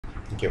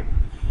Thank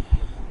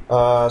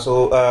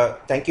you.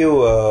 Thank you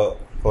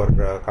for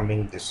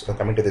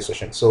coming to this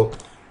session. So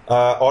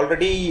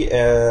already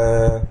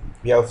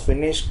we have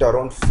finished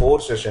around 4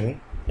 sessions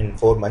in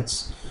 4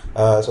 months.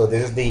 So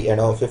this is the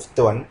fifth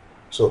one.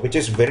 So which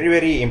is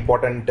very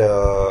important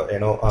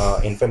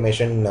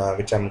information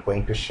which I'm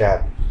going to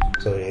share.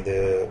 So இது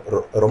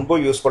ரொம்ப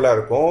யூஸ்ஃபுல்லாக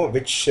இருக்கும்,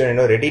 which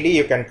readily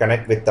you can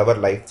connect with our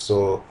life.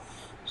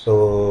 So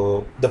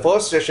the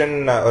first session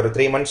ஒரு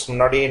 3 months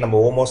முன்னாடி நம்ம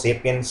Homo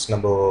Sapiens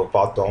நம்ம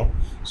பார்த்தோம்.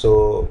 So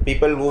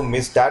people who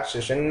missed that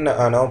session,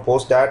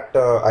 post that,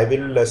 I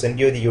will send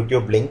you the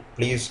YouTube link.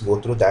 Please go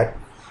through that.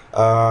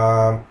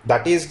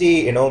 That is the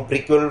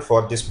prequel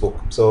for this book.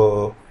 So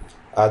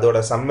அதோட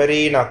summary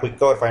நான்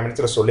குயிக்காக ஒரு 5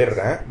 minutes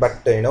சொல்லிடுறேன்.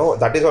 But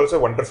that is also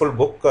a wonderful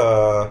book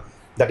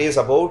that is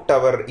about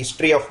our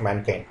history of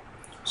mankind.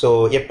 So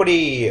எப்படி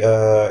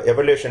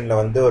எவல்யூஷனில்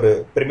வந்து ஒரு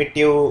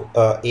primitive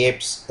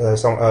apes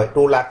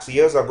 2 lakhs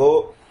years ago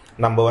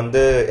நம்ம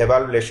வந்து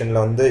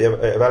எவால்வேஷனில் வந்து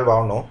எவால்வ்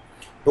ஆகணும்.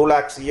 2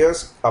 lakhs years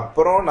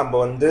அப்புறம் நம்ம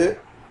வந்து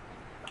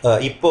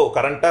இப்போது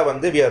கரண்ட்டாக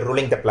வந்து we are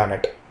ruling the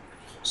planet.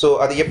 So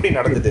அது எப்படி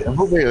நடந்தது?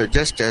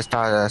 ஜஸ்ட்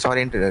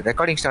சாரி,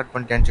 ரெக்கார்டிங் ஸ்டார்ட்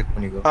பண்ணிட்டேன்னு செக்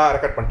பண்ணிக்கோ.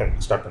 ரெக்கார்ட் பண்ணிட்டேன்,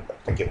 ஸ்டார்ட்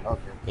பண்ணிட்டேன். தேங்க்யூ.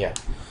 ஓகே.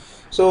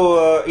 ஸோ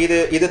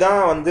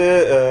இதுதான் வந்து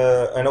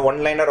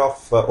one liner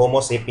of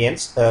homo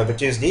sapiens,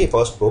 which is the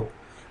first book.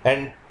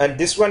 And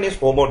this one is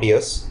Homo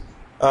Deus.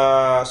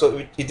 So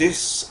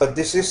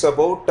this is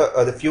about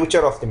the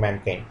future of the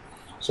mankind.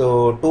 So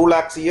 2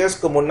 lakhs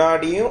yearsக்கு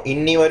முன்னாடியும்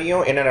இன்னி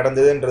வரையும் என்ன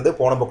நடந்ததுன்றது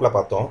போன புக்கில்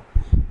பார்த்தோம்.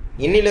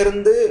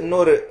 இன்னிலிருந்து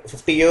இன்னொரு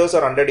 50 years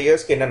or 100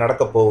 yearsக்கு என்ன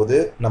நடக்க போகுது,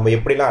 நம்ம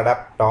எப்படிலாம்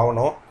அடாப்ட்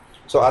ஆகணும்,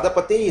 ஸோ அதை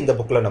பற்றி இந்த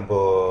புக்கில் நம்ம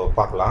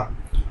பார்க்கலாம்.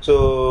 ஸோ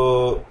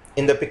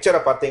இந்த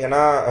பிக்சரை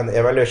பார்த்தீங்கன்னா அந்த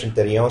எவாலுவேஷன்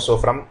தெரியும். So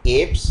from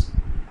apes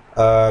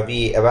we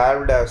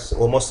evolved as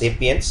Homo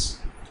sapiens.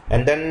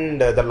 And then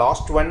the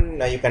last one,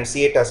 you can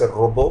see it as a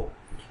robo.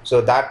 So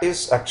that is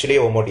actually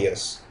Homo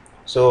Deus.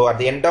 So at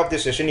the end of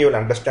this session, you will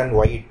understand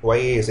why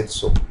is it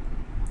so.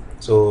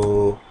 So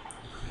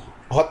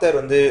author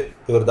வந்து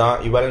இவர் தான்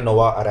Yuval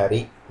Noah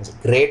Harari. He's a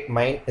great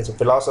mind. He's a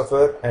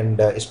philosopher and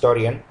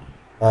historian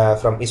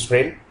from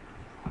Israel,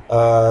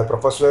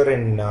 professor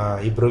in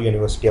Hebrew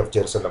University of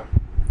Jerusalem.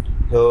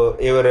 So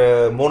இவர்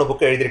 3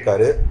 book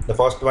எழுதியிருக்காரு. The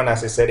first one,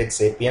 as I said, it's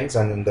Sapiens,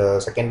 and the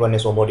second one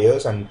is Homo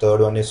Deus, and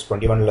third one is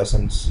 21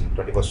 Lessons in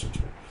 21st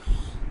Century.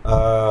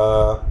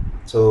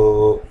 So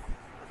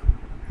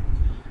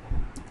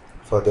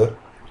further,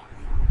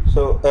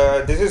 so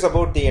this is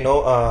about the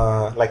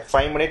like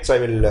 5 minutes I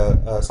will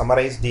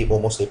summarize the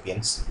Homo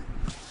Sapiens.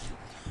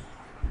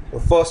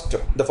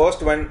 The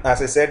first one,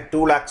 as I said,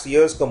 2 lakhs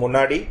yearsக்கு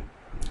முன்னாடி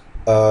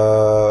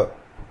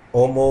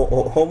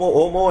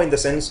Homo in the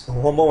sense,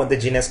 Homo வந்து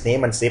genus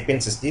name and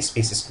Sapiens is the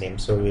species name.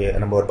 So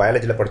நம்ம ஒரு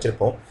பயாலஜியில்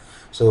படிச்சிருப்போம்.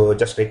 So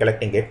just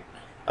recollecting it.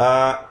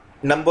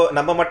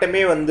 நம்ம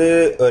மட்டுமே வந்து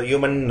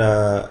human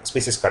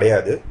species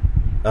கிடையாது.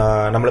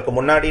 நம்மளுக்கு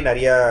முன்னாடி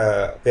நிறைய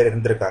பேர்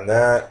இருந்திருக்காங்க.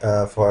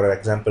 For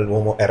example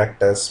homo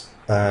erectus,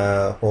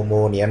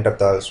 homo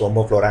நியண்டர்தால்ஸ்,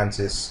 homo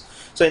ஃப்ளோரான்சிஸ்.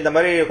 So இந்த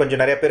மாதிரி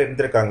கொஞ்சம் நிறைய பேர்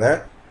இருந்திருக்காங்க.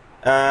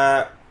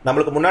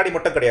 நம்மளுக்கு முன்னாடி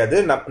மட்டும் கிடையாது,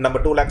 நம்ம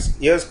 2 lakhs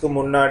yearsக்கு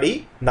முன்னாடி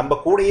நம்ம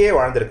கூடயே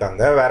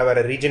வாழ்ந்திருக்காங்க,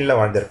 வேறு ரீஜனில்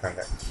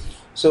வாழ்ந்திருக்காங்க.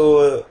 ஸோ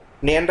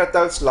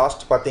நியண்டர்தால்ஸ்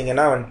லாஸ்ட்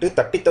பார்த்தீங்கன்னா வந்துட்டு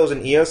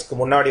 30,000 yearsக்கு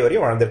முன்னாடி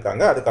வரையும்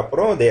வாழ்ந்திருக்காங்க.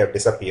 அதுக்கப்புறம் தே ஹவ்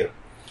டிஸப்பியர்.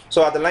 ஸோ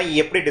அதெல்லாம்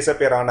எப்படி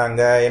டிஸப்பியர்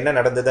ஆனாங்க, என்ன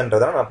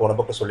நடந்ததுன்றதான் நான் போன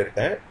பக்கம்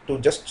சொல்லியிருக்கேன்.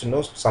 To just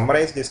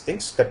summarise this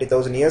things,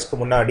 30,000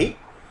 yearsக்கு முன்னாடி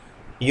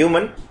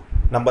ஹியூமன்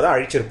நம்ம தான்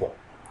அழிச்சிருப்போம்.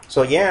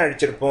 ஸோ ஏன்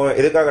அழிச்சிருப்போம்,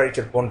 எதுக்காக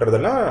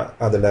அழிச்சிருப்போன்றதெல்லாம்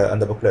அதில்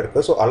அந்த புக்கில்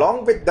இருக்குது. So along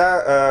with the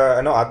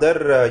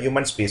other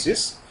human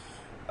species,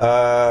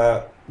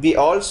 we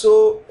also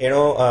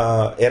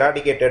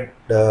eradicated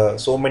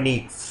so many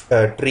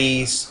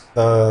trees,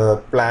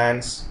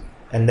 plants,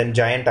 and then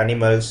giant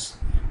animals.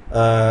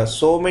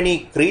 So many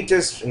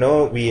creatures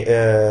we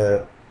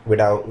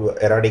would have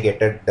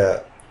eradicated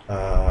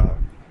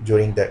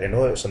during that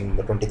some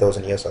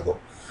 20,000 years ago.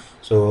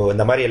 So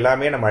இந்த மாதிரி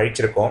எல்லாமே நம்ம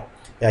அழிச்சிருக்கோம்.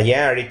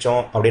 ஏன்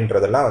அழித்தோம்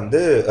அப்படின்றதெல்லாம் வந்து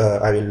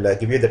I will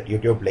give you that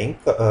YouTube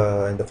link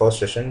in the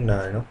first session.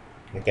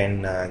 You can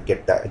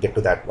get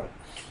to that one.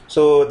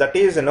 So that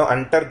is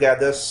Hunter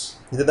gathers.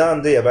 இதுதான்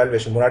வந்து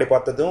evaluation. முன்னாடி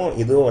பார்த்ததும்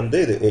இதுவும் வந்து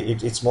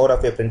it's more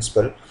of A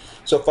principal.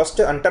 So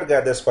first Hunter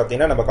gathers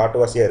பார்த்தீங்கன்னா நம்ம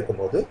காட்டுவாசியாக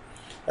இருக்கும்போது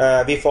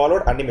we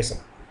followed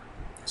animism.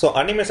 So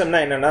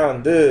அனிமிசம்னா என்னென்னா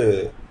வந்து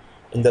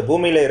இந்த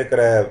பூமியில்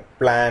இருக்கிற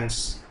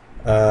plants,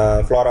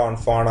 Flora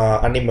and fauna,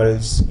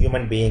 animals,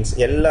 human beings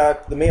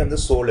எல்லாத்துக்குமே வந்து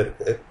சோல்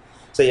இருக்குது.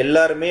 ஸோ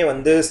எல்லாருமே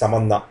வந்து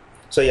சமந்தான்.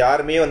 ஸோ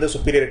யாருமே வந்து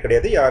சுப்பீரியர்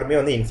கிடையாது, யாருமே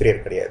வந்து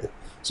இன்ஃபீரியர் கிடையாது.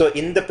 ஸோ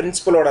இந்த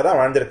பிரின்சிபலோட தான்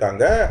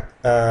வாழ்ந்திருக்காங்க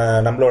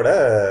நம்மளோட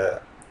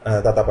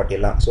தாத்தா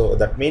பாட்டியெல்லாம். ஸோ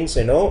தட் மீன்ஸ்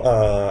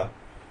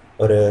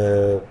ஒரு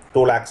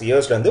 2 lakhs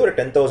yearsலேருந்து ஒரு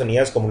 10,000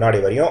 yearsக்கு முன்னாடி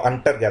வரையும்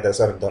ஹண்டர்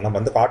கேதர்ஸாக இருந்தோம். நம்ம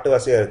வந்து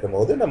காட்டுவாசியாக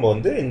இருக்கும்போது நம்ம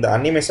வந்து இந்த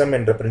அனிமிசம்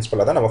என்ற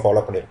பிரின்சிபலை தான் நம்ம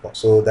ஃபாலோ பண்ணியிருக்கோம்.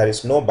 So there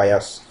is no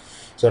bias.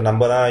 So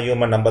நம்ம தான்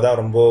ஹியூமன், நம்ம தான்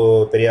ரொம்ப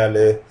பெரிய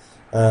ஆள்,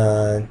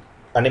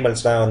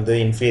 அனிமல்ஸ்லாம் வந்து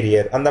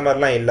இன்ஃபீரியர், அந்த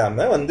மாதிரிலாம்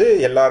இல்லாமல் வந்து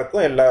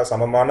எல்லாருக்கும் எல்லா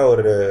சமமான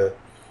ஒரு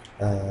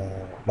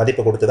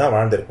மதிப்பு கொடுத்து தான்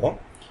வாழ்ந்திருக்கோம்.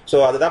 ஸோ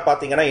அதுதான்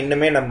பார்த்தீங்கன்னா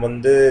இன்னுமே நம்ம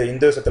வந்து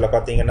இந்துசத்தில்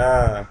பார்த்தீங்கன்னா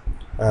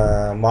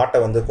மாட்டை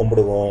வந்து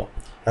கும்பிடுவோம்.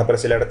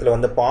 அப்புறம் சில இடத்துல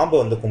வந்து பாம்பு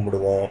வந்து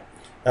கும்பிடுவோம்.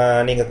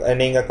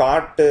 நீங்கள்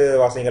காட்டு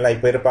வாசிங்கள்லாம்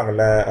இப்போ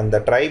இருப்பாங்கள்ல, அந்த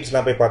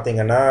ட்ரைப்ஸ்லாம் போய்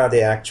பார்த்தீங்கன்னா அது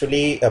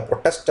ஆக்சுவலி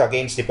ப்ரொட்டஸ்ட்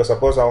அகெயின்ஸ்ட். இப்போ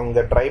சப்போஸ்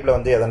அவங்க ட்ரைபில்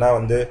வந்து எதனா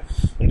வந்து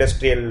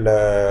இண்டஸ்ட்ரியல்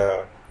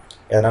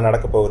எதனா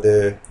நடக்க போகுது,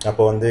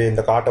 அப்போ வந்து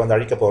இந்த காட்டை வந்து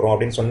அழிக்க போகிறோம்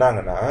அப்படின்னு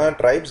சொன்னாங்கன்னா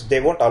tribes they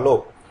won't allow.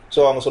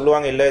 So அவங்க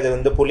சொல்லுவாங்க, இல்லை இது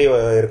வந்து புலி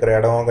இருக்கிற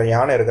இடம்,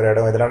 யானை இருக்கிற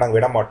இடம், இதெல்லாம் நாங்கள்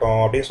விட மாட்டோம்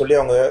அப்படின்னு சொல்லி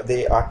அவங்க they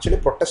actually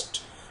protest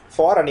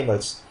for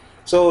animals.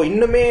 So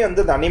இன்னுமே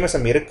வந்து இந்த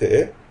அனிமசம் இருக்குது,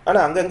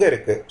 ஆனால் அங்கங்கே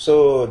இருக்குது. So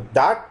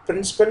that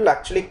principle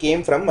actually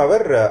came from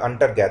our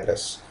hunter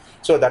gatherers.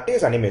 So that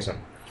is animism.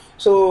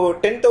 So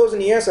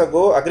 10,000 years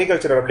ago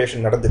agricultural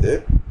revolution நடந்தது.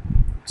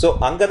 ஸோ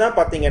அங்கே தான்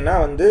பார்த்தீங்கன்னா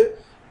வந்து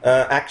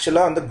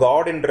ஆக்சுவலாக வந்து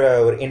காட்ன்ற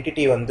ஒரு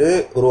என்டிட்டி வந்து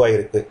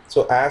உருவாயிருக்கு. So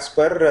as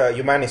per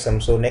humanism.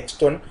 So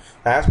next one,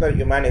 as per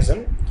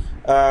humanism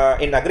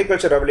இன்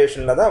அக்ரிகல்ச்சர்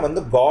ரெவல்யூஷனில் தான்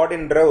வந்து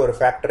காட்ன்ற ஒரு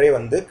ஃபேக்டரே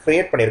வந்து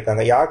க்ரியேட்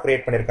பண்ணியிருக்காங்க. யார்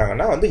க்ரியேட்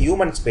பண்ணியிருக்காங்கன்னா வந்து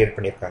ஹியூமன்ஸ் க்ரியேட்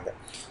பண்ணியிருக்காங்க.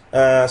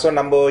 ஸோ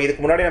நம்ம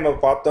இதுக்கு முன்னாடி நம்ம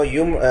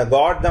பார்த்தோம்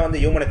காட் தான் வந்து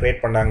ஹியூமனை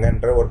க்ரியேட்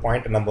பண்ணாங்கன்ற ஒரு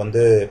பாயிண்ட் நம்ம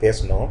வந்து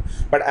பேசணும்.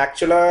 பட்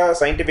ஆக்சுவலாக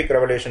சயின்டிஃபிக்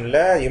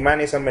ரெவல்யூஷனில்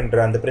ஹியூமனிசம் என்ற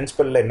அந்த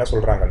பிரின்சிபலில் என்ன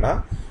சொல்கிறாங்கன்னா,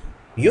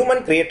 human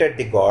created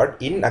the god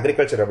in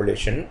agriculture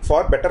revolution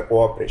for better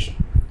cooperation.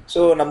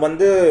 So நம்ம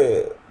வந்து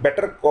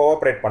பெட்டர்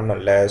கோஆப்ரேட்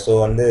பண்ணோம்ல. ஸோ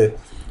வந்து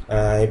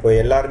இப்போ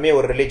எல்லாருமே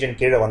ஒரு ரிலீஜன்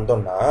கீழே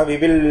வந்தோம்னா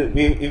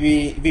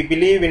we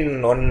believe in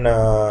one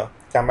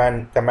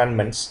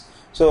commandments.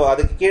 So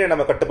அதுக்கு கீழே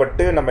நம்ம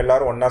கட்டுப்பட்டு நம்ம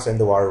எல்லாரும் ஒன்றா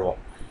சேர்ந்து வாழ்வோம்.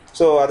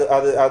 ஸோ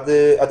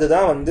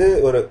அதுதான் வந்து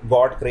ஒரு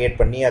காட் க்ரியேட்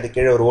பண்ணி அது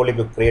கீழே ஒரு ஹோலி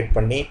புக் க்ரியேட்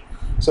பண்ணி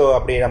ஸோ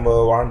அப்படி நம்ம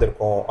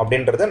வாழ்ந்திருக்கோம்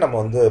அப்படின்றத நம்ம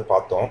வந்து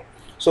பார்த்தோம்.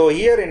 ஸோ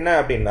இயர் என்ன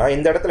அப்படின்னா,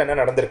 இந்த இடத்துல என்ன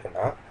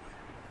நடந்திருக்குன்னா,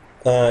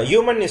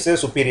 human is a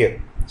superior.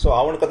 So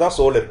அவனுக்கு தான்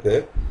சோல்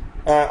இருக்குது,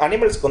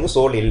 அனிமல்ஸ்க்கு வந்து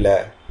சோல் இல்லை.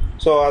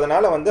 ஸோ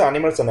அதனால் வந்து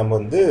அனிமல்ஸை நம்ம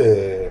வந்து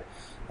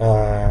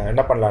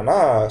என்ன பண்ணலான்னா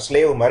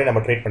ஸ்லேவ் மாதிரி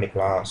நம்ம ட்ரீட்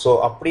பண்ணிக்கலாம். ஸோ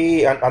அப்படி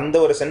அந்த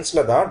ஒரு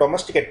சென்ஸில் தான்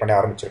டொமஸ்டிகேட் பண்ண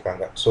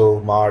ஆரம்பிச்சிருக்காங்க. ஸோ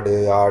மாடு,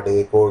 ஆடு,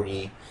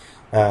 கோழி,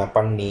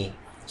 பன்னி,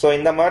 ஸோ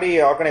இந்த மாதிரி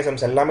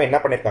ஆர்கனைசம்ஸ் எல்லாமே என்ன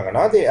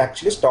பண்ணியிருக்காங்கன்னா அது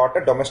ஆக்சுவலி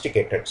ஸ்டார்டட்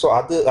டொமஸ்டிகேட்டட். ஸோ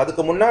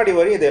அதுக்கு முன்னாடி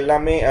வரை இது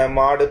எல்லாமே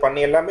மாடு,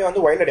 பன்னி எல்லாமே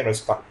வந்து வைல்ட்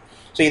அனிமல்ஸ் தான்.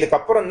 ஸோ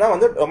இதுக்கப்புறம் தான்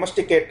வந்து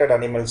டொமஸ்டிகேட்டட்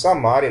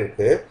அனிமல்ஸாக மாறி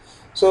இருக்கு.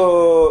 ஸோ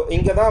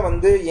இங்கே தான்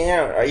வந்து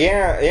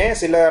ஏன்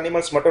சில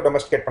அனிமல்ஸ் மட்டும்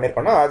டொமஸ்டிகேட்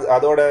பண்ணியிருக்கோன்னா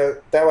அதோட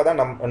தேவை தான்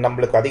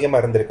நம்மளுக்கு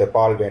அதிகமாக இருந்திருக்கு.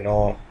 பால்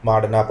வேணும்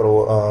மாடுனா, அப்புறம்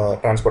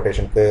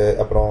டிரான்ஸ்போர்ட்டேஷனுக்கு,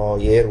 அப்புறம்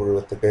ஏர்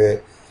உழுவத்துக்கு,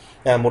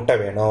 முட்டை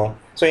வேணும்.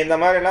 ஸோ இந்த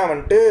மாதிரிலாம்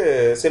வந்துட்டு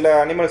சில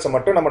அனிமல்ஸை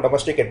மட்டும் நம்ம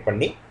டொமஸ்டிகேட்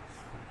பண்ணி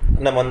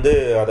நம்ம வந்து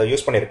அதை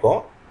யூஸ்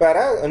பண்ணியிருக்கோம்.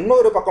 வேறு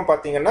இன்னொரு பக்கம்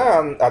பார்த்தீங்கன்னா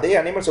அதே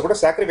அனிமல்ஸை கூட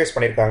சாக்ரிஃபைஸ்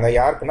பண்ணியிருக்காங்க.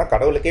 யாருக்குன்னா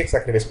கடவுளுக்கே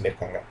சாக்ரிஃபைஸ்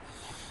பண்ணியிருக்காங்க.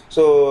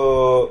 ஸோ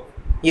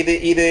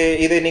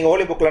இது நீங்கள்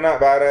ஹோலி புக்கில்னா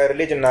வேறு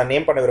ரிலீஜன் நான்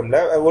நேம் பண்ண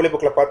விரும்பல. ஹோலி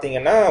புக்கில்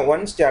பார்த்தீங்கன்னா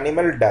ஒன்ஸ் தி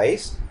அனிமல்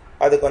டைஸ்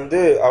அதுக்கு வந்து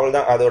அவள்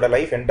தான் அதோட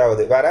லைஃப் எண்ட்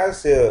ஆகுது.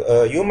 வேறாஸ்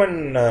human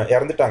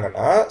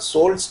இறந்துட்டாங்கன்னா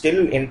soul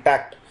still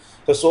intact.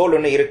 So soul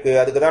ஒன்று இருக்குது.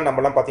 அதுக்கு தான்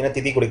நம்மலாம் பார்த்தீங்கன்னா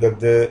திதி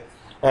குடிக்கிறது,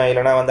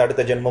 இல்லைனா வந்து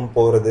அடுத்த ஜென்மம்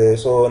போகிறது.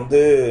 ஸோ வந்து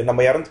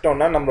நம்ம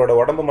இறந்துட்டோம்னா நம்மளோட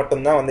உடம்பு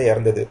மட்டும்தான் வந்து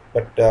இறந்தது,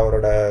 பட்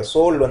அவரோட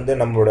சோல் வந்து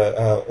நம்மளோட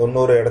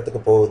இன்னொரு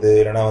இடத்துக்கு போகுது,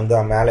 இல்லைனா வந்து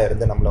மேலே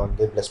இருந்து நம்மளை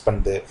வந்து பிளஸ்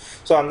பண்ணுது.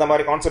 ஸோ அந்த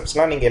மாதிரி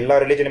கான்செப்ட்ஸ்லாம் நீங்கள் எல்லா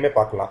ரிலீஜனுமே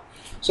பார்க்கலாம்.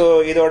 ஸோ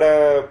இதோட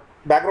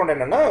பேக்ரவுண்ட்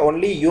என்னென்னா,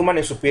 only human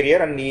is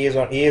superior and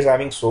he is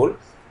having soul.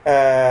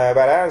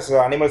 whereas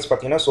animals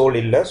பார்த்தீங்கன்னா சோல்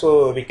இல்லை. So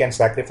we can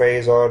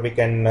sacrifice or we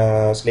can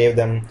slave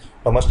them,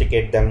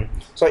 domesticate them.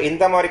 So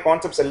இந்த மாதிரி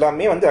கான்செப்ட்ஸ்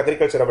எல்லாமே வந்து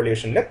அக்ரிகல்ச்சர்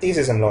ரெவல்யூஷனில்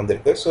தீசிசமில்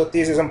வந்திருக்கு. ஸோ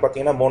தீசிசம்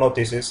பார்த்தீங்கன்னா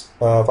மோனோதீசிஸ்,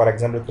 for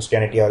example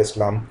Christianity R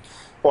Islam,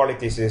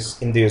 பாலிதீசிஸ்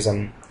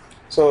Hinduism.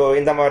 So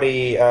இந்த மாதிரி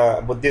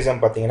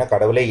புத்திசம் பார்த்தீங்கன்னா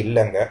கடவுளே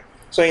இல்லைங்க.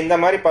 ஸோ இந்த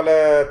மாதிரி பல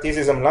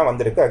தீசிசம்லாம்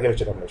வந்திருக்கு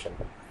அக்ரிகல்ச்சர்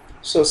ரெவல்யூஷனில்.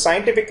 ஸோ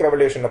சயின்டிஃபிக்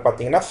ரெவல்யூஷனில்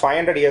பார்த்தீங்கன்னா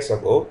 500 years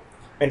ago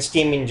when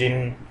steam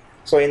engine,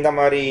 so இந்த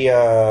மாதிரி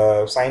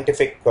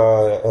சயின்டிஃபிக்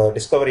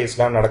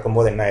டிஸ்கவரிஸ்லாம்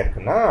நடக்கும்போது என்ன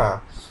ஆயிருக்குன்னா,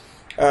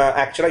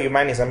 ஆக்சுவலாக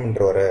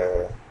ஹியூமனிசம்ன்ற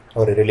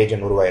ஒரு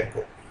ரிலீஜன்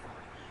உருவாயிருக்கு.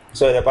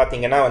 ஸோ இதை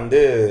பார்த்தீங்கன்னா வந்து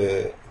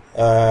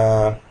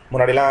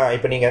முன்னாடிலாம்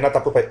இப்போ நீங்கள் எதனா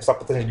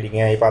தப்பு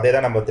செஞ்சுட்டீங்க, இப்போ அதே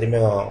தான் நம்ம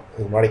திரும்பி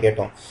முன்னாடி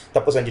கேட்டோம்,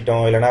 தப்பு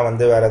செஞ்சிட்டோம் இல்லைனா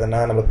வந்து வேறு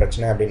எதனா நம்மளுக்கு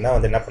பிரச்சனை அப்படின்னா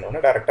வந்து என்ன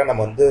பண்ணுவோம்னா டேரெக்டாக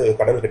நம்ம வந்து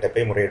கடவுள்கிட்ட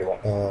போய்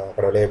முறையிடுவோம்,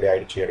 கடவுளே எப்படி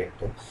ஆயிடுச்சு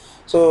அப்படின்ட்டு.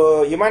 ஸோ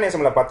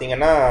ஹியூமனிசமில்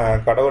பார்த்தீங்கன்னா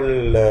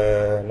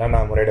கடவுள்லாம்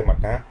நான் முறையிட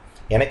மாட்டேன்,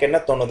 எனக்கு என்ன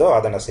தோணுதோ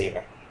அதை நான்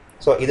செய்வேன்.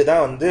 ஸோ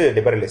இதுதான் வந்து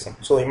லிபரலிசம்.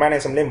 ஸோ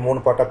ஹியூமனிசம்லேயே 3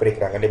 பார்ட்டாக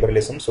பிரிக்கிறாங்க,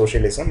 liberalism,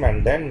 socialism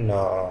and then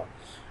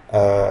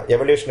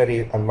evolutionary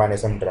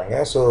ஹியூமனிசம்ன்றாங்க.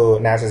 So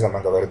நேசிசம்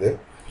அங்கே வருது.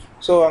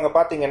 ஸோ அங்கே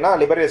பார்த்தீங்கன்னா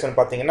லிபரலிசம்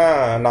பார்த்தீங்கன்னா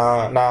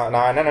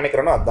நான் என்ன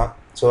நினைக்கிறேனோ அதுதான்.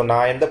 ஸோ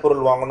நான் எந்த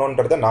பொருள்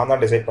வாங்கணுன்றதை நான்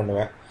தான் டிசைட்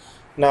பண்ணுவேன்,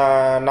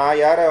 நான்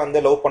யாரை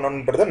வந்து லவ்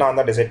பண்ணணுன்றதை நான்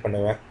தான் டிசைட்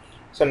பண்ணுவேன்,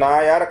 ஸோ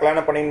நான் யாரை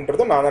கல்யாணம்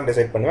பண்ணின்றதும் நான் தான்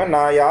டிசைட் பண்ணுவேன்,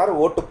 நான் யார்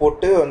ஓட்டு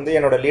போட்டு வந்து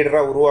என்னோட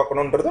லீடராக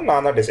உருவாக்கணுன்றதும்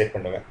நான் தான் டிசைட்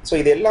பண்ணுவேன். ஸோ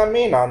இது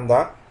எல்லாமே நான்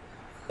தான்.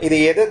 இது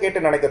எதை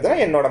கேட்டு நடக்கிறதுனா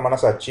என்னோட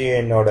மனசாட்சி,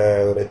 என்னோட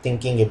ஒரு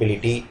திங்கிங்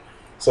எபிலிட்டி,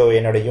 ஸோ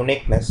என்னோட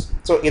யூனிக்னஸ்,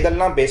 ஸோ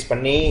இதெல்லாம் பேஸ்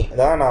பண்ணி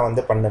தான் நான்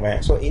வந்து பண்ணுவேன்.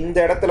 ஸோ இந்த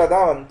இடத்துல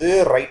தான் வந்து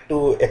right to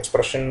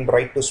expression,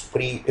 right to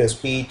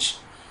speech,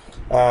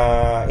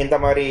 இந்த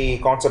மாதிரி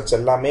கான்செப்ட்ஸ்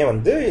எல்லாமே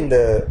வந்து இந்த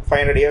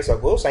 500 years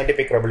ago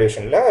சயின்டிஃபிக்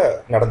ரெவல்யூஷனில்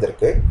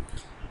நடந்திருக்கு.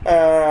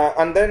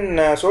 அண்ட் தென்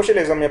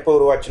சோஷியலிசம் எப்போ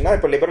உருவாச்சுன்னா,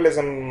 இப்போ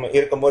லிபரலிசம்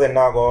இருக்கும்போது என்ன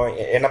ஆகும்,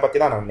 என்னை பற்றி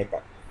தான் நான்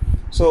நினைப்பேன்.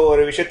 ஸோ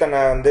ஒரு விஷயத்தை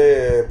நான் வந்து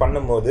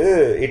பண்ணும்போது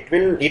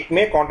it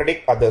may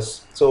contradict others.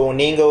 So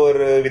நீங்கள்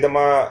ஒரு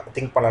விதமாக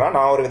திங்க் பண்ணலாம்,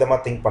 நான் ஒரு விதமாக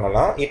திங்க்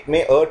பண்ணலாம். It may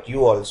hurt you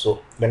also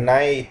when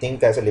I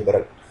think as a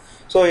liberal.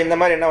 So இந்த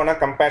மாதிரி என்ன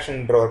வேணால்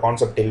கம்பேஷன்ற ஒரு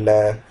கான்செப்ட்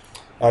இல்லை.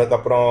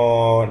 அதுக்கப்புறம்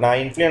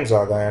நான் இன்ஃப்ளூயன்ஸ்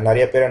ஆகேன்,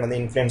 நிறைய பேரை வந்து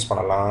இன்ஃப்ளூயன்ஸ்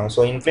பண்ணலாம்.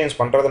 ஸோ இன்ஃப்ளூயன்ஸ்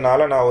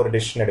பண்ணுறதுனால நான் ஒரு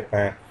டிசிஷன்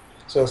எடுப்பேன்.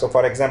 ஸோ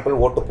ஃபார் எக்ஸாம்பிள்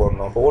ஓட்டு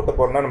போடணும். இப்போ ஓட்டு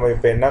போடணும்னா நம்ம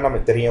இப்போ என்ன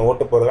நமக்கு தெரியும்,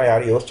 ஓட்டு போடுறதுலாம்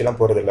யாரும் யோசிச்சுலாம்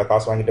போகிறது இல்லை,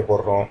 காசு வாங்கிட்டு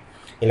போடுறோம்.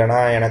 இல்லைனா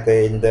எனக்கு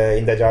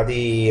இந்த ஜாதி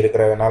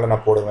இருக்கிறதுனால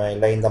நான் போடுவேன்,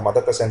 இல்லை இந்த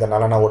மதத்தை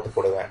சேர்ந்தனால நான் ஓட்டு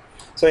போடுவேன்.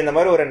 ஸோ இந்த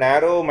மாதிரி ஒரு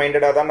நேரோ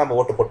மைண்டடாக தான் நம்ம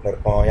ஓட்டு போட்டுன்னு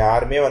இருக்கோம்.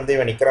 யாருமே வந்து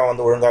இவன் நிற்கிறான்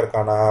வந்து ஒழுங்காக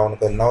இருக்கானா,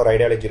 அவனுக்கு என்ன ஒரு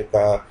ஐடியாலஜி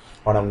இருக்கா,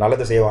 அவன்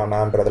நல்லது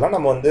செய்வானான்றதெல்லாம்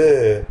நம்ம வந்து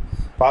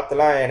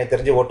பார்த்துலாம் எனக்கு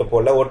தெரிஞ்சு ஓட்டு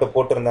போடல. ஓட்டு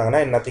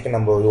போட்டுருந்தாங்கன்னா இன்னத்துக்கு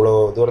நம்ம இவ்வளோ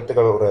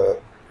தூரத்துக்கு ஒரு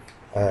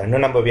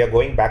இன்னும் நம்ம வி ஆர்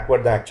கோயிங்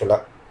பேக்வர்ட் தான்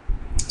ஆக்சுவலாக.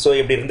 ஸோ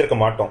இப்படி இருந்திருக்க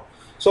மாட்டோம்.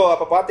 ஸோ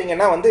அப்போ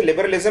பார்த்தீங்கன்னா வந்து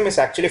லிபரலிசம்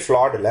இஸ் ஆக்சுவலி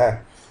ஃப்ளாட் இல்லை.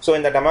 ஸோ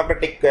இந்த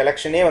டெமோக்ராட்டிக்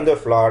எலெக்ஷனே வந்து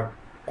ஒரு ஃப்ளாட்.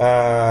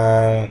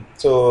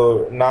 ஸோ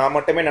நான்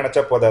மட்டுமே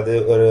நினச்சா போதாது,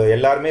 ஒரு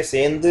எல்லாருமே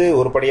சேர்ந்து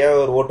ஒருபடியாக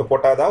ஒரு ஓட்டு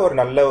போட்டால் தான் ஒரு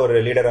நல்ல ஒரு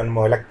லீடரை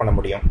நம்ம எலெக்ட் பண்ண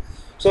முடியும்.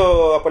 ஸோ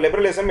அப்போ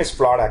லிபரலிசம் இஸ்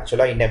ஃப்ளாட்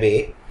ஆக்சுவலாக இன் அ வே.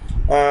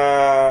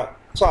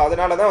 ஸோ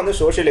அதனால தான் வந்து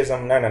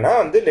சோஷியலிசம்னா என்னென்னா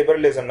வந்து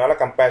லிபரலிசம்னால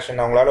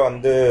கம்பேஷன், அவங்களால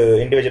வந்து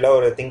இண்டிவிஜுவலாக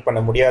ஒரு திங்க் பண்ண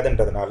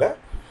முடியாதுன்றதுனால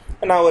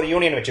நான் ஒரு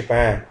யூனியன்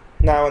வச்சுப்பேன்,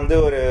 நான் வந்து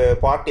ஒரு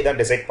பார்ட்டி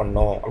தான் டிசைட்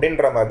பண்ணணும்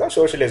அப்படின்ற மாதிரி தான்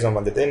சோஷியலிசம்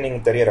வந்தது.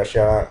 நீங்கள் தெரியும்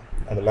ரஷ்யா,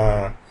 அதெல்லாம்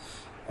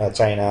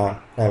சைனா,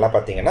 அதெல்லாம்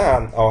பார்த்தீங்கன்னா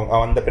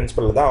அவங்க அந்த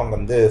பிரின்சிபல் தான் அவங்க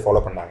வந்து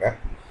ஃபாலோ பண்ணாங்க.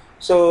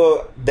 So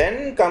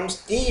then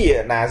comes the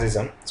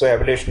நாசிசம், so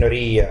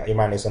evolutionary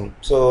humanism.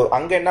 So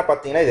அங்கே என்ன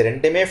பார்த்தீங்கன்னா இது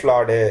ரெண்டுமே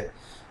ஃப்ளாடு.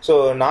 ஸோ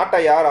நாட்டை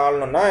யார்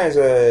ஆளணும்னா இஸ்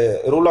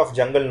ரூல் ஆஃப்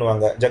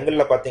ஜங்கிள்னுவாங்க.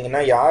 ஜங்கிளில்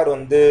பார்த்தீங்கன்னா யார்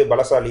வந்து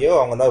பலசாலியோ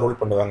அவங்க தான்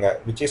ரூல் பண்ணுவாங்க,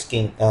 விச் இஸ்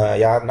கிங்.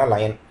 யாருன்னா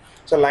லயன்.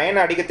 ஸோ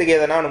லயன் அடிக்கிறதுக்கு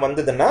எதனா ஒன்று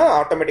வந்ததுன்னா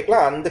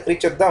ஆட்டோமேட்டிக்கலாக அந்த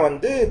க்ரீச்சர் தான்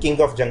வந்து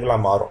கிங் ஆஃப்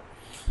ஜங்கிளாக மாறும்.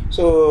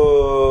 ஸோ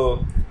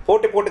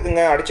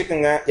போட்டுக்குங்க,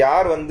 அடிச்சுக்குங்க,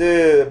 யார் வந்து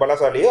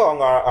பலசாலியோ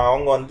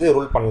அவங்க வந்து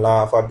ரூல்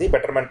பண்ணலாம் for the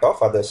betterment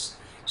of others.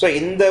 So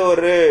இந்த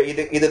ஒரு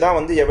இதுதான்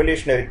வந்து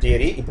எவல்யூஷனரி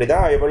தியரி. இப்படி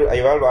தான்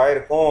இவால்வ்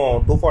ஆகிருக்கும்.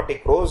 240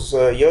 crores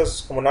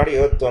இயர்ஸ்க்கு முன்னாடி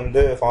எர்த்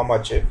வந்து ஃபார்ம்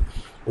ஆச்சு.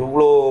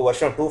 இவ்வளோ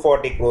வருஷம்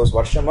 240 crores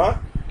வருஷமாக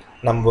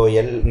நம்ம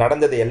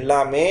நடந்தது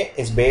எல்லாமே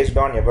இஸ் பேஸ்ட்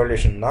ஆன்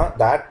எவல்யூஷன் தான்.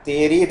 That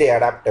theory they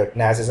adapted,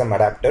 நாசிசம்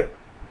adapted.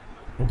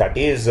 That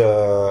is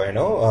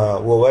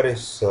over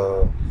is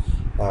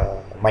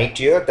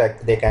mightier that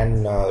they can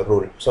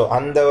rule. So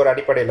அந்த ஒரு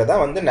அடிப்படையில்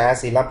தான் வந்து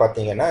நாசிலாம்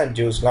பார்த்தீங்கன்னா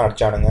ஜூஸ்லாம்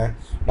அடிச்சானுங்க,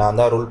 நான்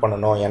தான் ரூல்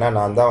பண்ணணும், ஏன்னா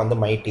நான் தான் வந்து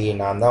மைட்டி,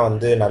 நான் தான்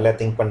வந்து நல்லா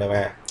திங்க்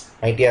பண்ணுவேன்,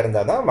 மைட்டியாக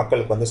இருந்தால் தான்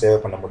மக்களுக்கு வந்து சேவை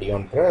பண்ண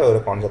முடியுன்ற ஒரு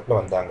கான்செப்டில்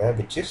வந்தாங்க,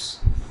 which is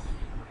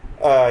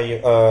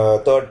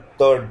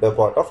third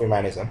part of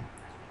humanism.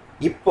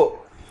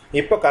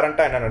 இப்போ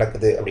கரண்ட்டாக என்ன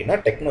நடக்குது அப்படின்னா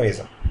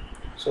டெக்னோயிசம்.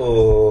 ஸோ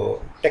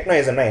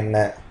டெக்னோயிசம்னா என்ன,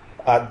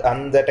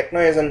 அந்த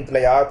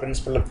டெக்னோயிசத்தில் யார்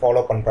பிரின்சிபல்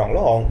ஃபாலோ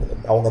பண்ணுறாங்களோ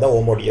அவங்க தான்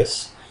ஹோமோ டியஸ்.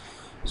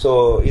 ஸோ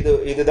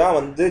இதுதான்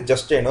வந்து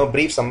just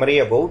brief summary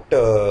about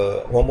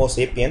homo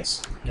sapiens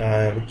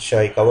which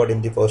I covered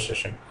in the first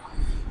session.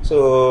 So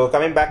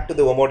coming back to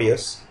the homo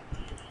டியஸ்.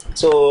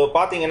 So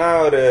பார்த்தீங்கன்னா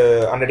ஒரு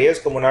 100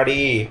 yearsக்கு முன்னாடி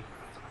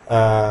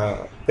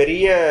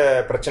பெரிய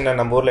பிரச்சனை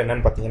நம்ம ஊரில்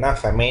என்னென்னு பார்த்தீங்கன்னா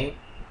ஃபெமைன்,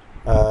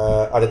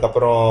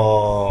 அதுக்கப்புறம்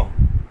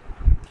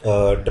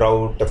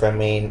ட்ரவுட்,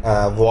 ஃபெமைன்,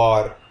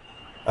 வார்,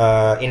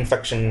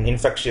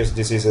 இன்ஃபெக்ஷியஸ்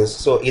டிசீசஸ்.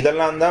 ஸோ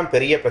இதெல்லாம் தான்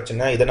பெரிய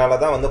பிரச்சனை. இதனால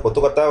தான் வந்து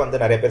கொத்தா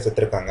வந்து நிறைய பேர்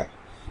செத்துருக்காங்க.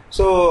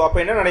 ஸோ அப்போ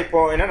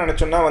என்ன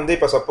நினச்சோன்னா வந்து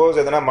இப்போ சப்போஸ்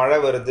எதனா மழை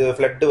வருது,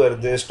 ஃப்ளட்டு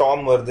வருது,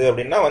 ஸ்டார்ம் வருது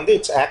அப்படின்னா வந்து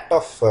it's act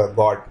of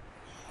God.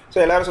 So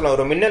எல்லோரும் சொல்லுவாங்க,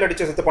 ஒரு மின்னல்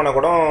அடித்து செத்து போனால்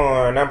கூட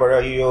என்ன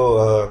ஐயோ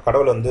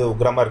கடவுள் வந்து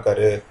உக்ரமாக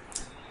இருக்கார்,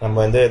 நம்ம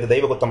வந்து இது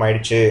தெய்வ குத்தம்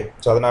ஆயிடுச்சு,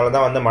 ஸோ அதனால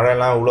தான் வந்து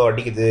மழைலாம் இவ்வளோ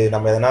அடிக்குது,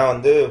 நம்ம எதனா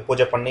வந்து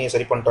பூஜை பண்ணி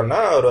சரி பண்ணிட்டோன்னா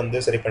அவர் வந்து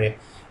சரி பண்ணி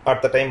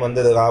அடுத்த டைம்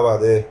வந்து இது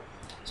ஆகாது.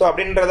 ஸோ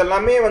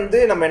அப்படின்றதெல்லாமே வந்து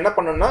நம்ம என்ன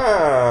பண்ணோம்னா,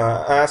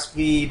 as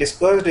we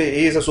discussed,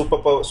 is a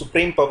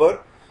supreme power.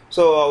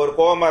 So அவர்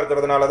கோபமாக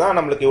இருக்கிறதுனால தான்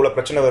நம்மளுக்கு இவ்வளோ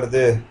பிரச்சனை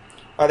வருது.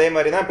 அதே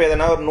மாதிரி தான் இப்போ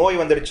எதனா ஒரு நோய்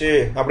வந்துடுச்சு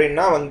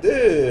அப்படின்னா வந்து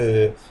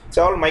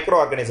it's all micro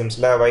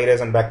ஆர்கானிசம்ஸில்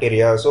virus and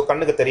bacteria. So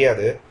கண்ணுக்கு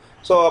தெரியாது.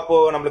 ஸோ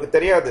அப்போது நம்மளுக்கு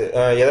தெரியாது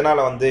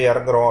எதனால் வந்து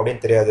இறங்குறோம்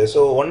அப்படின்னு தெரியாது. So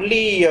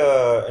only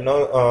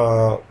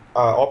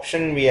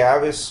option we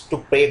have is to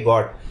pray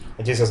God.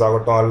 Jesus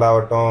ஆகட்டும், அல்லா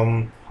ஆகட்டும்,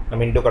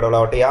 நம்ம இந்து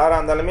கடவுளாகட்டும், யாராக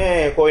இருந்தாலுமே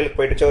கோயிலுக்கு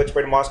போயிட்டு, சர்ச்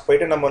போயிட்டு, மாஸ்க்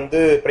போயிட்டு நம்ம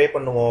வந்து ப்ரே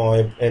பண்ணுவோம்.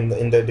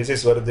 இந்த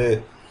டிசீஸ் வருது,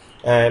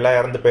 எல்லாம்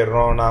இறந்து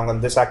போயிடுறோம், நாங்கள்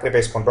வந்து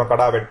சாக்ரிஃபைஸ் பண்ணுறோம்,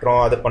 கடா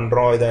வெட்டுறோம், அது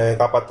பண்ணுறோம், இதை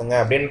காப்பாற்றுங்க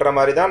அப்படின்ற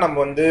மாதிரி தான் நம்ம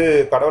வந்து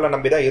கடவுளை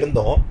நம்பி தான்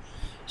இருந்தோம்.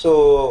 ஸோ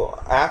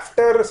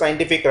ஆஃப்டர்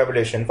சயின்டிஃபிக்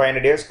ரெவல்யூஷன்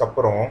 500 yearsக்கு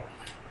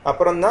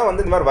அப்புறம் தான்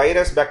வந்து இந்த மாதிரி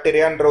வைரஸ்,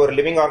 பாக்டீரியான்ற ஒரு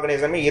லிவிங்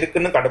ஆர்கனிசமே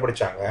இருக்குன்னு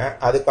கண்டுபிடிச்சாங்க.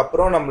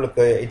 அதுக்கப்புறம்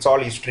நம்மளுக்கு it's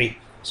all history.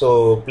 So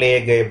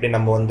plague எப்படி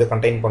நம்ம வந்து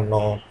கண்டெயின்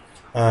பண்ணோம்,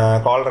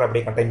 காலரா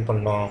எப்படி கண்டெயின்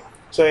பண்ணோம்.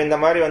 ஸோ இந்த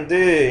மாதிரி வந்து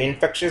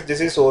இன்ஃபெக்ஷியஸ்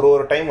டிசீஸ்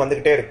ஒரு டைம்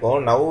வந்துக்கிட்டே இருக்கும்.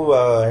 Now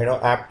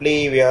aptly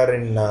we are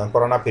in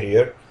corona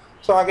period.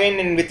 So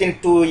again within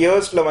 2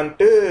 இயர்ஸில்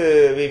வந்துட்டு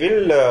we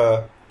will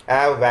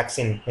have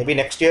vaccine. Maybe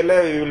next year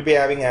we will be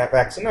having a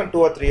vaccine and 2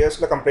 or 3 years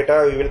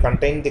கம்ப்ளீட்டாக we will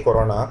contain the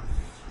corona.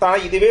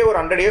 ஆனால் இதுவே ஒரு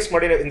 100 years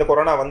முன்னாடி இந்த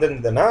corona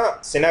வந்துருந்ததுன்னா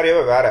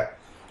சினாரியோவே வேறு.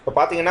 இப்போ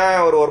பார்த்தீங்கன்னா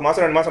ஒரு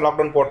மாதம் 2 மாதம்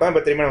லாக்டவுன் போட்டோம்,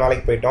 இப்போ திரும்பி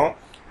வேலைக்கு போயிட்டோம்,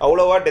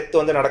 அவ்வளோவா டெத்து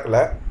வந்து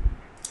நடக்கலை.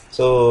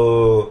 ஸோ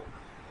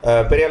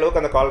பெரிய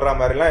அளவுக்கு அந்த கால்ரா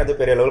மாதிரிலாம்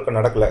எதுவும் பெரிய அளவுக்கு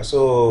நடக்கலை.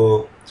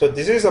 So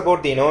this is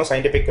about the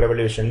scientific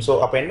revolution. So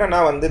அப்போ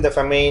என்னென்னா வந்து இந்த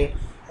ஃபெமைன்,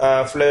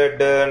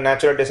 ஃப்ளட்,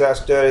 நேச்சுரல்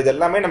டிசாஸ்டர் இது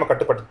எல்லாமே நம்ம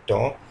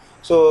கட்டுப்படுத்திட்டோம்.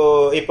 ஸோ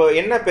இப்போ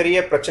என்ன பெரிய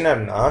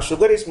பிரச்சனைன்னா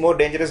sugar is more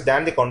dangerous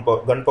than the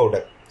gun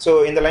powder. So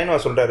இந்த லைன்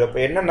அவர் சொல்கிறாரு. இப்போ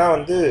என்னென்னா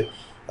வந்து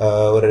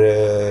ஒரு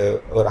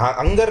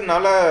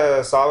ஹங்கர்னால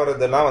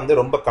சாகிறதுலாம் வந்து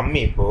ரொம்ப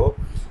கம்மி இப்போது.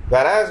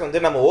 வேறஸ் வந்து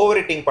நம்ம ஓவர்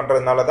ஈட்டிங்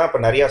பண்ணுறதுனால தான்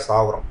இப்போ நிறையா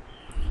சாகிறோம்.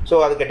 ஸோ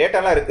அதுக்கு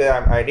டேட்டாலாம் இருக்குது.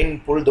 I didn't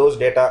pull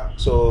those data.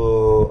 So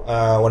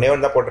ஒன்னே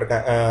ஒன்று தான்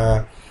போட்டிருக்கேன்.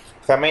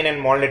 Famine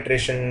and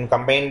malnutrition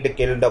combined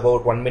guilt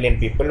about 1 million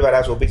people,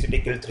 whereas obesity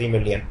kill 3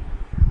 million.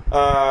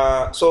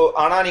 So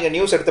ஆனால் நீங்கள்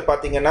நியூஸ் எடுத்து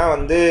பார்த்தீங்கன்னா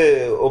வந்து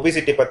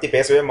ஒபிசிட்டி பற்றி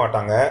பேசவே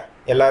மாட்டாங்க.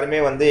 எல்லாருமே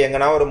வந்து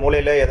எங்கன்னா ஒரு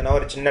மூலையில் எதனா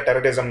ஒரு சின்ன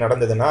டெரரிசம்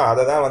நடந்ததுன்னா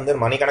அதை தான் வந்து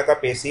மணிக்கணக்காக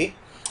பேசி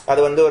அது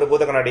வந்து ஒரு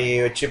பூத கண்ணாடி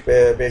வச்சு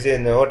பேசி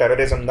இந்த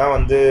டெரரிசம் தான்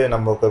வந்து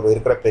நமக்கு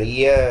இருக்கிற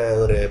பெரிய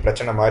ஒரு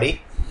பிரச்சனை மாதிரி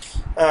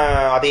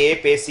அதையே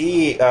பேசி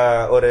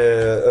ஒரு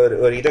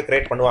ஒரு இதை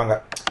கிரியேட் பண்ணுவாங்க.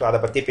 ஸோ அதை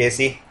பற்றி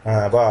பேசி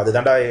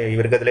அதுதான்டா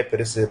இருக்கிறதுலே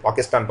பெருசு,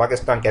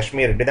 பாகிஸ்தான்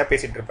காஷ்மீர் இப்படி தான்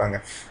பேசிகிட்டு இருப்பாங்க.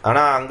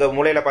 ஆனால் அங்கே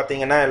மூலையில்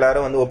பார்த்தீங்கன்னா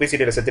எல்லாரும் வந்து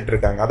ஒபிசிட்டியில் செத்துட்டு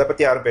இருக்காங்க. அதை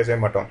பற்றி யாரும் பேசவே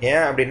மாட்டோம்.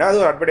 ஏன் அப்படின்னா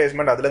அது ஒரு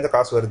அட்வர்டைஸ்மெண்ட், அதுலேருந்து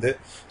காசு வருது.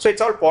 So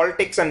it's all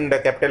politics and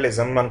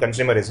capitalism and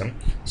consumerism.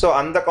 So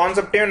அந்த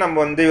கான்செப்டையும் நம்ம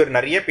வந்து இவர்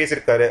நிறைய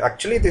பேசியிருக்காரு.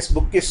 Actually this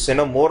book is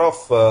more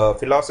of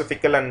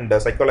philosophical and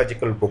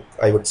psychological book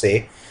I would say,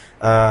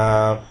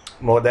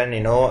 மோர் தென்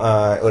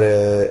ஒரு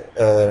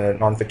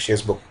நான்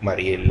ஃபிக்ஷியஸ் புக்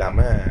மாதிரி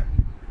இல்லாமல்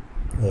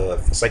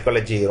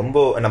சைக்காலஜி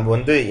ரொம்ப நம்ம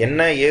வந்து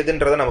என்ன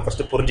ஏதுன்றதை நம்ம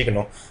ஃபஸ்ட்டு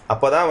புரிஞ்சுக்கணும்.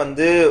 அப்போ தான்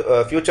வந்து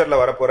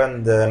ஃப்யூச்சரில் வரப்போகிற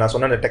இந்த நான்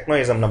சொன்ன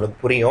டெக்னாலஜிசம்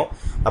நம்மளுக்கு புரியும்.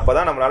 அப்போ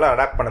தான் நம்மளால்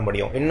அடாப்ட் பண்ண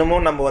முடியும்.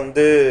 இன்னமும் நம்ம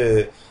வந்து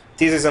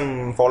தீசிசம்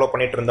ஃபாலோ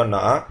பண்ணிட்டு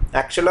இருந்தோம்னா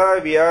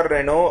ஆக்சுவலாக வி ஆர்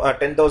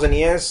 10,000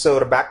 years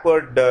ஒரு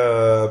பேக்வேர்ட்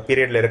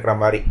பீரியடில் இருக்கிற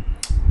மாதிரி.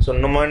 ஸோ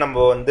இன்னுமே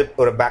நம்ம வந்து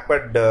ஒரு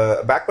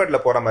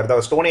பேக்வேர்டில் போகிற மாதிரி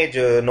தான், ஸ்டோன் ஏஜ்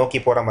நோக்கி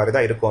போகிற மாதிரி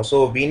தான் இருக்கும். So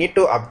we need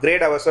to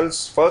upgrade our cells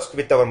first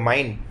with our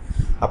mind.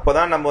 அப்போ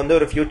தான் நம்ம வந்து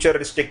ஒரு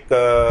futuristic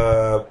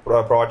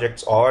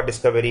projects R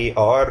Discovery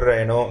R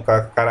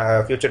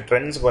future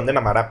ட்ரெண்ட்ஸ்க்கு வந்து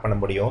நம்ம அடாப்ட் பண்ண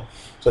முடியும்.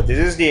 So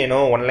this is the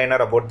one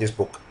liner about this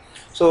book.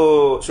 So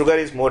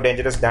sugar is more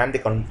dangerous than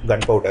the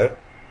gun powder.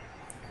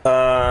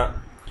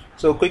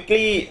 So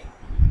quickly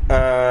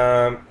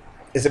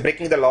is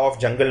breaking the law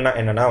of ஜங்கிள்னா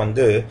என்னென்னா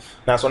வந்து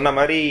நான் சொன்ன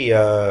மாதிரி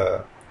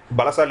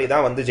பலசாலி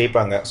தான் வந்து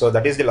ஜெயிப்பாங்க. So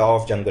that is the law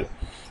of jungle.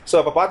 So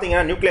அப்போ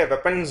பார்த்தீங்கன்னா நியூக்ளியர்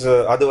வெப்பன்ஸ்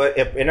அது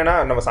என்னென்னா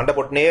நம்ம சண்டை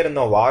போட்டுனே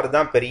இருந்தோம். வார்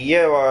தான்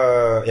பெரிய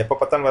எப்போ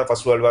பார்த்தாலும்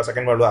first world war,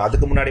 second world war.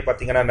 அதுக்கு முன்னாடி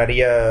பார்த்தீங்கன்னா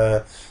நிறைய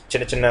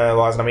சின்ன சின்ன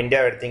வார்ஸ். நம்ம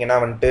இந்தியா எடுத்திங்கன்னா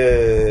வந்துட்டு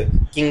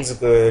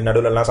கிங்ஸுக்கு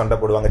நடுவில்லாம் சண்டை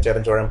போடுவாங்க,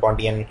 சேரஞ்சோழன்,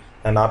 பாண்டியன்.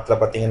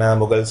 நார்த்தில் பார்த்தீங்கன்னா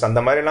முகல்ஸ், அந்த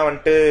மாதிரிலாம்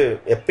வந்துட்டு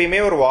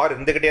எப்பயுமே ஒரு வார்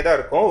இருந்துக்கிட்டே தான்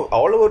இருக்கும்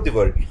all over the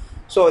world.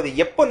 So அது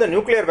எப்போ இந்த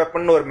நியூக்ளியர்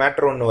வெப்பன் ஒரு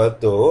மேட்ரு ஒன்று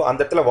வருதோ அந்த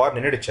இடத்துல வார்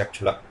நின்றுடுச்சு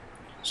ஆக்சுவலாக.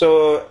 ஸோ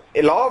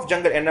லா ஆஃப்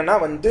ஜங்கிள் என்னன்னா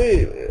வந்து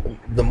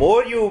the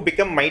more you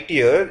become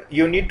mightier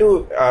you need to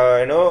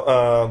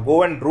go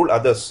and rule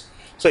others.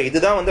 So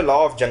இதுதான் வந்து லா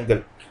ஆஃப்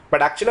ஜங்கிள்.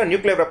 பட் ஆக்சுவலாக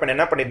நியூக்ளியர் வெப்பன்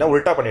என்ன பண்ணிட்டுனா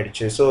உல்ட்டா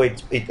பண்ணிடுச்சு. So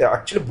it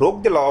actually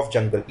broke the law of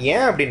jungle.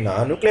 ஏன் அப்படின்னா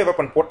nuclear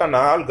weapon போட்டால்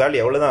ஆள் காலி,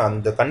 அவ்வளோதான்,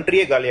 அந்த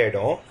கண்ட்ரியே காலி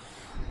ஆகிடும்.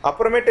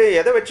 அப்புறமேட்டு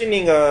எதை வச்சு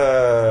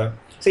நீங்கள்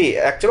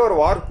ஆக்சுவலாக ஒரு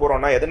வார்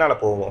போகிறோன்னா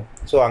எதனால் போவோம்?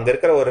 ஸோ அங்கே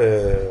இருக்கிற ஒரு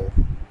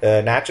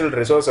நேச்சுரல்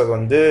ரிசோர்ஸை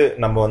வந்து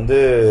நம்ம வந்து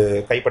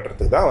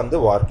கைப்பற்றுறதுக்கு தான் வந்து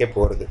வார்க்கே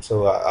போகிறது. ஸோ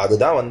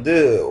அதுதான் வந்து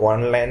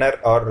ஒன் லைனர்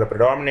ஆர்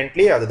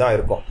ப்ரிடாமினென்ட்லி அதுதான்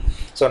இருக்கும்.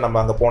 ஸோ நம்ம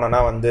அங்கே போனோன்னா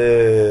வந்து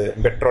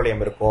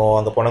பெட்ரோலியம் இருக்கும்,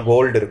 அங்கே போனால்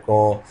கோல்டு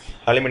இருக்கும்,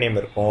 அலுமினியம்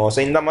இருக்கும்.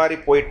 ஸோ இந்த மாதிரி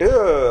போயிட்டு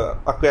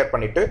அக்வயர்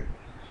பண்ணிவிட்டு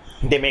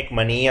they make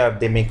money or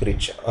they make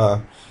rich.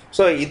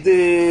 So இது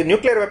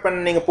நியூக்ளியர் வெப்பன்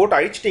நீங்கள் போட்டு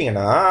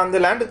அழிச்சிட்டிங்கன்னா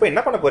அந்த லேண்டுக்கு போய்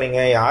என்ன பண்ண போகிறீங்க?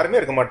 யாருமே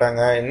இருக்க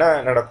மாட்டாங்க. என்ன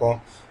நடக்கும்?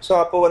 ஸோ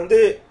அப்போ வந்து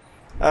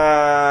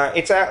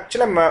இட்ஸ்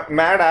ஆக்சுவலாக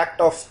mat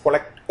act of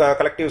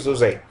collective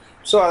suicide.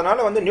 So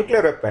அதனால் வந்து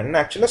நியூக்ளியர் வெப்பன்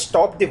ஆக்சுவலாக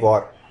ஸ்டாப் தி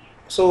வார்.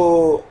 ஸோ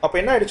அப்போ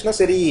என்ன ஆயிடுச்சுன்னா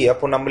சரி,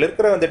 அப்போ நம்மள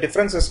இருக்கிற அந்த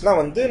டிஃப்ரென்சஸ்லாம்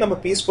வந்து நம்ம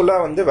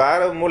பீஸ்ஃபுல்லாக வந்து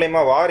வேறு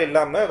மூலியமாக வார்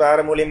இல்லாமல்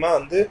வேறு மூலியமாக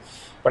வந்து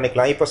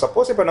பண்ணிக்கலாம். இப்போ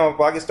சப்போஸ் இப்போ நம்ம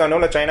பாகிஸ்தானோ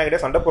இல்லை சைனா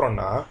கிட்டே சண்டை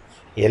போகிறோம்னா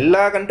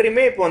எல்லா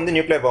கண்ட்ரியுமே இப்போ வந்து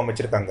நியூக்ளியர் பாம்பு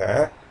வச்சுருக்காங்க.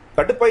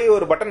 கடுப்பாய்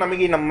ஒரு பட்டன்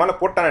நம்பிக்கை நம்ம மேலே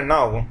போட்டால் என்ன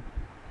ஆகும்?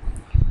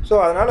 ஸோ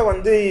அதனால்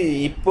வந்து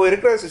இப்போ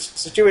இருக்கிற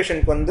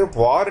சுச்சுவேஷனுக்கு வந்து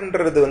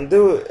வார்ன்றது வந்து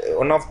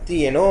one of the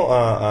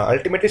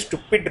ultimately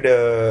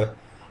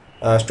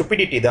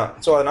stupidity தான்.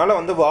 ஸோ அதனால்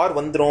வந்து வார்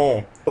வந்துடும்.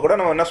 இப்போ கூட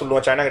நம்ம என்ன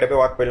சொல்லுவோம், சைனா கிட்ட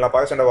போய் வார் போயிடலாம்,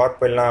 பாகிஸ்தான் வார்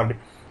போயிடலாம் அப்படி.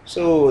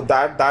 So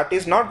that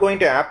is not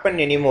going to happen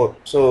anymore.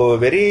 So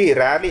very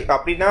rarely.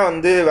 அப்படின்னா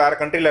வந்து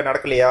வேறு கண்ட்ரியில்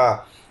நடக்கலையா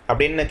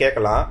அப்படின்னு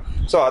கேட்கலாம்.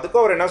 ஸோ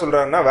அதுக்கும் அவர் என்ன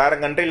சொல்கிறாருன்னா வேறு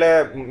கண்ட்ரியில்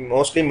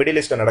மோஸ்ட்லி மிடில்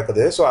ஈஸ்ட்டில்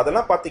நடக்குது. ஸோ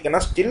அதெல்லாம்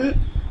பார்த்தீங்கன்னா still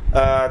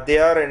they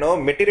are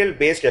material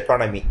paste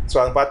economy. So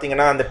அது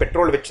பார்த்தீங்கன்னா அந்த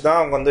பெட்ரோல் வச்சு தான்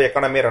அவங்க வந்து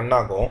எக்கானமி ரன்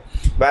ஆகும்.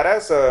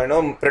 Whereas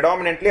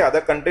predominantly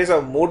other countries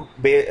of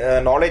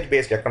knowledge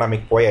paste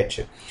economic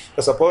போயாச்சு.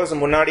 இப்போ சப்போஸ்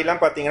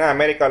முன்னாடிலாம் பார்த்தீங்கன்னா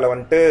அமெரிக்காவில்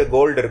வந்துட்டு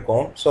கோல்டு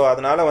இருக்கும். ஸோ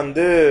அதனால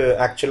வந்து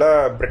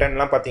ஆக்சுவலாக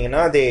பிரிட்டன்லாம்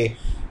பார்த்தீங்கன்னா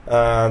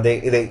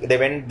they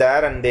went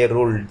there and they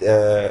ruled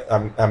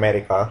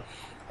America.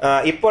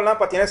 இப்போல்லாம்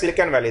பார்த்தீங்கன்னா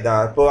சிலிக்கான் வேலி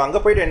தான். இப்போ அங்கே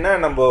போயிட்டு என்ன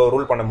நம்ம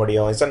ரூல் பண்ண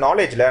முடியும்? இட்ஸ்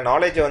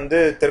நாலேஜ் வந்து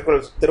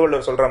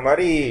திருவள்ளுவர் சொல்கிற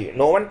மாதிரி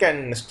no one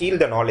can steel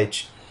the knowledge.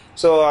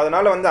 So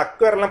அதனால் வந்து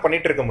அக்வயர்லாம்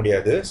பண்ணிகிட்டு இருக்க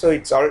முடியாது. So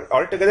it's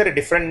all together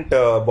different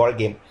ball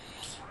game.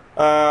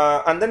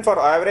 And then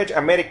for average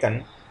American,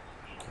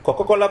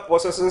 Coca Cola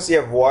possesses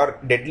a war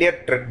deadlier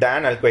threat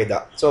than al Qaeda.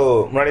 So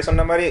முன்னாடி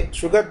சொன்ன மாதிரி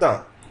சுகர் தான்.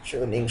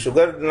 நீங்கள்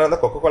சுகர்னா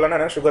தான்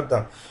கொக்கோகோலானா சுகர்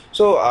தான்.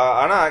 ஸோ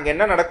ஆனால் அங்கே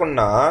என்ன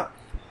நடக்கும்னா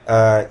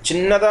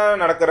சின்னதாக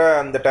நடக்கிற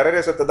அந்த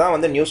டெரரிசத்தை தான்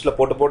வந்து நியூஸில்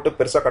போட்டு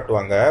பெருசாக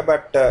கட்டுவாங்க.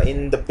 பட்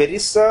இந்த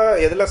பெருசாக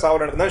எதில்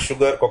சாவு நடக்குதுன்னா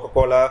சுகர்,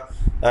 கொக்கோகோலா,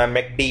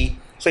 மெக்டி.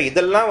 ஸோ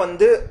இதெல்லாம்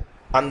வந்து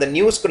அந்த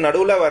நியூஸ்க்கு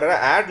நடுவில் வர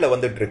ஆடில்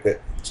வந்துட்டு இருக்கு.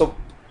 ஸோ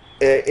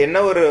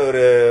என்ன ஒரு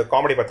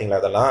காமெடி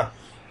பார்த்தீங்களா அதெல்லாம்.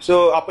 ஸோ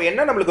அப்போ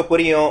என்ன நம்மளுக்கு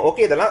புரியும்?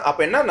 ஓகே, இதெல்லாம்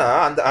அப்போ என்னன்னா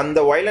அந்த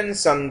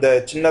வயலன்ஸ், அந்த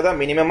சின்னதாக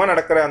மினிமமாக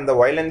நடக்கிற அந்த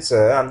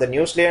வயலன்ஸை அந்த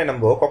நியூஸ்லேயே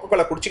நம்ம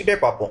கொக்கோகோலா குடிச்சிக்கிட்டே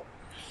பார்ப்போம்.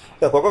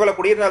 ஸோ கொக்கோகோலா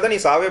குடிக்கிறதுனால தான்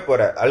நீ சாவே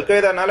போகிற.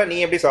 அல்கொய்தானால நீ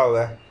எப்படி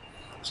சாவ?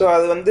 ஸோ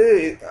அது வந்து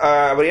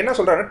அவர் என்ன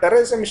சொல்கிறாருன்னா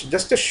terrorism is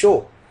just a show.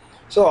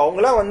 So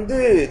அவங்களாம் வந்து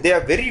they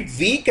are very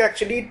weak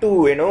actually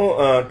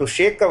to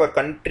shake our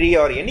country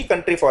or any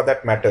country for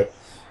that matter.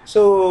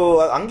 So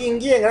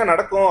இங்கேயும் எங்கன்னா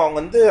நடக்கும். அவங்க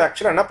வந்து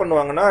ஆக்சுவலாக என்ன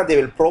பண்ணுவாங்கன்னா they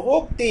will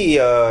provoke the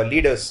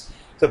leaders.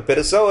 So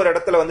பெருசாக ஒரு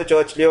இடத்துல வந்து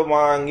சர்ச்லேயோ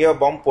அங்கேயோ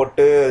பாம்பு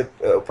போட்டு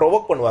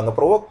ப்ரொவோக் பண்ணுவாங்க.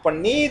 ப்ரொவோக்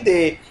பண்ணி தே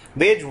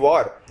வேஜ்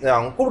வார்.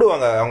 அவங்க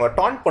கூப்பிடுவாங்க, அவங்க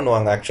டான்ட்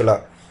பண்ணுவாங்க ஆக்சுவலாக.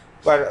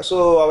 ஸோ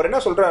அவர்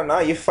என்ன சொல்கிறாருன்னா,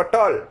 இஃப் அட்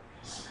ஆல்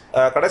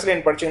கடைசியில்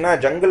என்ன படிச்சிங்கன்னா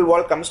jungle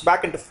wall comes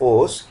back in to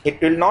force, it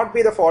will not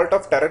be the fault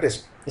of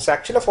terrorist, it's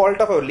ஆக்சுவலாக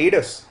fault of our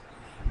leaders.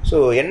 So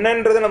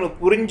என்னன்றதை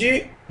நம்மளுக்கு புரிஞ்சு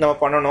நம்ம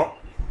பண்ணணும்.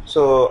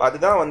 ஸோ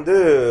அதுதான் வந்து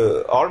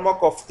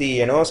hallmark of the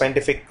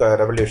scientific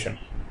revolution.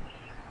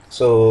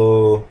 So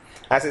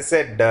as I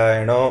said,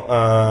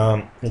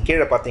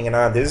 கீழே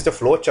பார்த்தீங்கன்னா this is the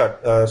flow chart.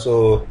 So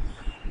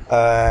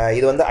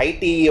இது வந்து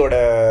ஐடியோட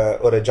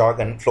ஒரு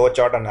jargon, flow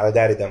chart and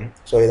algorithm.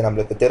 So இது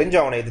நம்மளுக்கு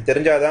தெரிஞ்சாகணும். இது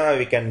தெரிஞ்சால் தான்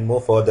we can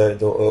move further.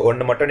 இது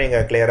ஒன்று மட்டும்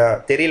நீங்கள்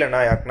கிளியராக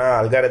தெரியலன்னா, யாருக்குன்னா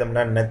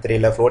அல்காரிதம்னா என்ன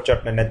தெரியல, ஃப்ளோ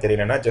சார்ட்னா என்ன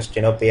தெரியலன்னா, just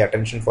pay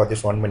attention for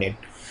this 1 minute.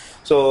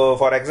 So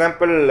for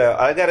example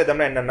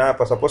அல்காரிதம்னா என்னென்னா,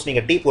 இப்போ சப்போஸ்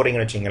நீங்கள் டீ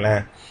போடுறீங்கன்னு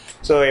வச்சிங்களேன்.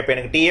 ஸோ இப்போ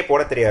எனக்கு டீயே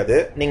போட தெரியாது,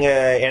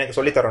 நீங்கள் எனக்கு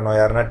சொல்லித்தரணும்.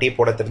 யாருன்னா டீ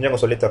போட தெரிஞ்சவங்க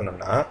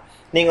சொல்லித்தரணும்னா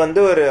நீங்கள்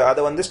வந்து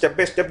அதை வந்து ஸ்டெப்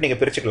பை ஸ்டெப் நீங்கள்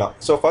பிரிச்சுக்கலாம்.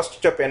 ஸோ ஃபர்ஸ்ட்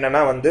ஸ்டெப்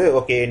என்னென்னா வந்து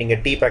ஓகே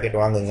நீங்கள் டீ பேக்கெட்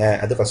வாங்குங்க,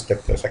 அது first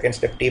step. Second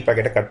step tea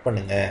பேக்கெட்டை cut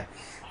பண்ணுங்கள்,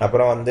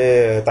 அப்புறம் வந்து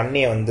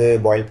தண்ணியை வந்து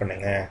பாயில்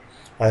பண்ணுங்கள்.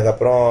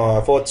 அதுக்கப்புறம்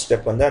ஃபோர்த்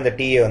ஸ்டெப் வந்து அந்த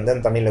டீயை வந்து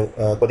அந்த தண்ணியில்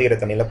கொதிக்கிற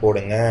தண்ணியில்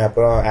போடுங்க.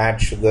 அப்புறம்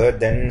add sugar,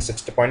 then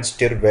 6th point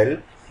stir well,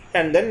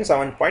 and then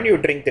 7th point you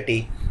drink the tea.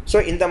 So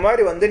இந்த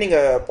மாதிரி வந்து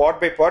நீங்கள்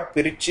பார்ட் பை பார்ட்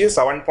பிரித்து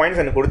 7 points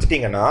எனக்கு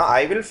கொடுத்துட்டிங்கன்னா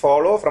I will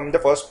follow from the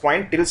first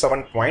point till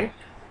 7th point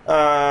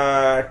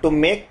to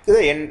make the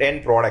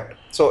end product.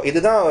 So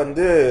இதுதான்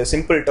வந்து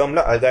simple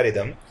டேர்மில்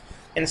algorithm.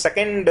 And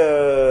second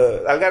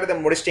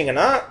algorithm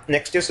முடிச்சிட்டிங்கன்னா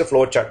next is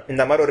flow chart.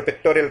 இந்த மாதிரி ஒரு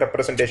பிக்டோரியல்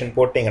ரெப்ரஸன்டேஷன்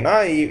போட்டிங்கன்னா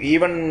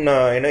even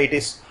it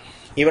is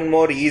even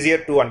more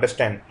easier to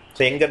understand.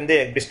 So எங்கேருந்து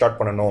எப்படி start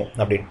பண்ணணும்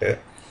அப்படின்ட்டு.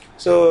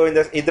 ஸோ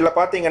இதில்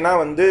பார்த்தீங்கன்னா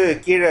வந்து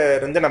கீழே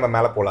இருந்து நம்ம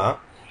மேலே போகலாம்.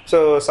 So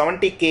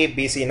 70K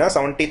BCனா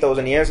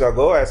 70,000 years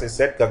ago, as I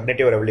said,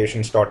 cognitive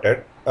revolution started.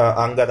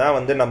 அங்கே தான்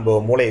வந்து நம்ம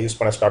மூளையை யூஸ்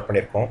பண்ண ஸ்டார்ட்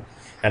பண்ணியிருக்கோம்.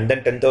 And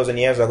then 10,000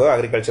 years ago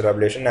agriculture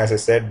revolution, as I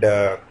said,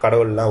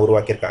 கடவுள்லாம்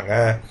உருவாக்கியிருக்காங்க.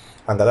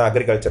 அங்கே தான்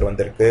அக்ரிகல்ச்சர்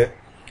வந்திருக்கு.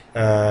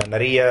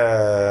 நிறைய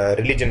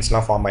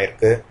ரிலீஜன்ஸ்லாம் ஃபார்ம்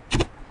ஆகிருக்கு.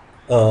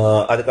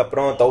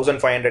 அதுக்கப்புறம்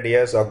 1500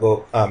 years ago,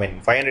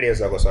 500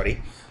 years ago, sorry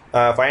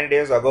 500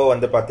 years ago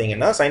வந்து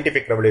பார்த்தீங்கன்னா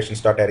சயின்டிஃபிக் ரெவல்யூஷன்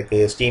ஸ்டார்ட் ஆயிருக்கு.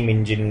 ஸ்டீம்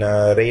இன்ஜின்,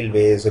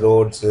 ரயில்வேஸ்,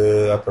 ரோட்ஸு,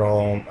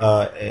 அப்புறம்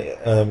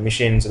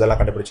மிஷின்ஸ் இதெல்லாம்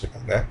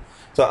கண்டுபிடிச்சிருக்காங்க.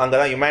 ஸோ அங்கே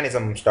தான்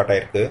ஹியூமனிசம் ஸ்டார்ட்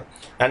ஆயிருக்கு.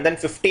 அண்ட் தென்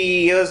 50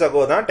 years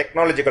ago தான்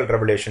டெக்னாலஜிக்கல்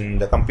ரெவல்யூஷன்,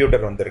 இந்த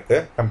கம்ப்யூட்டர் வந்திருக்கு,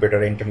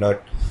 கம்ப்யூட்டர், இன்டர்நெட்.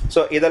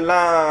 ஸோ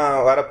இதெல்லாம்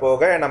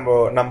வரப்போக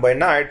நம்ம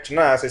என்ன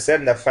ஆயிடுச்சுன்னா, as I said,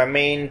 இந்த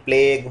ஃபெமைன்,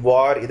 பிளேக்,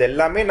 வார் இது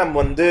எல்லாமே நம்ம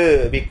வந்து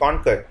வி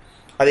கான்கர்ட்.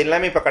 அது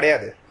எல்லாமே இப்போ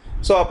கிடையாது.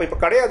 ஸோ அப்போ இப்போ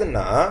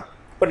கிடையாதுன்னா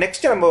இப்போ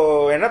நெக்ஸ்ட் நம்ம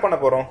என்ன பண்ண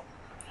போகிறோம்?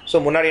 ஸோ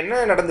முன்னாடி என்ன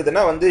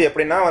நடந்ததுன்னா வந்து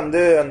எப்படின்னா வந்து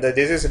அந்த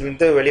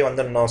டிசீஸ்லேருந்து வெளியே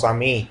வந்துடணும்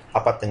சாமி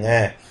காப்பாற்றுங்க,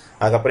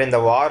 அதுக்கப்புறம் இந்த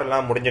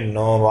வார்லாம்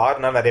முடிஞ்சிடணும்,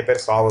 வார்னால் நிறைய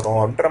பேர் சாகுறோம்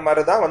அப்படின்ற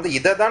மாதிரி தான் வந்து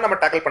இதை தான் நம்ம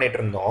டேக்கிள் பண்ணிகிட்டு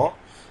இருந்தோம்.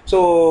 ஸோ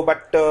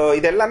பட்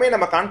இது எல்லாமே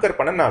நம்ம கான்கர்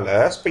பண்ணனால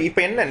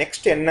இப்போ என்ன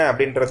நெக்ஸ்ட் என்ன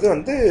அப்படின்றது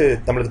வந்து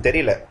நம்மளுக்கு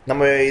தெரியல.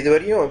 நம்ம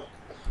இதுவரையும்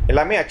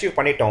எல்லாமே அச்சீவ்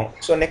பண்ணிட்டோம்.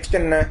 ஸோ நெக்ஸ்ட்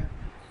என்ன?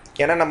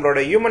 ஏன்னா நம்மளோட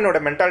ஹியூமனோட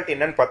மென்டாலிட்டி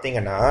என்னன்னு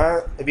பார்த்தீங்கன்னா,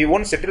 we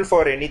won't settle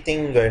for any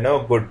thing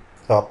good.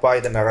 So அப்பா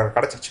இதை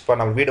கிடச்சிருச்சுப்பா,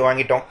 நம்ம வீடு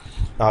வாங்கிட்டோம்,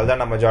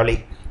 அதுதான் நம்ம ஜாலி,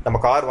 நம்ம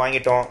கார்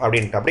வாங்கிட்டோம்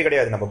அப்படின்ட்டு. அப்படி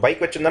கிடையாது. நம்ம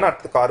பைக் வச்சிருந்தோன்னா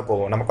அடுத்து கார்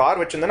போவோம், நம்ம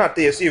கார் வச்சிருந்தோன்னா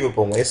அடுத்து எஸ்யூவி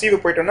போவோம், எஸ்யூவி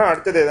போயிட்டோம்னா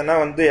அடுத்தது எதனா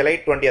வந்து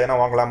எலைட் 20 எதனா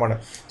வாங்கலாமான்னு.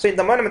 ஸோ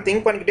இந்த மாதிரி நம்ம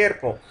திங்க் பண்ணிக்கிட்டே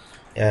இருப்போம்.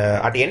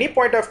 At any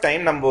point of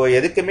time நம்ம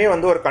எதுக்குமே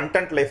வந்து ஒரு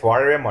கண்டென்ட் லைஃப்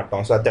வாழவே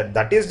மாட்டோம். So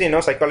that is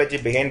psychology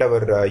behind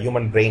our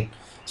human brain.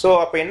 So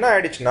அப்போ என்ன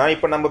ஆயிடுச்சுன்னா,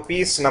 இப்போ நம்ம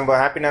பீஸ், நம்ம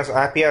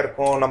ஹாப்பியாக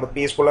இருக்கும், நம்ம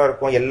பீஸ்ஃபுல்லாக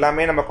இருக்கும்,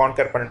 எல்லாமே நம்ம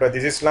கான்கர் பண்ணிட்டோம்,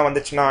 டிசீஸ்லாம்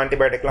வந்துச்சுன்னா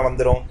ஆன்டிபயோட்டிக்லாம்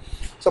வந்துடும்.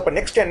 ஸோ அப்போ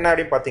நெக்ஸ்ட் என்ன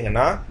அப்படின்னு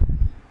பார்த்தீங்கன்னா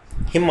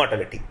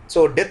இம்மார்டாலிட்டி. ஸோ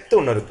டெத்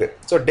ஒன்று இருக்குது.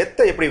 ஸோ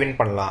டெத்தை எப்படி வின்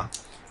பண்ணலாம்,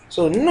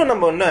 ஸோ இன்னும்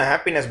நம்ம இன்னும்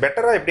ஹாப்பினஸ்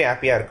பெட்டராக எப்படி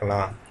ஹாப்பியாக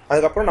இருக்கலாம்,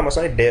 அதுக்கப்புறம் நம்ம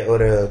சொன்ன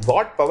ஒரு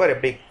காட் பவர்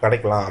எப்படி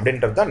கிடைக்கலாம்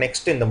அப்படின்றது தான்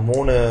நெக்ஸ்ட். இந்த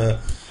 3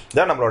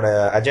 தான் நம்மளோட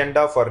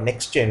agenda for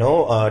next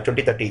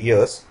 20-30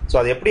 years. So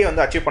அது எப்படி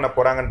வந்து அச்சீவ் பண்ண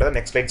போகிறாங்கன்றத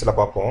நெக்ஸ்ட் ஸ்லைட்ஸில்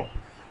பார்ப்போம்.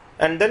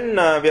 And then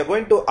we are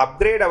going to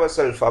upgrade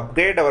ourselves,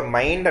 upgrade our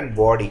mind and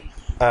body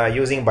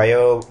using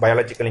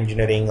biological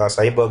engineering or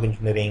cyber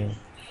engineering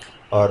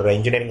or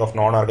engineering of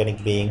non-organic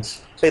beings.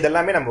 So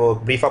இதெல்லாமே நம்ம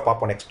ப்ரீஃபாக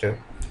பார்ப்போம் next.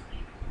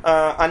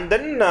 And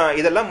then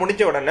இதெல்லாம்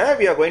முடிஞ்ச உடனே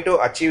we are going to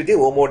achieve the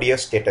Homo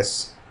Deus status.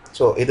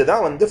 So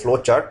இதுதான் வந்து flow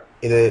chart.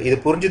 இது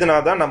புரிஞ்சுதுனா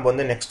தான் நம்ம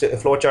வந்து நெக்ஸ்ட்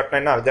ஃப்ளோ சார்ட்னா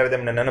என்ன,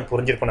 அல்காரிதம் என்னென்னு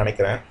புரிஞ்சிருக்கும்னு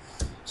நினைக்கிறேன்.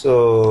 ஸோ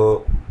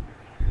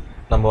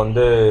நம்ம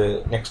வந்து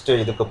நெக்ஸ்ட்டு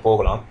இதுக்கு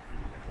போகலாம்.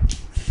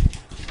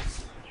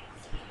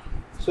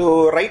 So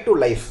right to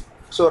life.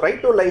 So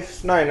right to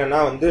லைஃப்னா என்னென்னா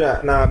வந்து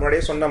நான்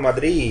முன்னாடியே சொன்ன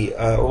மாதிரி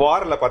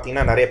வாரில்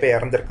பார்த்தீங்கன்னா நிறைய பேர்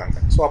இறந்துருக்காங்க.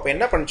 ஸோ அப்போ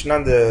என்ன பண்ணுச்சுன்னா,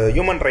 இந்த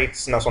ஹியூமன்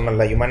ரைட்ஸ் நான்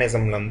சொன்னல,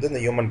 ஹியூமனிசமில் வந்து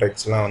இந்த ஹியூமன்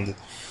ரைட்ஸ்லாம் வந்து,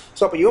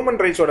 ஸோ அப்போ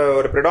ஹியூமன் ரைட்ஸோட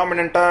ஒரு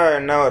ப்ரிடாமினண்ட்டாக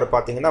என்ன ஒரு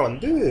பார்த்தீங்கன்னா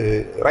வந்து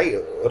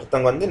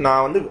ஒருத்தவங்க வந்து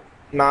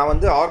நான்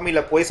வந்து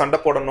ஆர்மியில் போய் சண்டை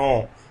போடணும்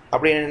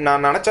அப்படின்னு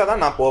நான்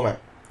நினச்சாதான் நான் போவேன்.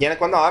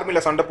 எனக்கு வந்து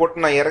ஆர்மியில் சண்டை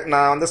போட்டு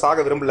நான் வந்து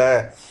சாக விரும்பல,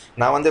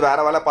 நான் வந்து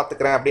வேறு வேலை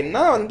பார்த்துக்கிறேன்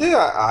அப்படின்னா வந்து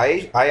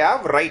ஐ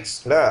ஹாவ் ரைட்ஸ்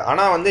இல்லை.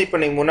 ஆனால் வந்து இப்போ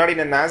நீங்கள் முன்னாடி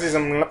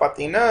நேசிசம்லாம்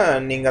பார்த்தீங்கன்னா,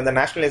 நீங்கள் அந்த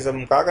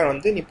நேஷ்னலிசம்காக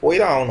வந்து நீ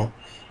போய் தான் ஆகணும்.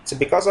 It's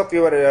because of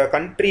your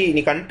country.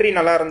 நீ கண்ட்ரி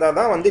நல்லா இருந்தால்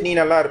தான் வந்து நீ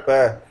நல்லா இருப்ப.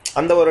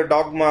 அந்த ஒரு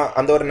டாக்மா,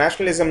 அந்த ஒரு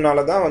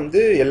நேஷ்னலிசம்னால தான்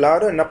வந்து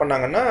எல்லாரும் என்ன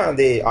பண்ணாங்கன்னா,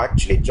 they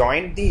actually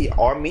join the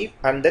army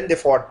and then they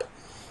ஃபாட்.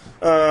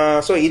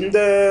 So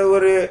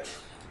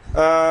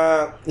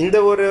இந்த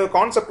ஒரு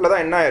கான்செப்டில்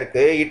தான் என்ன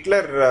இருக்குது,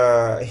 Hitler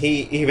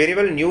he very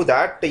well knew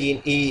that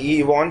he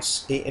wants,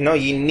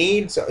 he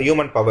needs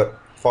human power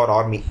for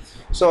army.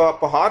 So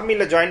அப்போ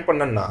ஆர்மியில் ஜாயின்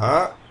பண்ணனா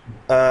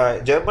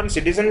German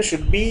citizen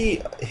should be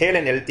Hale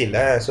and healthy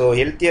இல்லை. ஸோ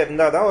ஹெல்த்தியாக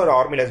இருந்தால் தான் ஒரு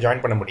ஆர்மியில்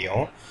ஜாயின் பண்ண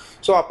முடியும்.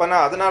 ஸோ அப்போ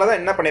அதனால தான்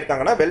என்ன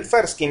பண்ணியிருக்காங்கன்னா,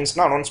 வெல்ஃபேர்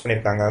ஸ்கீம்ஸ்லாம் அனௌன்ஸ்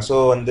பண்ணியிருக்காங்க. ஸோ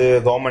வந்து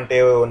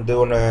கவர்மெண்ட்டே வந்து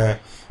ஒன்று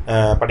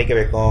படிக்க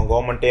வைக்கும்,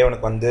 கவர்மெண்ட்டே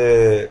உனக்கு வந்து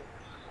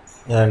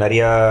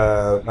நிறையா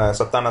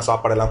சத்தான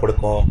சாப்பாடெல்லாம்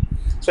கொடுக்கும்.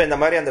 ஸோ இந்த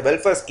மாதிரி அந்த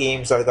வெல்ஃபேர்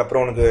ஸ்கீம்ஸ்,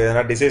 அதுக்கப்புறம் உனக்கு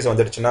எதனா டிசீஸ்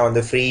வந்துடுச்சுன்னா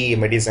வந்து free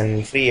medicine,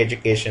 free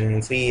education,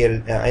 free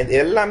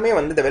எல்லாமே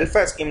வந்து இந்த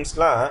வெல்ஃபேர்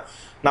ஸ்கீம்ஸ்லாம்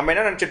நம்ம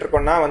என்ன நினச்சிட்டு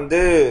இருக்கோம்னா வந்து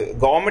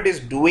government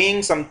is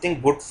doing something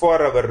good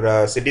for our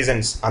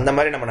citizens, அந்த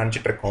மாதிரி நம்ம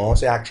நினச்சிட்டு இருக்கோம்.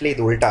 ஸோ ஆக்சுவலி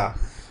இது உல்ட்டா.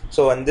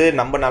 ஸோ வந்து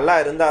நம்ம நல்லா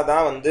இருந்தால்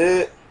தான் வந்து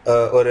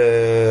ஒரு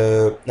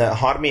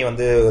ஆர்மி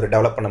வந்து ஒரு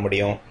டெவலப் பண்ண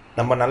முடியும்.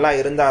 நம்ம நல்லா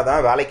இருந்தால்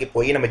தான் வேலைக்கு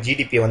போய் நம்ம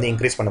ஜிடிபியை வந்து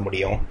இன்க்ரீஸ் பண்ண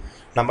முடியும்.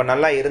 நம்ம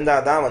நல்லா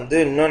இருந்தால் தான் வந்து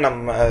இன்னும்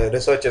நம்ம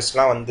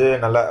ரிசர்ச்சர்ஸ்லாம் வந்து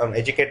நல்லா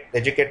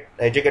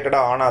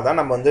எஜுகேட்டடாக ஆனால் தான்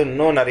நம்ம வந்து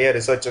இன்னும் நிறைய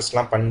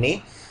ரிசர்ச்சர்ஸ்லாம் பண்ணி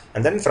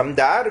and then from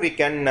there we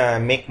can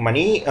make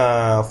money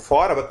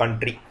for our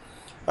country.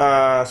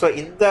 So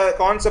இந்த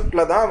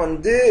கான்செப்டில் தான்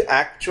வந்து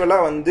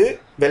ஆக்சுவலாக வந்து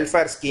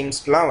வெல்ஃபேர்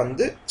ஸ்கீம்ஸ்லாம்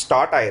வந்து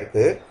ஸ்டார்ட்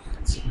ஆகிருக்கு.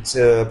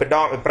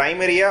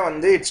 ப்ரைமரியாக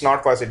வந்து it's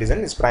not for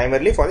citizen, it's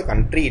primarily for the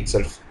country it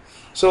self.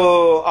 So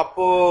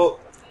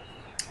அப்போது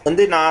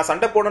வந்து நான்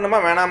சண்டை போடணுமா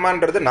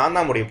வேணாமான்றது நான்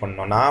தான் முடிவு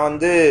பண்ணணும். நான்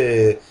வந்து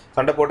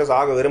சண்டை போட்டு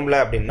சாக விரும்பல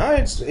அப்படின்னா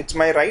இட்ஸ்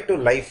மை ரைட் டு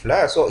லைஃப்பில்.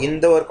 ஸோ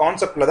இந்த ஒரு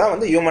கான்செப்டில் தான்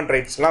வந்து ஹியூமன்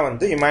ரைட்ஸ்லாம்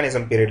வந்து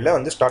ஹியூமனிசம் பீரியடில்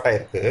வந்து ஸ்டார்ட்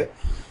ஆகிருக்கு.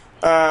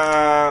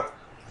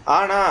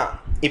 ஆனால்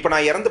இப்போ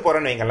நான் இறந்து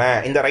போகிறேன்னு வைங்களேன்,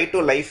 இந்த ரைட் டு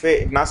லைஃபே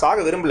நான்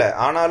சாக விரும்பல,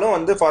 ஆனாலும்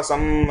வந்து ஃபார்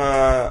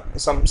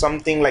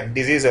சம்திங் லைக்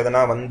டிசீஸ்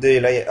எதனா வந்து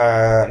இல்லை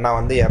நான்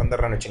வந்து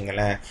இறந்துடுறேன்னு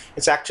வச்சுங்களேன்,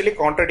 it's actually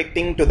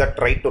contradicting to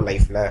that right to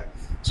லைஃப்பில்.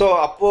 ஸோ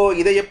அப்போது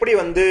இதை எப்படி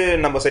வந்து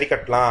நம்ம சரி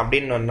கட்டலாம்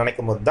அப்படின்னு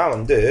நினைக்கும் போது தான்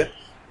வந்து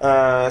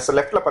ஸோ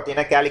லெஃப்டில்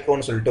பார்த்தீங்கன்னா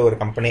கேலிகோன்னு சொல்லிட்டு ஒரு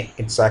company,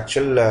 it's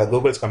actual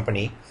Google's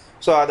company.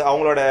 So அது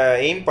அவங்களோட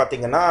எய்ம்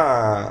பார்த்தீங்கன்னா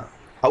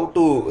how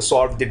to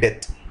solve the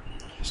death.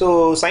 So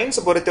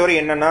சயின்ஸை பொறுத்தவரை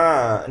என்னென்னா,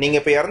 நீங்கள்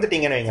இப்போ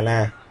இறந்துட்டீங்கன்னு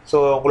வைங்களேன், ஸோ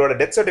உங்களோட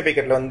டெத்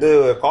சர்டிஃபிகேட்டில் வந்து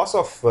காஸ்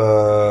ஆஃப்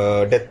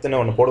டெத்துன்னு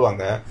ஒன்று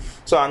போடுவாங்க.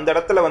 ஸோ அந்த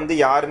இடத்துல வந்து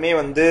யாருமே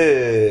வந்து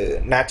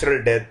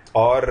natural death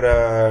R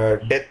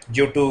death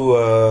due to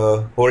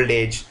old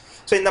age,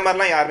 so இந்த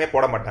மாதிரிலாம் யாருமே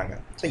போட மாட்டாங்க.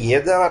 ஸோ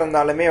எதாக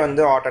இருந்தாலுமே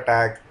வந்து heart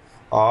attack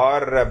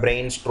R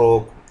brain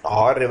stroke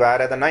R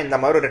வேறு எதனா இந்த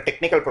மாதிரி ஒரு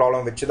டெக்னிக்கல்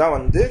ப்ராப்ளம் வச்சு தான்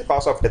வந்து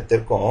காஸ் ஆஃப் டெத்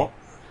இருக்கும்.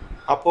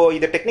 அப்போது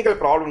இது டெக்னிக்கல்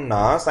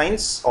ப்ராப்ளம்னா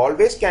science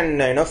always can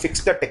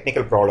fix the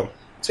technical problem.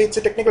 So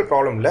it's technical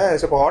problem இல்லை.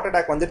 ஸோ இப்போ ஹார்ட்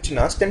அட்டாக்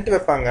வந்துருச்சுன்னா ஸ்டென்ட்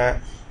வைப்பாங்க,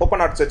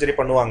 ஓப்பன் ஹார்ட் சர்ஜரி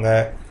பண்ணுவாங்க,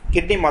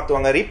 கிட்னி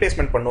மாற்றுவாங்க,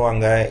 ரீப்ளேஸ்மெண்ட்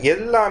பண்ணுவாங்க.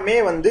 எல்லாமே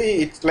வந்து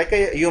இட்ஸ் லைக்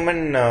எ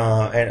ஹியூமன்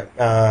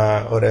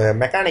ஒரு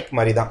மெக்கானிக்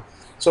மாதிரி தான்.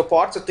 ஸோ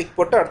பார்ட்ஸை தூக்கி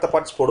போட்டு அடுத்த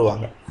பார்ட்ஸ்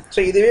போடுவாங்க. ஸோ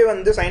இதுவே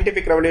வந்து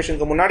சயின்டிஃபிக்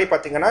ரெவல்யூஷனுக்கு முன்னாடி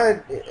பார்த்தீங்கன்னா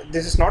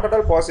this is not at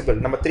all possible.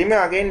 நம்ம திரும்பி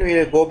again we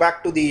go back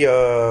to the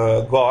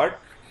God.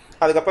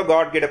 அதுக்கப்புறம்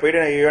காட் கிட்ட போயிட்டு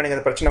ஐயோ எனக்கு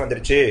அந்த பிரச்சனை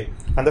வந்துருச்சு,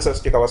 அந்த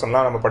சஷ்டி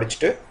கவசம்லாம் நம்ம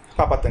படிச்சுட்டு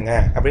காப்பாற்றுங்க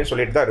அப்படின்னு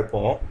சொல்லிட்டு தான்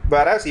இருப்போம்.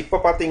 வேறஸ் இப்போ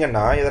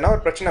பார்த்தீங்கன்னா எதனா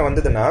ஒரு பிரச்சனை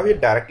வந்ததுன்னா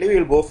directly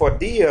will go for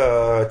the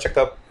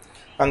checkup,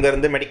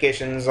 அங்கேருந்து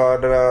மெடிக்கேஷன்ஸ்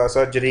ஆர்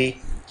சர்ஜரி.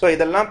 ஸோ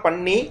இதெல்லாம்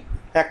பண்ணி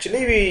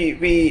actually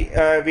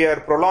we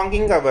are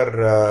prolonging our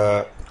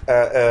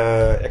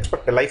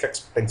life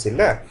expectancy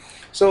இல்லை.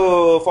 So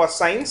for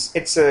science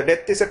it's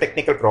death is a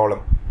technical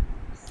problem.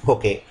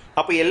 Okay,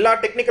 அப்போ எல்லா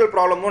டெக்னிக்கல்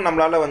ப்ராப்ளமும்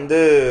நம்மளால் வந்து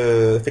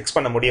ஃபிக்ஸ்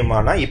பண்ண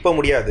முடியுமானா இப்போ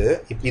முடியாது.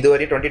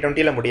 இதுவரை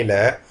 2020 முடியல.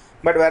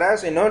 பட்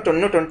வேறஸ் இன்னும்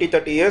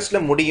 20-30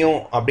 இயர்ஸில் முடியும்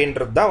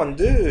அப்படின்றது தான்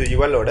வந்து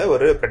யுவலோட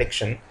ஒரு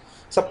ப்ரெடிக்ஷன்.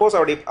 சப்போஸ்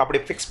அப்படி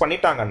ஃபிக்ஸ்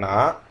பண்ணிட்டாங்கன்னா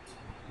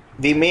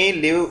we may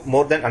live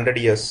more than 100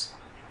 years.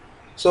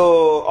 So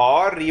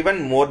or even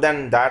more than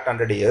that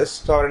 100 years.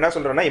 So அவர் என்ன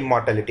சொல்கிறேன்னா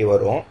immortality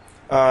வரும்.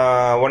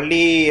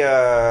 Only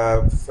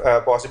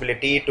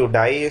possibility to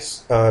die is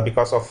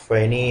because of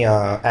any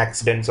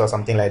accidents or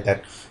something like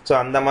that. So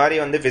அந்த மாதிரி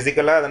வந்து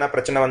ஃபிசிக்கலாக எதனா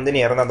பிரச்சனை வந்து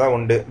நீ இறந்தா தான்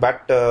உண்டு.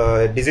 பட்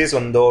டிசீஸ்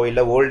வந்தோ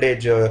இல்லை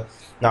ஓல்டேஜ்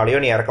நாளையோ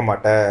நீ இறக்க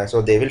மாட்ட. So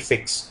they will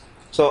fix.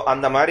 So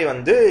அந்த மாதிரி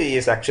வந்து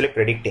is actually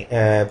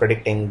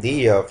predicting the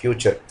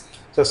future.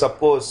 So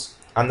suppose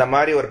அந்த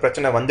மாதிரி ஒரு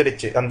பிரச்சனை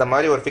வந்துடுச்சு, அந்த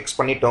மாதிரி ஒரு ஃபிக்ஸ்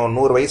பண்ணிட்டோம்,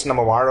 100 வயசு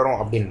நம்ம வாழறோம்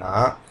அப்படின்னா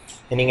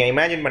நீங்கள்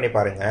இமேஜின் பண்ணி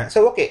பாருங்கள். ஸோ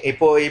ஓகே,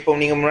 இப்போ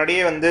நீங்கள்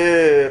முன்னாடியே வந்து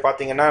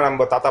பார்த்தீங்கன்னா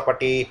நம்ம தாத்தா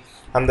பாட்டி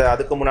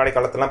அதுக்கு முன்னாடி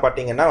காலத்துலாம்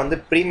பார்த்தீங்கன்னா வந்து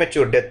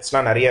ப்ரீமெச்சூர்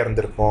டெத்ஸ்லாம் நிறைய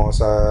இருந்திருக்கும்.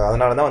 ஸோ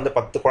அதனால தான் வந்து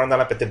 10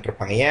 குழந்தைலாம் பெற்றுட்டு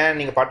இருப்பாங்க. ஏன்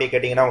நீங்கள் பாட்டியை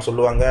கேட்டிங்கன்னா அவங்க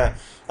சொல்லுவாங்க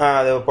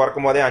அது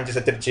பிறக்கும் போதே 5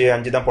 செத்துருச்சு,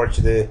 5 தான்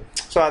பொழைச்சிது.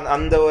 ஸோ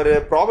அந்த ஒரு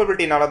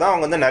ப்ராபபிலிட்டினால தான்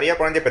அவங்க வந்து நிறைய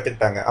குழந்தைய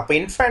பெற்றுக்கிட்டாங்க. அப்போ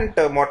இன்ஃபேன்ட்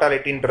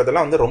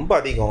மோர்டாலிட்டின்றதெல்லாம் வந்து ரொம்ப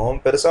அதிகம்.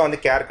 பெருசாக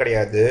வந்து கேர்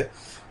கிடையாது,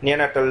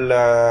 நியோனாட்டல்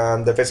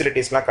அந்த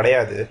ஃபெசிலிட்டிஸ்லாம்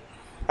கிடையாது.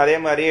 அதே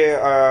மாதிரி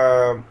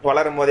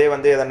வளரும் போதே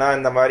வந்து எதனா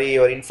இந்த மாதிரி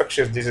ஒரு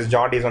இன்ஃபெக்ஷஸ் டிசீஸ்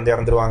ஜாண்டிஸ் வந்து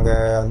இறந்துருவாங்க.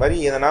 அது மாதிரி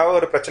எதனா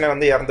ஒரு பிரச்சனை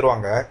வந்து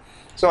இறந்துருவாங்க.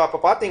 ஸோ அப்போ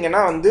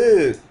பார்த்தீங்கன்னா வந்து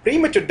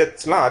ப்ரீமெச்சூர்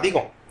டெத்ஸ்லாம்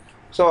அதிகம்.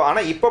 ஸோ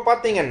ஆனால் இப்போ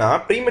பார்த்தீங்கன்னா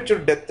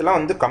ப்ரீமெச்சூர் டெத்லாம்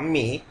வந்து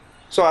கம்மி.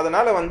 ஸோ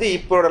அதனால் வந்து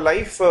இப்போட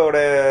லைஃபோட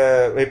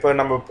இப்போ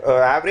நம்ம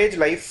ஆவரேஜ்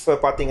லைஃப்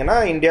பார்த்தீங்கன்னா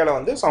இந்தியாவில்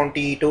வந்து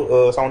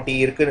 70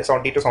 இருக்குது,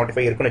 70 to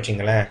 75 இருக்குன்னு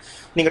வச்சிங்களேன்.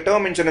 நீங்கள்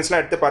டேர்ம்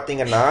இன்சூரன்ஸ்லாம் எடுத்து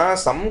பார்த்தீங்கன்னா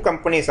சம்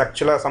கம்பெனிஸ்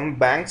ஆக்சுவலாக சம்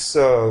பேங்க்ஸ்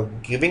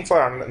கிவிங்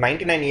ஃபார்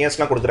 99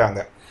 இயர்ஸ்லாம்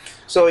கொடுக்குறாங்க.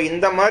 ஸோ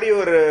இந்த மாதிரி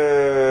ஒரு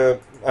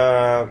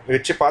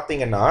வச்சு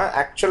பார்த்தீங்கன்னா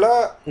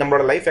ஆக்சுவலாக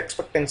நம்மளோட லைஃப்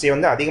எக்ஸ்பெக்டன்சி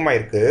வந்து அதிகமாக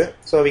இருக்குது.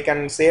 So we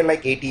can say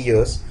like 80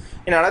 years.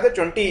 In another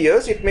 20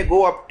 years it may go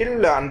up till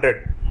 100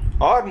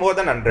 or more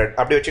than 100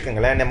 அப்படி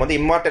வச்சுக்கோங்களேன். நம்ம வந்து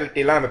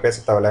இம்மார்டாலிட்டிலாம் நம்ம பேச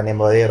தேவையில்ல.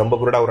 நம்ம ரொம்ப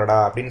குருடா உரடா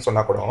அப்படின்னு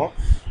சொன்னால் கூட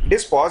it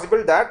is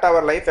possible that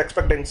our life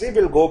expectancy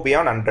will go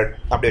beyond 100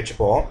 அப்படி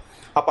வச்சுப்போம்.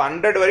 அப்போ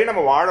 100 வரையும்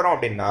நம்ம வாழறோம்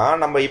அப்படின்னா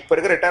நம்ம இப்போ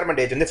இருக்கிற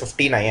ரிட்டையர்மெண்ட் ஏஜ் வந்து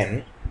 59.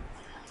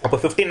 அப்போ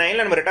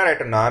 59ல் நம்ம ரிட்டையர்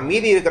ஆகிட்டோம்னா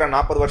மீதி இருக்கிற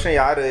 40 வருஷம்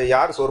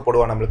யார் சோறு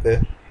போடுவா நம்மளுக்கு?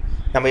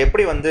 நம்ம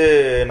எப்படி வந்து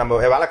நம்ம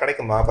வேலை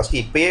கிடைக்குமா? ஃபஸ்ட்டு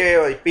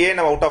இப்பயே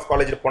நம்ம அவுட் ஆஃப்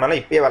காலேஜில் போனாலும்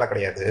இப்பயே வேலை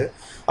கிடையாது.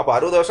 அப்போ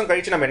 60 வருஷம்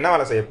கழித்து நம்ம என்ன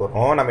வேலை செய்ய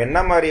போகிறோம்? நம்ம என்ன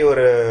மாதிரி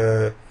ஒரு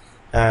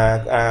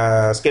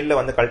ஸ்கில்லை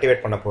வந்து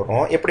கல்டிவேட் பண்ண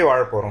போகிறோம்? எப்படி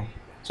வாழ போகிறோம்?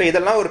 ஸோ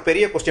இதெல்லாம் ஒரு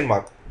பெரிய கொஸ்டின்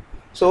மார்க்.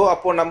 ஸோ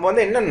அப்போது நம்ம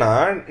வந்து என்னென்னா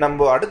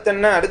நம்ம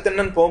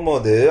அடுத்தென்னு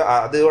போகும்போது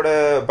அதோட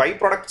பை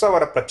ப்ராடக்ட்ஸாக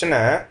வர பிரச்சனை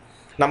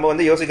நம்ம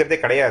வந்து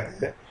யோசிக்கிறதே கிடையாது.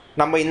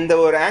 நம்ம இந்த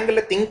ஒரு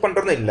ஆங்கிளில் திங்க்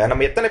பண்ணுறதும் இல்லை.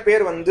 நம்ம எத்தனை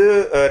பேர் வந்து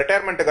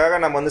ரிட்டையர்மெண்ட்டுக்காக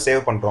நம்ம வந்து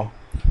சேவ் பண்ணுறோம்?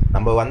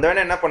 நம்ம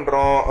வந்தவொடனே என்ன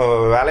பண்ணுறோம்?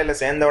 வேலையில்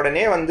சேர்ந்த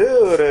உடனே வந்து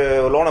ஒரு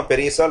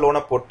பெருசாக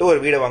லோனை போட்டு ஒரு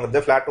வீடு வாங்குறது,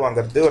 ஃப்ளாட்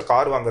வாங்குறது, ஒரு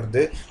கார்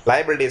வாங்குறது,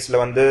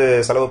 லைபிலிட்டிஸில் வந்து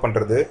செலவு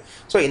பண்ணுறது.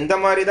 ஸோ இந்த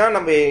மாதிரி தான்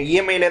நம்ம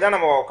இஎம்ஐலே தான்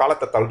நம்ம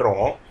காலத்தை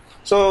தள்ளுறோம்.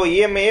 ஸோ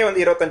இஎம்ஐயே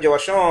வந்து 25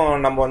 வருஷம்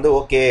நம்ம வந்து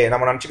ஓகே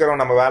நம்ம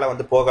நினச்சிக்கிறோம் நம்ம வேலை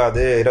வந்து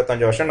போகாது,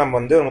 25 வருஷம் நம்ம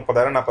வந்து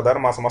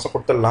 30,000-40,000 மாதம்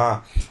கொடுத்துடலாம்.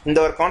 இந்த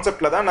ஒரு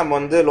கான்செப்டில் தான் நம்ம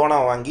வந்து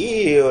லோனாக வாங்கி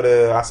ஒரு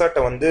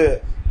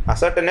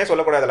அசர்ட்டுன்னே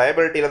சொல்லக்கூடாது,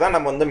 லைபிலிட்டியில் தான்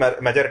நம்ம வந்து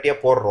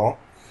மெஜாரிட்டியாக போடுறோம்.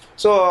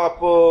 ஸோ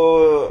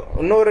அப்போது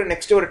இன்னொரு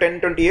நெக்ஸ்ட் ஒரு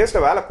 10-20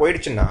 இயர்ஸில் வேலை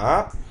போயிடுச்சுன்னா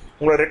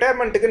உங்களோட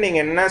ரிட்டையர்மெண்ட்டுக்கு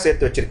நீங்கள் என்ன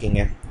சேர்த்து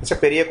வச்சுருக்கீங்க?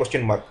 இட்ஸ் பெரிய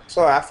question mark. So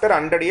after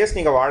 100 years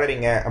நீங்கள்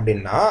வாழறீங்க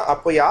அப்படின்னா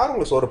அப்போ யார்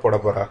உங்களுக்கு சோறு போட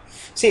போகிறா?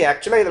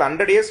 ஆக்சுவலாக இதில்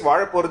 100 இயர்ஸ்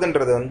வாழ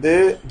போகிறதுன்றது வந்து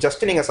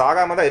ஜஸ்ட் நீங்கள்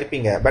சாகாமல் தான்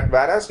இருப்பீங்க. பட்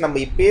வேறஸ் நம்ம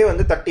இப்போயே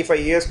வந்து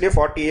 35 இயர்ஸ்லேயோ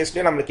 40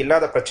 இயர்ஸ்லேயோ நம்மளுக்கு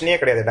இல்லாத பிரச்சனையே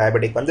கிடையாது.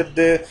 டயபெட்டிக்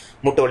வந்துடுது,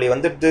 மூட்டு வலி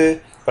வந்துடுது,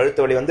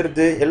 கழுத்து வலி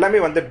வந்துடுது,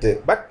 எல்லாமே வந்துடுது.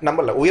 பட்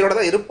நம்ம உயிரோட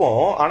தான்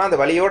இருப்போம், ஆனால் அந்த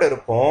வலியோடு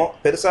இருப்போம்.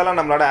 பெருசாலாம்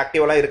நம்மளால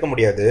ஆக்டிவெலாம் இருக்க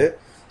முடியாது.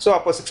 ஸோ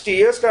அப்போ 60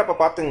 இயர்ஸில் அப்போ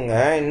பார்த்துங்க,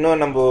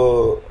 இன்னும் நம்ம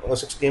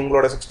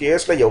உங்களோட 60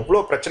 இயர்ஸில் எவ்வளோ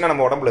பிரச்சனை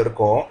நம்ம உடம்புல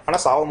இருக்கும்.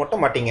 ஆனால் சாவ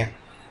மட்டும் மாட்டீங்க.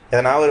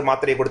 எதனா ஒரு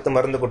மாத்திரையை கொடுத்து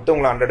மருந்து கொடுத்து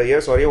உங்களை 100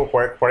 இயர்ஸ் வரையும்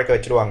பழைக்க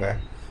வச்சுருவாங்க.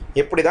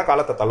 எப்படி தான்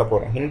காலத்தை தள்ள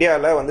போகிறோம்?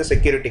 இந்தியாவில் வந்து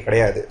செக்யூரிட்டி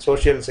கிடையாது,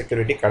 சோஷியல்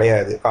செக்யூரிட்டி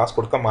கிடையாது, காசு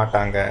கொடுக்க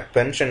மாட்டாங்க,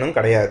 பென்ஷனும்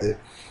கிடையாது.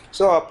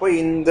 ஸோ அப்போ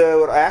இந்த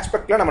ஒரு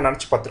ஆஸ்பெக்டில் நம்ம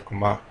நினச்சி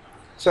பார்த்துருக்கோமா?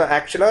 ஸோ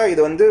ஆக்சுவலாக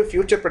இது வந்து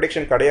ஃபியூச்சர்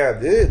ப்ரெடிக்ஷன்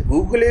கிடையாது.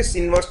 Google is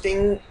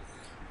investing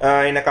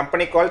in a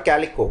company call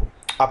calico.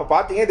 அப்போ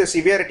பார்த்தீங்க இந்த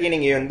சிவியாரிட்டியை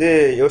நீங்கள் வந்து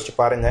யோசிச்சு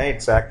பாருங்கள்.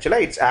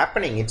 It's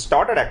happening, it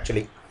started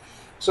actually.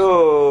 So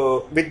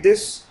with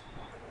this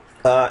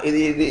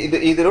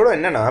இதோட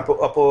என்னென்னா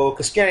அப்போது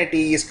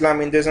கிறிஸ்டியானிட்டி,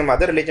 இஸ்லாம், இந்துயிசம்,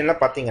 அதர்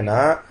ரிலீஜன்லாம் பார்த்தீங்கன்னா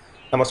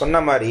நம்ம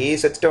சொன்ன மாதிரி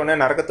செத்துட்டோன்னே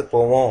நரகத்துக்கு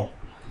போவோம்,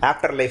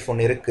 ஆஃப்டர் லைஃப்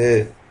ஒன்று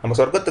இருக்குது, நம்ம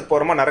சொர்க்கத்துக்கு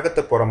போகிறோமா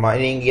நரகத்துக்கு போகிறோமா.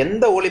 நீங்கள்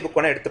எந்த ஓலி புக்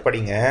வேணால் எடுத்து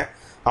படிங்க,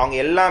 அவங்க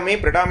எல்லாமே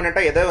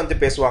ப்ரிடாமினெண்ட்டாக எதை வந்து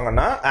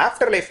பேசுவாங்கன்னா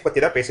ஆஃப்டர் லைஃப் பற்றி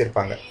தான்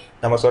பேசியிருப்பாங்க.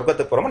 நம்ம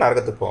சொர்க்கத்துக்கு போகிறோமா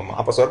நரகத்துக்கு போவோமா,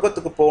 அப்போ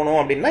சொர்க்கத்துக்கு போகணும்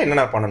அப்படின்னா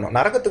என்னென்ன பண்ணணும்,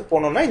 நரகத்துக்கு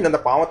போகணுன்னா இந்தந்த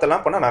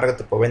பாவத்தெல்லாம் பண்ணால்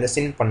நரகத்துக்கு போவேன், இந்த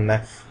சின் பண்ண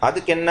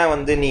அதுக்கு என்ன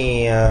வந்து நீ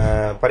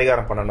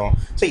பரிகாரம் பண்ணணும்.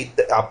 ஸோ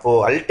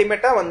அப்போது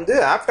அல்டிமேட்டாக வந்து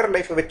ஆஃப்டர்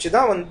லைஃப்பை வச்சு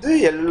தான் வந்து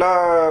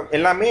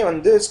எல்லாமே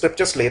வந்து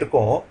ஸ்கிரிப்சர்ஸில்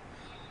இருக்கும்.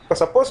 இப்போ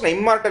சப்போஸ் நான்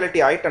இம்மார்டாலிட்டி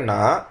ஆயிட்டேன்னா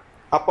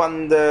அப்போ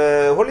அந்த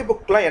ஹோலி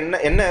புக்லாம் என்ன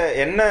என்ன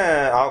என்ன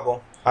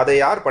ஆகும், அதை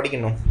யார்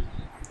படிக்கணும்,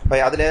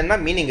 அதில் என்ன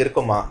மீனிங்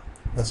இருக்குமா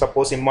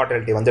சப்போஸ்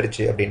இம்மார்டாலிட்டி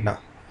வந்துடுச்சு அப்படின்னா.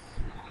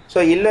 ஸோ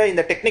இல்லை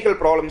இந்த டெக்னிக்கல்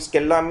ப்ராப்ளம்ஸ்க்கு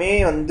எல்லாமே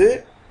வந்து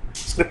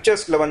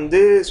ஸ்கிரிப்சர்ஸில் வந்து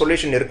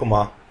சொல்யூஷன்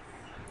இருக்குமா.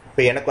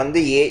 இப்போ எனக்கு வந்து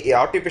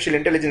ஆர்டிஃபிஷியல்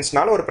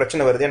இன்டெலிஜென்ஸ்னால ஒரு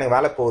பிரச்சனை வருது, எனக்கு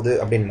வேலை போகுது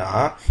அப்படின்னா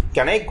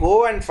can I go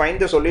and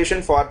find the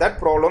solution for that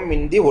problem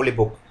in the Holi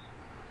book?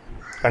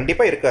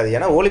 கண்டிப்பாக இருக்காது.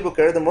 ஏன்னா ஹோலி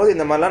புக் எழுதும்போது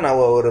இந்த மாதிரிலாம் நான்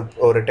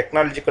ஒரு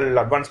டெக்னாலஜிக்கல்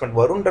அட்வான்ஸ்மெண்ட்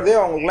வரும்ன்றதே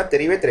அவங்களுக்குலாம்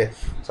தெரியவே தெரியாது.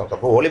 ஸோ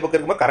அப்போ ஹோலி புக்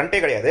இருக்கும்போது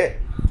கரண்ட்டே கிடையாது.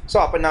 ஸோ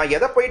அப்போ நான்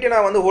எதை போயிட்டு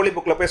நான் வந்து ஹோலி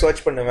புக்கில் போய்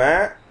சர்ச்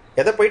பண்ணுவேன்,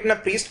 எதை போயிட்டு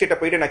நான் ப்ரீஸ்ட் கிட்ட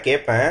போயிட்டு நான்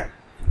கேட்பேன்.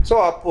 ஸோ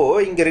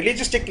அப்போது இங்கே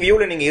ரிலீஜிஸ்டிக்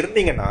வியூவில் நீங்கள்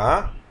இருந்தீங்கன்னா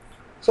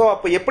ஸோ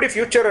அப்போ எப்படி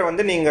ஃப்யூச்சரை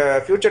வந்து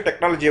நீங்கள் ஃப்யூச்சர்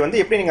டெக்னாலஜியை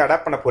வந்து எப்படி நீங்கள்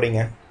அடாப்ட் பண்ண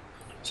போகிறீங்க.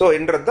 ஸோ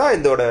என்றது தான்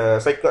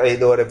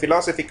இதோட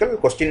philosophical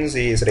questions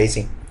is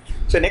rising.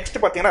 So next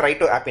பார்த்தீங்கன்னா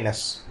ரைட் டு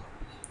ஹாப்பினஸ்.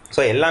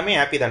 ஸோ எல்லாமே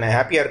ஹாப்பி தானே,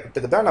 ஹாப்பியாக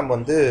இருக்கிறதுக்கு தான் நம்ம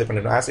வந்து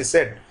பண்ணிடுறோம். As is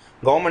set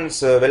governments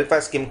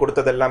welfare scheme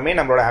கொடுத்தது எல்லாமே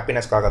நம்மளோட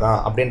ஹாப்பினஸ்க்காக தான்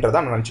அப்படின்றத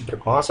நம்ம நினச்சிட்டு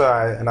இருக்கோம். ஸோ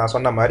நான்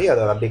சொன்ன மாதிரி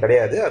அது அப்படி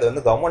கிடையாது. அது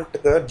வந்து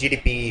கவர்மெண்ட்டுக்கு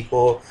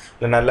ஜிடிபிக்கோ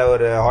இல்லை நல்ல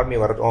ஒரு ஆர்மி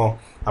வரட்டும்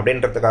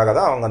அப்படின்றதுக்காக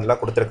தான் அவங்க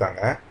அதெல்லாம்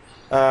கொடுத்துருக்காங்க.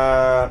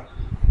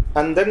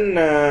 அண்ட் தென்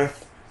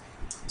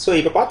ஸோ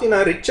இப்போ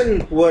பார்த்தீங்கன்னா ரிச்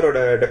அண்ட்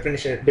புவரோட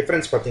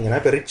டிஃப்ரென்ஸ் பார்த்தீங்கன்னா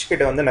இப்போ ரிச்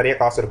கிட்ட வந்து நிறைய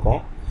காசு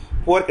இருக்கும்,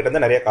 புவர் கிட்ட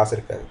வந்து நிறைய காசு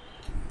இருக்காது.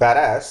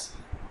 வேராஸ்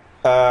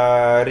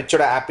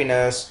ரிச்சோட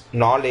ஹாப்பினஸ்,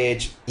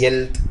 நாலேஜ்,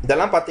 ஹெல்த்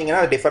இதெல்லாம் பார்த்தீங்கன்னா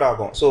அது டிஃபர்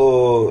ஆகும். ஸோ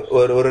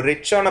ஒரு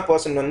ரிச்சான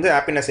பர்சன் வந்து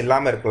ஹாப்பினஸ்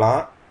இல்லாமல் இருக்கலாம்,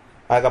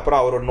 அதுக்கப்புறம்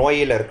அவர்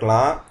நோயில்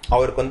இருக்கலாம்,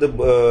 அவருக்கு வந்து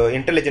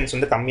இன்டெலிஜென்ஸ்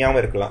வந்து கம்மியாகவும்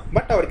இருக்கலாம்,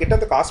 பட் அவர்கிட்ட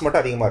அந்த காசு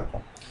மட்டும் அதிகமாக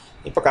இருக்கும்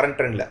இப்போ கரண்ட்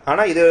ட்ரெண்டில்.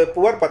 ஆனால் இது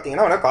புவர்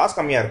பார்த்தீங்கன்னா அவனுக்கு காசு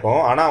கம்மியாக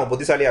இருக்கும், ஆனால் அவன்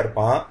புத்திசாலியாக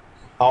இருப்பான்,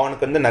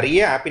 அவனுக்கு வந்து நிறைய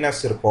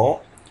ஹாப்பினஸ் இருக்கும்,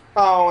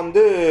 அவன்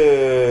வந்து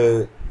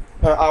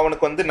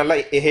அவனுக்கு வந்து நல்லா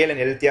ஹேல்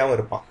அண்ட் ஹெல்த்தியாகவும்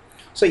இருப்பான்.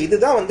 ஸோ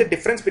இதுதான் வந்து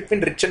difference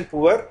between rich and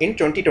poor இன்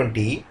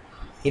 2020.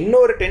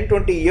 இன்னொரு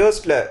 10-20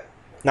 இயர்ஸில்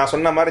நான்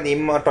சொன்ன மாதிரி இந்த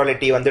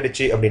இம்மார்டாலிட்டி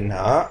வந்துடுச்சு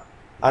அப்படின்னா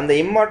அந்த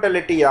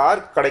இம்மார்டாலிட்டி யார்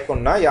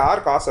கிடைக்கும்னா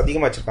யார் காசு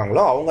அதிகமாக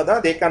வச்சுருக்காங்களோ அவங்க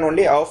தான் they can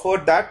only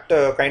afford that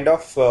kind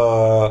of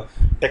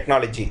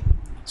technology.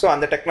 So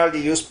அந்த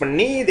டெக்னாலஜி யூஸ்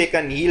பண்ணி they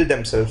can heel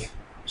them self.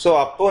 So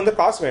அப்போ வந்து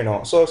காசு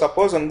வேணும். ஸோ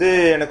சப்போஸ் வந்து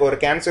எனக்கு ஒரு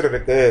கேன்சர்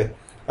இருக்குது,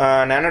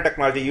 நானோ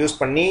டெக்னாலஜி யூஸ்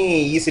பண்ணி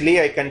easily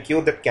I can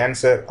cure that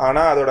cancer,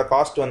 ஆனால் அதோட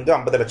காஸ்ட் வந்து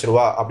 50 லட்ச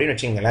ரூபா அப்படின்னு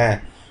வச்சுங்களேன்.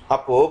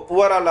 அப்போது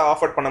புவரால்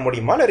ஆஃபர்ட் பண்ண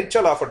முடியுமா இல்லை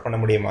ரிச்சால் ஆஃபர்ட் பண்ண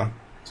முடியுமா?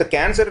 ஸோ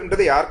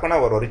கேன்சர்ன்றது யாருக்குன்னா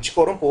வரும்,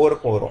 ரிச்சுக்கு வரும்,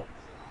 புவருக்கும் வரும்.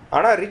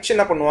 ஆனால் ரிச்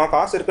என்ன பண்ணுவான்,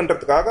 காசு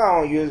இருக்குன்றதுக்காக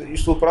அவன்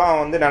சூப்பராக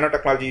அவன் வந்து நானோ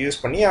டெக்னாலஜி யூஸ்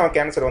பண்ணி அவன்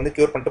கேன்சர் வந்து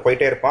க்யூர் பண்ணிட்டு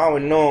போயிட்டே இருப்பான்,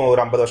 அவன் இன்னும்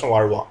ஒரு 50 வருஷம்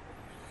வாழ்வான்.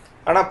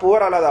 ஆனால்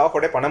புவரால் அதை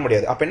ஆஃபர்டே பண்ண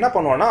முடியாது. அப்போ என்ன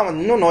பண்ணுவான்னா அவன்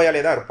இன்னும்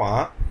நோயாளியே தான்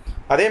இருப்பான்.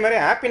 அதே மாதிரி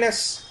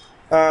ஹாப்பினஸ்,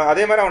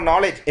 அதே மாதிரி அவன்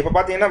நாலேஜ், இப்போ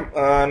பார்த்தீங்கன்னா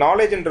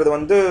நாலேஜ்ன்றது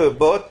வந்து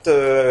பர்த்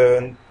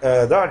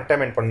தான்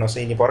டிட்டர்மைன் பண்ணணும்.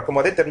 ஸோ நீ பிறக்கும்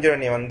போதே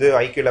தெரிஞ்சிடும் நீ வந்து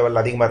ஐக்யூ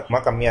லெவல் அதிகமாக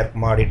இருக்குமா கம்மியாக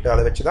இருக்குமா அப்படின்ட்டு,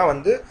 அதை வச்சு தான்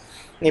வந்து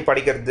நீ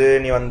படிக்கிறது,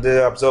 நீ வந்து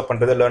அப்சர்வ்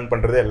பண்ணுறது, லேர்ன்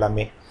பண்ணுறது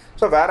எல்லாமே.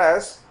 ஸோ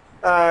வேறஸ்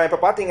இப்போ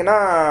பார்த்தீங்கன்னா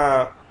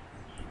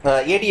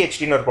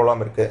ஏடிஹெச்டின்னு ஒரு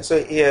ப்ராப்ளம் இருக்குது. ஸோ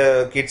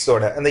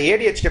கிட்ஸோட அந்த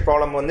ஏடிஹெச்டி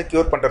ப்ராப்ளம் வந்து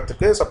க்யூர்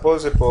பண்ணுறதுக்கு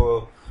சப்போஸ் இப்போது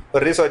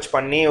ஒரு ரிசர்ச்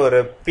பண்ணி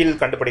ஒரு பில்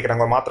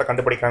கண்டுபிடிக்கிறாங்க, ஒரு மாத்திரை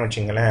கண்டுபிடிக்கிறாங்கன்னு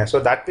வச்சுங்களேன். So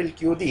that will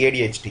cure the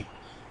ADHD.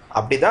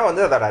 அப்படி தான்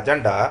வந்து அதோட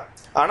அஜெண்டா.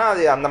 ஆனால்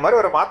அது அந்த மாதிரி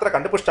ஒரு மாத்திரை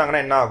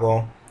கண்டுபிடிச்சிட்டாங்கன்னா என்ன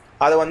ஆகும்,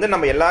 அதை வந்து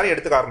நம்ம எல்லாரும்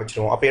எடுத்துக்க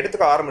ஆரம்பிச்சிடுவோம். அப்போ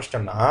எடுத்துக்க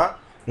ஆரம்பிச்சிட்டோம்னா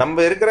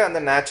நம்ம இருக்கிற அந்த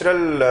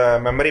நேச்சுரல்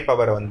மெமரி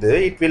பவர் வந்து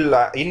it will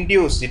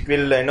induce, it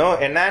will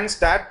enhance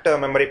that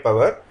memory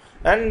power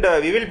and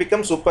we will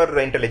become super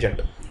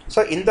intelligent.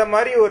 So இந்த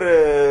மாதிரி ஒரு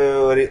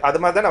அது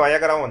மாதிரி தானே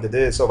வயகராவும்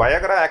வந்தது. ஸோ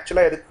வயகரா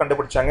ஆக்சுவலாக எதுக்கு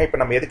கண்டுபிடிச்சாங்க, இப்போ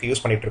நம்ம எதுக்கு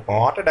யூஸ் பண்ணிட்டு இருக்கோம்,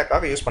 ஹார்ட்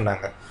அட்டாக்காக யூஸ்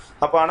பண்ணாங்க.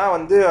 அப்போ ஆனால்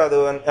வந்து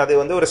அது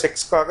வந்து ஒரு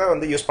செக்ஸ்க்காக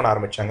வந்து யூஸ் பண்ண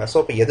ஆரம்பிச்சாங்க. ஸோ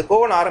இப்போ எதுக்கோ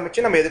ஒன்று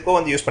ஆரம்பிச்சு நம்ம எதுக்கோ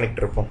வந்து யூஸ்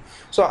பண்ணிக்கிட்டு இருப்போம்.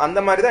 ஸோ அந்த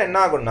மாதிரி தான் என்ன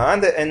ஆகும்னா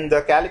இந்த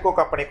கேலிகோ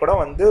கம்பெனி கூட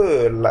வந்து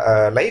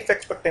லைஃப்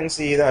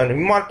எக்ஸ்பெக்டன்சி தான்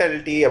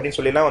இம்மார்டாலிட்டி அப்படின்னு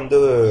சொல்லிலாம் வந்து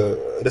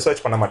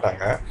ரிசர்ச் பண்ண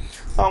மாட்டாங்க.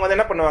 அவங்க வந்து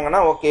என்ன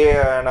பண்ணுவாங்கன்னா ஓகே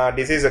நான்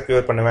டிசீஸை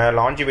க்யூர் பண்ணுவேன்,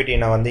 லாஞ்சிவிட்டி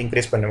நான் வந்து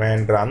இன்க்ரீஸ்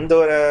பண்ணுவேன்ற அந்த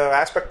ஒரு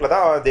ஆஸ்பெக்டில்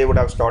தான் they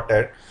would have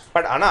started.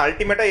 But ஆனால்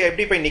அல்டிமேட்டாக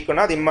எப்படி போய்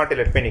நிற்கும்னா அது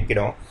இம்மார்டாலிட்டி போய்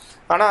நிற்கிடும்.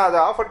 ஆனால் அதை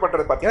ஆஃபர்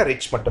பண்ணுறது பார்த்தீங்கன்னா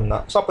ரிச்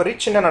மட்டும்தான். ஸோ அப்போ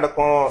ரிச் என்ன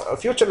நடக்கும்,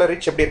 ஃப்யூச்சரில்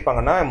ரிச் எப்படி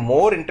இருப்பாங்கன்னா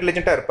மோர்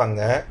இன்டெலிஜென்ட்டாக இருப்பாங்க,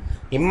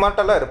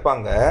 இம்மார்டலாக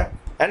இருப்பாங்க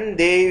and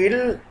they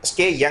will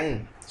stay young.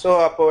 So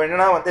அப்போது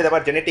என்னென்னா வந்து இதை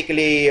மாதிரி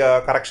ஜெனட்டிக்கலி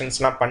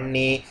கரெக்ஷன்ஸ்லாம்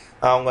பண்ணி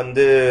அவங்க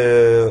வந்து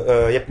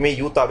எப்பவுமே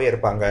யூத்தாகவே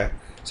இருப்பாங்க.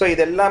 ஸோ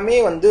இது எல்லாமே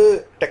வந்து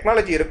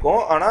டெக்னாலஜி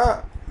இருக்கும், ஆனால்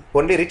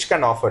ஒன்லி ரிச்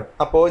கேன் ஆஃபர்ட்.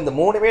 அப்போது இந்த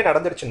மூணுமே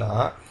நடந்துருச்சுன்னா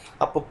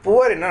அப்போ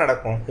புவர் என்ன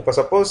நடக்கும். இப்போ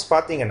சப்போஸ்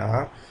பார்த்தீங்கன்னா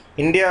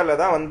இந்தியாவில்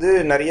தான் வந்து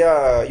நிறையா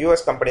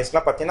யூஎஸ்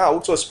கம்பெனிஸ்லாம் பார்த்தீங்கன்னா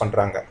அவுட் சோர்ஸ்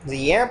பண்ணுறாங்க. இது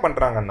ஏன்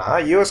பண்ணுறாங்கன்னா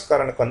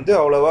யூஎஸ்காரனுக்கு வந்து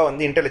அவ்வளோவா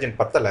வந்து இன்டெலிஜென்ட்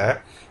பத்தலை,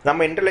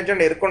 நம்ம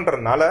இன்டெலிஜென்ட்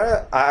இருக்குன்றதுனால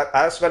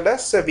as well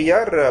as we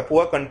are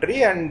poor country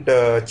and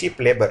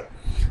cheap labour.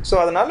 So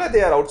அதனால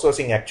தே ஆர் அவுட்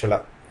சோர்சிங்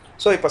ஆக்சுவலாக.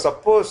 ஸோ இப்போ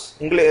சப்போஸ்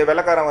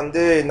வெள்ளைக்காரன்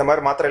வந்து இந்த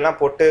மாதிரி மாத்திரையெல்லாம்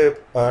போட்டு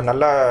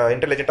நல்லா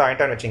இன்டெலிஜென்ட்டாக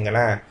ஆகிட்டான்னு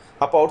வச்சிங்களேன்,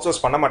 அப்போ அவுட்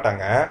சோர்ஸ் பண்ண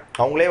மாட்டாங்க,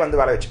 அவங்களே வந்து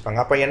வேலை வச்சுப்பாங்க.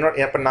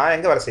 அப்போ நான்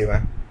எங்கே வேலை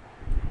செய்வேன்?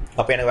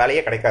 அப்போ எனக்கு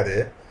வேலையே கிடைக்காது.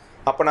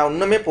 அப்போ நான்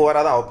இன்னுமே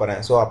புவராக தான்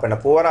ஆகப்போகிறேன். ஸோ அப்போ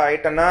நான் புவராக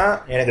ஆகிட்டேன்னா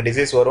எனக்கு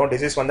டிசீஸ் வரும்,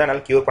 டிசீஸ் வந்து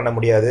என்னால் க்யூர் பண்ண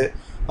முடியாது,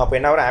 அப்போ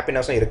என்ன ஒரு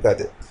ஹாப்பினஸும்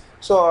இருக்காது.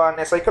 ஸோ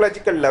அந்த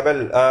சைக்காலஜிக்கல்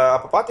லெவல்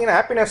அப்போ பார்த்தீங்கன்னா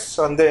ஹாப்பினஸ்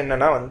வந்து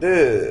என்னென்னா வந்து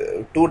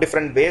 2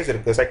 டிஃப்ரெண்ட் வேஸ்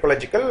இருக்குது,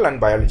 psychological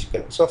and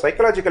biological. So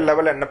psychological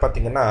level என்ன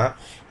பார்த்தீங்கன்னா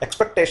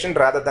எக்ஸ்பெக்டேஷன்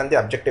ரேதர் தேன் தி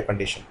அப்ஜெக்டிவ்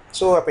கண்டிஷன்.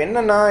 ஸோ அப்போ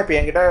என்னென்னா இப்போ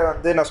என்கிட்ட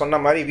வந்து நான்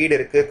சொன்ன மாதிரி வீடு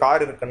இருக்குது,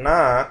 கார் இருக்குன்னா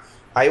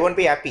ஐ ஒன்ட்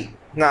பி ஹாப்பி.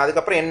 நான்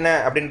அதுக்கப்புறம் என்ன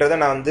அப்படின்றத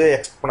நான் வந்து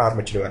எக்ஸ்பெக்ட் பண்ண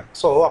ஆரம்பிச்சிடுவேன்.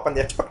 ஸோ அப்போ அந்த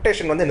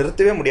எக்ஸ்பெக்டேஷன் வந்து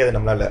நிறுத்தவே முடியாது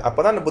நம்மளால். அப்போ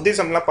தான் அந்த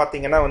புத்திசம்லாம்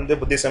பார்த்தீங்கன்னா வந்து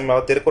புத்திசம்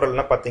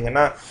திருக்குறள்லாம்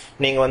பார்த்தீங்கன்னா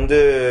நீங்கள் வந்து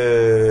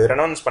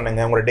ரெனவுன்ஸ்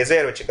பண்ணுங்கள், உங்களோட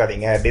டிசைர்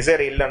வச்சுக்காதீங்க,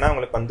 டிசைர் இல்லைன்னா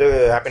உங்களுக்கு வந்து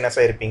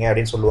ஹாப்பினஸாக இருப்பீங்க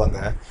அப்படின்னு சொல்லுவாங்க.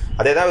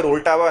 அதே தான் ஒரு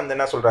உல்ட்டாவாக வந்து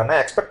என்ன சொல்கிறாங்கன்னா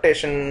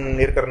எக்ஸ்பெக்டேஷன்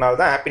இருக்கிறனால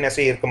தான்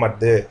ஹாப்பினஸே இருக்க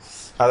மாட்டுது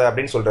அது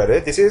அப்படின்னு சொல்கிறாரு.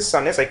 This is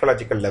on a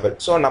psychological level.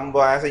 So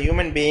நம்ம ஆஸ் அ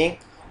ஹியூமன் பீயிங்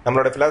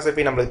நம்மளோட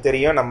ஃபிலாசபி நம்மளுக்கு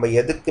தெரியும், நம்ம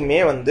எதுக்குமே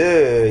வந்து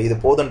இது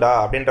போதுண்டா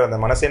அப்படின்ற அந்த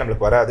மனசே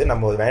நம்மளுக்கு வராது.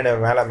 நம்ம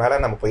மேலே மேலே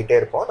நம்ம போயிட்டே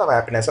இருப்போம். நம்ம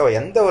ஹாப்பினஸாக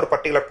எந்த ஒரு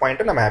பர்டிகுலர்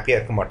பாயிண்ட்டும் நம்ம ஹாப்பியாக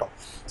இருக்க மாட்டோம்.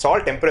 ஸோ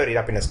ஆல் டெம்பரரி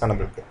ஹாப்பினஸ் தான்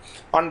நம்மளுக்கு.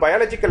 ஆன்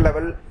பயாலஜிக்கல்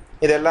லெவல்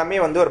இது எல்லாமே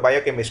வந்து ஒரு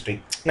பயோகெமிஸ்ட்ரி.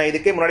 நான்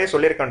இதுக்கே முன்னாடியே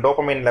சொல்லியிருக்கேன்,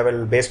 டோபமைன் லெவல்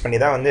பேஸ் பண்ணி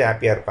தான் வந்து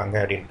ஹாப்பியாக இருப்பாங்க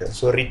அப்படின்ட்டு.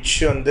 ஸோ ரிச்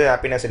வந்து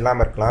ஹாப்பினஸ்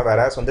இல்லாமல் இருக்கலாம்,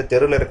 வேறாஸ் வந்து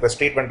தெருவில் இருக்கிற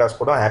ஸ்ட்ரீட் வெண்டர்ஸ்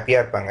கூட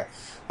ஹாப்பியாக இருப்பாங்க.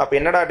 அப்போ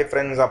என்னடா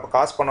டிஃப்ரென்ஸ்? அப்போ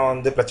காசு பணம்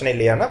வந்து பிரச்சனை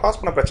இல்லையானா காசு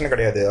பணம் பிரச்சனை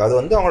கிடையாது. அது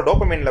வந்து அவங்க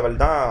டோபமைன் லெவல்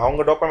தான்.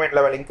 அவங்க டோபமைன்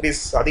லெவல்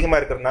இன்க்ரீஸ் அதிகமாக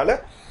இருக்கிறதுனால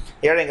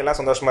ஏழைங்கள்லாம்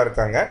சந்தோஷமாக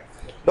இருக்காங்க.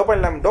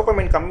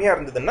 டோபமைன் கம்மியாக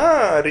இருந்ததுன்னா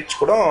ரிச்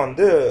கூட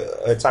வந்து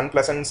it's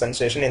unpleasant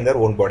sensation in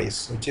their own bodies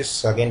which is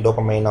again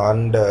dopamine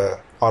and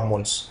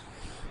hormones.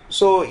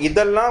 So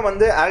இதெல்லாம்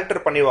வந்து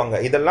ஆல்டர் பண்ணிடுவாங்க.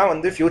 இதெல்லாம்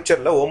வந்து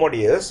ஃபியூச்சரில் homo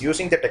டியஸ்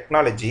using the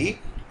technology,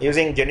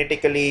 using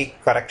genetically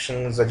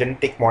corrections,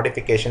 genetic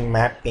modification,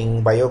 mapping,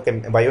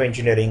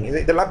 bioengineering,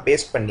 இதெல்லாம்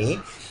பேஸ் பண்ணி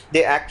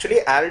they actually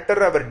alter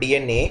our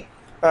DNA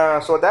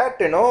so that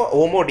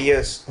Homo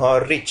Deus or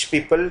rich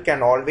people can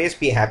always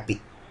be happy.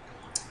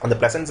 அந்த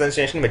pleasant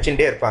sensation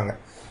வச்சுட்டே இருப்பாங்க.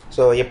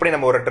 So எப்படி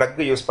நம்ம ஒரு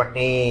drug use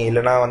பண்ணி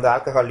இல்லைனா வந்து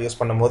ஆல்கஹால் யூஸ்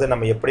பண்ணும்போது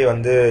நம்ம எப்படி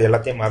வந்து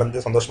எல்லாத்தையும்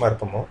மறந்து சந்தோஷமாக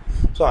இருப்போமோ,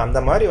 ஸோ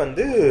அந்த மாதிரி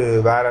வந்து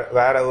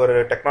வேற ஒரு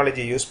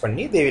டெக்னாலஜி யூஸ்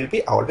பண்ணி they will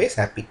be always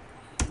happy.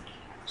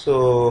 So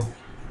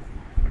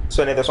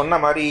இதை சொன்ன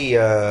மாதிரி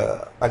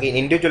அகெயின்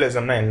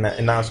இண்டிவிஜுவலிசம்னா என்ன?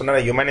 நான் சொன்ன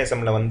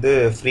ஹியூமனிசமில் வந்து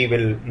ஃப்ரீ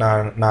வில்,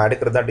 நான்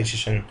எடுக்கிறது தான்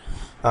டிசிஷன்,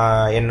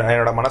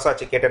 என்னோட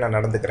மனசாட்சி கேட்டு நான்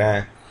நடந்துக்கிறேன்,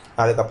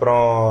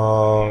 அதுக்கப்புறம்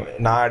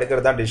நான்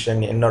எடுக்கிறது தான்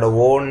டிசிஷன், என்னோட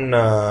ஓன்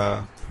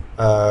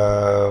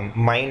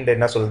மைண்ட்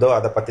என்ன சொல்லுதோ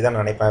அதை பற்றி தான்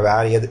நினைப்பேன்,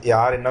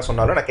 யார் என்ன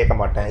சொன்னாலும் நான் கேட்க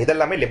மாட்டேன்.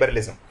 இதெல்லாமே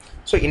லிபரலிசம்.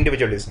 So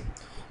individualism.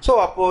 ஸோ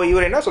அப்போது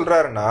இவர் என்ன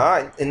சொல்கிறாருன்னா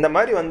இந்த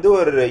மாதிரி வந்து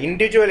ஒரு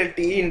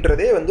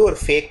இண்டிவிஜுவலிட்டின்றதே வந்து ஒரு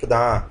ஃபேக்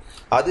தான்,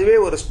 அதுவே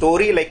ஒரு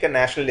ஸ்டோரி லைக் அ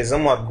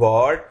நேஷனலிசம் ஆர்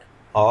காட்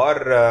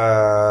ஆர்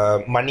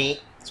மணி.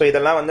 ஸோ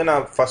இதெல்லாம் வந்து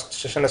நான் ஃபர்ஸ்ட்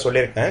செஷனில்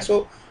சொல்லியிருக்கேன். ஸோ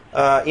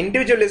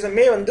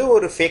இண்டிவிஜுவலிசமே வந்து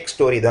ஒரு ஃபேக்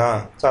ஸ்டோரி தான்,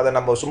 ஸோ அதை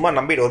நம்ம சும்மா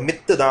நம்பிட்டு ஒரு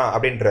மித்து தான்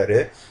அப்படின்றாரு.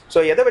 ஸோ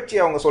எதை வச்சு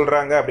அவங்க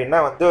சொல்கிறாங்க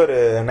அப்படின்னா வந்து ஒரு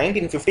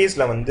 1950s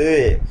வந்து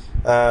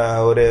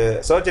ஒரு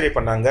சர்ஜரி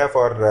பண்ணாங்க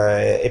ஃபார்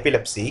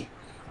எபிலெப்சி.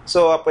 ஸோ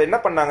அப்போ என்ன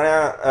பண்ணாங்கன்னா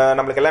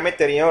நம்மளுக்கு எல்லாமே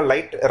தெரியும்,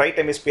 right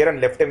hemisphere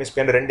and left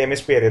hemisphere 2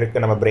 hemisphere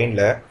இருக்குது நம்ம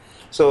பிரெயினில்.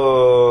 ஸோ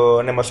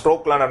நம்ம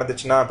ஸ்ட்ரோக்லாம்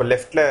நடந்துச்சுன்னா இப்போ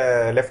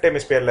லெஃப்ட்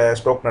ஹெமிஸ்பியரில்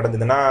ஸ்ட்ரோக்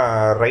நடந்ததுன்னா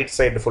ரைட்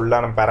சைடு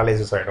ஃபுல்லாக நம்ம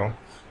பேரலைசிஸ் ஆகிடும்.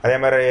 அதே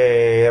மாதிரி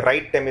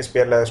ரைட்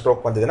ஹெமிஸ்பியரில்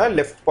ஸ்ட்ரோக் வந்ததுன்னா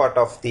லெஃப்ட் பார்ட்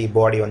ஆஃப் தி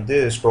பாடி வந்து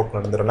ஸ்ட்ரோக்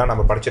நடந்துடும்லாம்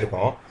நம்ம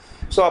படிச்சிருக்கோம்.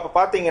 ஸோ அப்போ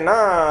பார்த்தீங்கன்னா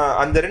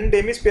அந்த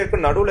 2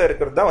 ஹெமிஸ்பியருக்கு நடுவில்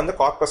இருக்கிறது தான் வந்து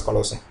கார்பஸ்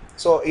காலோசம்.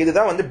 ஸோ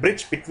இதுதான் வந்து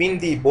bridge between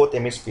the both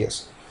hemispheres.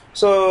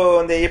 So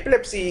இந்த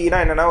எபிலெப்சினா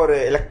என்னென்னா ஒரு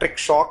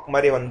எலக்ட்ரிக் ஷாக்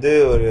மாதிரி வந்து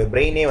ஒரு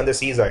பிரெயினே வந்து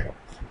சீஸ் ஆகிடும்.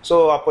 ஸோ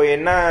அப்போ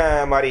என்ன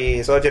மாதிரி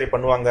சர்ஜரி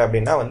பண்ணுவாங்க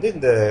அப்படின்னா வந்து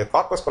இந்த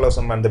கார்பஸ்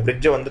காலோசம் அந்த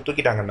பிரிட்ஜை வந்து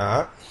தூக்கிட்டாங்கன்னா,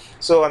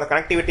 ஸோ அந்த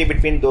கனெக்டிவிட்டி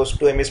பிட்வீன் தோஸ்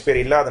 2 ஹெமிஸ்பியர்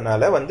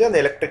இல்லாதனால வந்து அந்த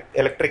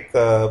எலக்ட்ரிக்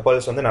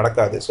பல்ஸ் வந்து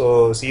நடக்காது. ஸோ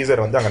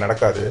சீசர் வந்து அங்கே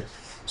நடக்காது.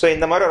 ஸோ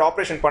இந்த மாதிரி ஒரு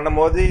ஆப்ரேஷன்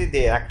பண்ணும்போது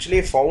they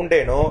actually found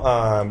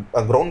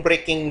ground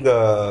braking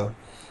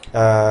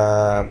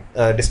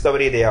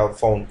Discovery they have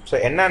found. So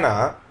என்னன்னா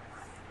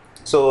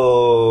ஸோ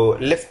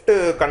லெஃப்ட்டு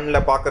கண்ணில்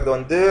பார்க்குறது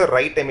வந்து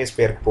ரைட்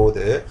ஹெமிஸ்பியருக்கு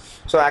போகுது.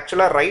 ஸோ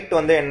ஆக்சுவலாக ரைட்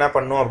வந்து என்ன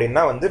பண்ணும்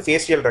அப்படின்னா வந்து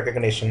ஃபேஷியல்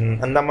ரெக்கக்னிஷன்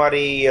அந்த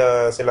மாதிரி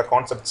சில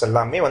கான்செப்ட்ஸ்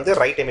எல்லாமே வந்து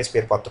ரைட்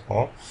ஹெமிஸ்பியர்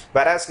பார்த்துப்போம்.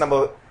 வேறாஸ் நம்ம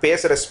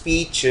பேசுகிற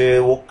ஸ்பீச்சு,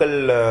 வோக்கல்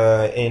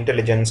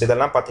இன்டெலிஜென்ஸ்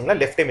இதெல்லாம் பார்த்தீங்கன்னா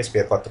லெஃப்ட்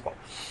ஹெமிஸ்பியர் பார்த்துப்போம்.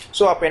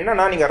 ஸோ அப்போ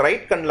என்னன்னா நீங்கள்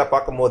ரைட் கண்ணில்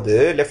பார்க்கும்போது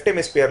லெஃப்ட்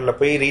ஹெமிஸ்பியரில்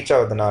போய் ரீச்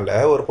ஆகுறதுனால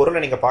ஒரு பொருளை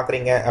நீங்கள்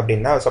பார்க்குறீங்க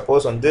அப்படின்னா,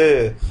 சப்போஸ் வந்து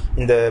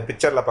இந்த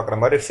பிக்சரில் பார்க்குற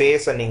மாதிரி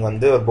ஃபேஸை நீங்கள்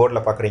வந்து ஒரு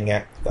போர்டில் பார்க்குறீங்க,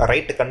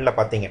 ரைட்டு கண்ணில்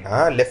பார்த்தீங்கன்னா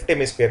லெஃப்ட்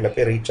ஹெமிஸ்பியரில்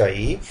போய் ரீச்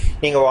ஆகி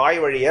நீங்கள் வாய்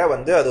வழியாக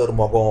வந்து அது ஒரு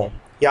முகம்,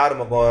 யார்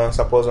முகம்,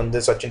 சப்போஸ்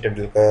வந்து சச்சின்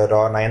டெண்டுல்கர்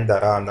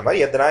நயன்தாரா அந்த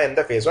மாதிரி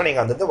எந்த ஃபேஸோ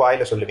நீங்கள் வந்து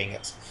வாயில் சொல்லுவீங்க.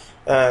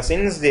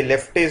 Since the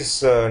left is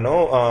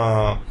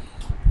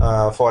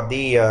for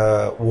the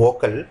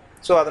vocal,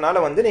 so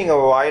அதனால் வந்து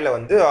நீங்கள் வாயில்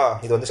வந்து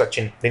இது வந்து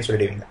சச்சின் அப்படின்னு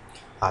சொல்லிடுவீங்க.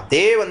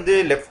 அதே வந்து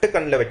லெஃப்ட்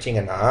கண்ணில்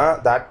வச்சிங்கன்னா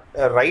that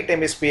right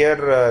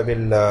hemisphere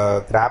will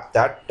graph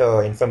that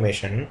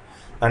information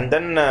and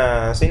then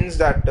since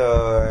that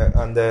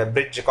அந்த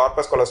பிரிட்ஜ்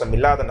கார்பஸ் கொலோசம்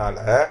இல்லாதனால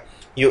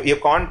you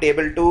can't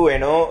able to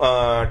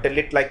tell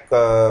it like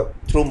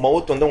through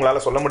மவுத் வந்து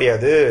உங்களால் சொல்ல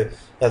முடியாது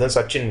அதுவும்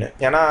சச்சின்.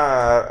 ஏன்னா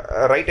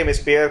right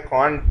hemisphere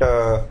can't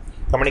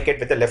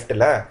communicate with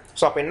லெஃப்ட்டில்.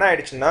 ஸோ அப்போ என்ன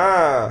ஆயிடுச்சுன்னா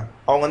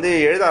அவங்க வந்து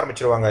எழுத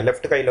ஆரம்பிச்சிருவாங்க,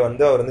 லெஃப்ட் கையில்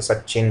வந்து அவர் வந்து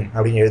சச்சின்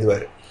அப்படின்னு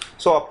எழுதுவார்.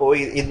 ஸோ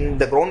அப்போது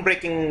இந்த கிரவுண்ட்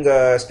பிரேக்கிங்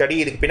ஸ்டடி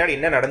இதுக்கு பின்னாடி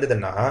என்ன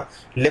நடந்ததுன்னா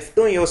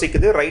லெஃப்ட்டும்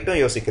யோசிக்குது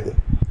ரைட்டும் யோசிக்குது.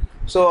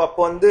 ஸோ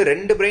அப்போ வந்து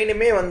ரெண்டு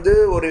பிரெயினுமே வந்து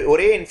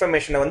ஒரே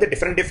இன்ஃபர்மேஷனை வந்து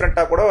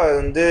டிஃப்ரெண்ட்டாக கூட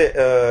வந்து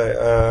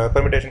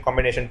பெர்மிட்டேஷன்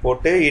காம்பினேஷன்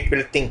போட்டு இட்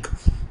வில் திங்க்.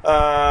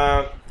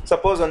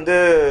 சப்போஸ் வந்து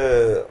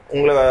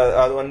உங்களை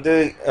அது வந்து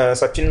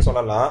சச்சின்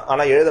சொல்லலாம்,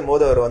 ஆனால் எழுதும்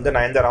போது அவர் வந்து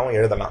நயன்தாராவும்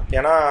எழுதலாம்.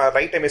 ஏன்னா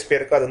ரைட்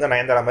ஹெமிஸ்பியருக்கு அது வந்து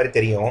நயன்தாரா மாதிரி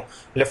தெரியும்,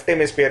 லெஃப்ட்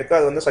ஹெமிஸ்பியருக்கு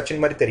அது வந்து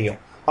சச்சின் மாதிரி தெரியும்.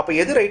 அப்போ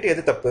எது ரைட்டு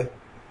எது தப்பு?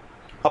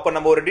 அப்போ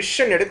நம்ம ஒரு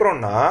டிசிஷன்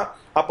எடுக்கிறோம்னா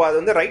அப்போ அது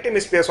வந்து ரைட்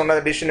ஹெமிஸ்பியர் சொன்ன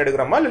டிசிஷன்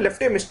எடுக்கிறோமா இல்லை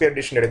லெஃப்ட் ஹெமிஸ்பியர்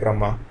டிசிஷன்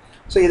எடுக்கிறோமா?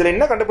 ஸோ இதில்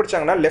என்ன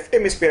கண்டுபிடிச்சாங்கன்னா லெஃப்ட்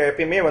ஹெமிஸ்பியர்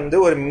எப்பயுமே வந்து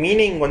ஒரு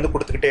மீனிங் வந்து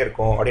கொடுத்துக்கிட்டே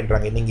இருக்கும்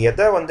அப்படின்றாங்க. நீங்கள்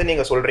எதை வந்து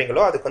நீங்கள்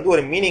சொல்கிறீங்களோ அதுக்கு வந்து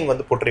ஒரு மீனிங்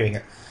வந்து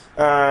போட்டுருவீங்க.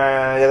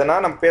 எதனா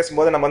நம்ம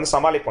பேசும்போது நம்ம வந்து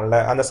சமாளிப்போம்ல,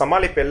 அந்த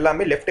சமாளிப்பு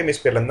எல்லாமே லெஃப்ட்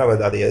ஹெமிஸ்பியர்லேருந்து தான்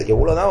வருது. அது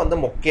எவ்வளோதான் வந்து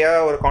முக்கிய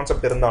ஒரு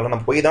கான்செப்ட் இருந்தாலும்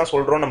நம்ம போய் தான்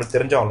சொல்கிறோம் நம்மளுக்கு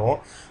தெரிஞ்சாலும்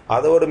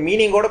அதை ஒரு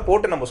மீனிங்கோட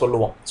போட்டு நம்ம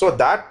சொல்லுவோம். So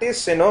that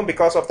is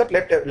because of that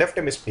left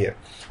hemisphere.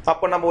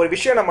 அப்போ நம்ம ஒரு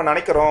விஷயம் நம்ம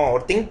நினைக்கிறோம்,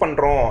 ஒரு திங்க்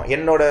பண்ணுறோம்,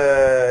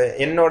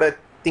 என்னோட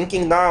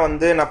திங்கிங் தான்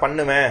வந்து நான்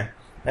பண்ணுவேன்,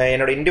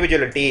 என்னோட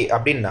இண்டிவிஜுவலிட்டி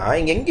அப்படின்னா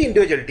இங்கே எங்கே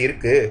இண்டிவிஜுவலிட்டி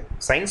இருக்குது?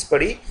 சயின்ஸ்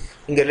படி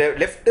இங்கே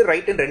லெஃப்ட்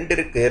ரைட்டுன்னு ரெண்டு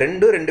இருக்குது,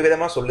 ரெண்டு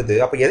விதமாக சொல்லுது.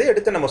 அப்போ எதை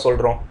எடுத்து நம்ம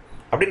சொல்கிறோம்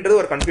அப்படின்றது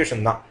ஒரு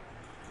கன்ஃபியூஷன் தான்.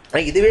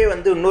 இதுவே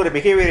வந்து இன்னொரு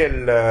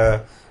பிஹேவியரல்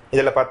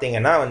இதில்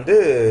பார்த்தீங்கன்னா வந்து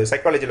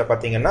சைக்காலஜியில்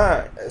பார்த்தீங்கன்னா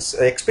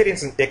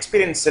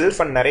எக்ஸ்பீரியன்ஸ் செல்ஃப்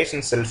அண்ட்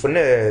நரேஷன்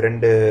செல்ஃப்னு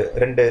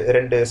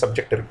ரெண்டு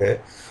சப்ஜெக்ட் இருக்குது.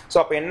 ஸோ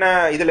அப்போ என்ன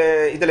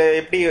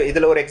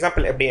இதில் ஒரு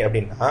எக்ஸாம்பிள்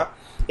அப்படின்னா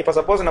இப்போ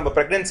சப்போஸ் நம்ம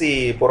ப்ரெக்னென்சி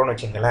போகிறோம்னு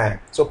வச்சுங்களேன்.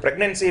 ஸோ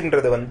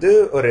ப்ரெக்னென்சின்றது வந்து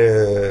ஒரு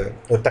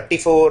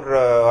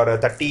 34 ஒரு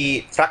 30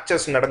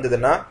 ஃப்ராக்சர்ஸ்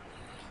நடந்ததுன்னா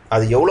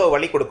அது எவ்வளோ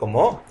வலி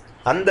கொடுக்குமோ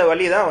அந்த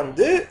வலி தான்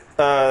வந்து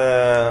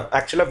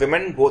ஆக்சுவலாக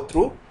women go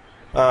through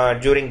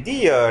during the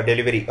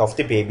delivery of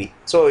the baby.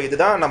 So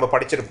இதுதான் நம்ம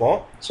படிச்சிருப்போம்.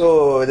 ஸோ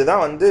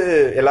இதுதான் வந்து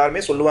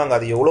எல்லாருமே சொல்லுவாங்க,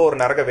 அது எவ்வளோ ஒரு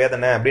நரக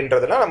வேதனை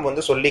அப்படின்றதெல்லாம் நம்ம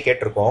வந்து சொல்லி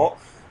கேட்டிருக்கோம்.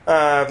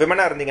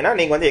 விமனாக இருந்தீங்கன்னா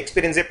நீங்கள் வந்து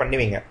எக்ஸ்பீரியன்ஸே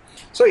பண்ணுவீங்க.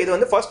 ஸோ இது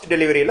வந்து ஃபர்ஸ்ட்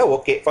டெலிவரியில்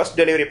ஓகே, ஃபர்ஸ்ட்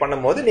டெலிவரி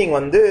பண்ணும்போது நீங்கள்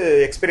வந்து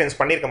எக்ஸ்பீரியன்ஸ்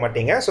பண்ணியிருக்க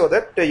மாட்டீங்க. So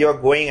that you are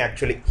going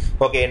actually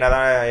okay என்ன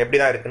தான் எப்படி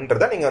தான்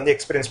இருக்குன்றதை நீங்கள் வந்து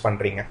எக்ஸ்பீரியன்ஸ்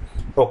பண்ணுறீங்க.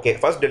 ஓகே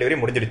ஃபர்ஸ்ட் டெலிவரி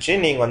முடிஞ்சிடுச்சு,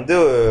 நீங்கள் வந்து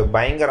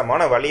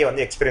பயங்கரமான வலியை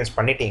வந்து எக்ஸ்பீரியன்ஸ்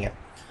பண்ணிட்டீங்க.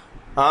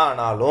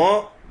 ஆனாலும்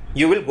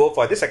you will go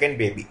for the second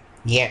baby.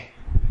 ஏன்?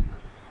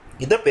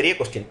 இதுதான் பெரிய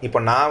கொஸ்டின். இப்போ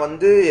நான்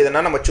வந்து எதனா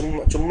நம்ம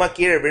சும்மா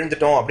கீழே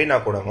விழுந்துட்டோம் அப்படின்னா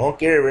கூடவும்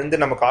கீழே விழுந்து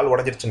நம்ம கால்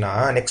உடஞ்சிருச்சுன்னா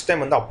நெக்ஸ்ட்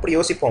டைம் வந்து அப்படி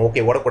யோசிப்போம்,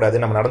 ஓகே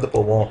ஓடக்கூடாது, நம்ம நடந்து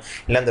போவோம்,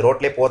 இல்லை அந்த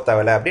ரோட்லேயே போக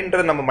தேவையில்ல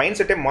அப்படின்றது நம்ம மைண்ட்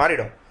செட்டே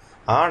மாறிடும்.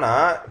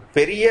 ஆனால்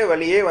பெரிய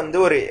வழியே வந்து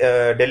ஒரு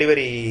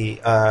டெலிவரி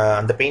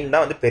அந்த பெயின்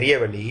தான் வந்து பெரிய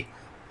வலி.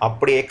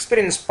 அப்படி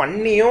எக்ஸ்பீரியன்ஸ்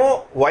பண்ணியும்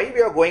why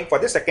we are going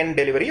for the second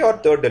delivery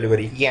or third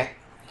delivery ஏன்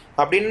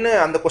அப்படின்னு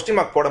அந்த கொஸ்டின்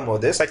மார்க்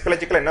போடும்போது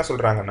சைக்காலஜிக்கலாக என்ன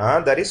சொல்கிறாங்கன்னா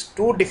தெர் இஸ்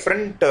 2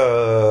 டிஃப்ரெண்ட்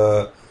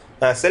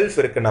செல்ஃப்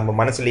இருக்குது நம்ம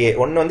மனசுலேயே.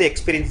 ஒன்று வந்து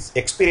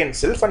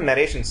experience self and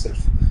narration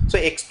self. So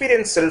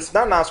experience self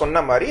தான் நான்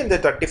சொன்ன மாதிரி இந்த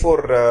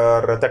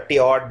 30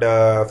 ஆட்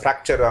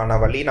ஃப்ராக்சர் ஆன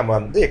வழி நம்ம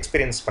வந்து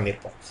எக்ஸ்பீரியன்ஸ்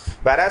பண்ணியிருப்போம்.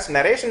 வேறாஸ்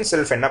நரேஷன்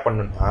செல்ஃப் என்ன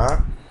பண்ணுன்னா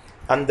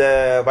அந்த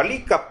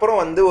வலிக்கு அப்புறம்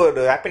வந்து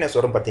ஒரு ஹாப்பினஸ்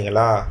வரும்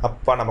பார்த்தீங்களா,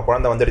 அப்பா நம்ம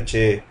குழந்தை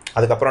வந்துடுச்சு,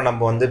 அதுக்கப்புறம்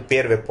நம்ம வந்து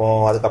பேர்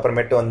வைப்போம்,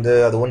 அதுக்கப்புறமேட்டு வந்து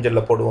அது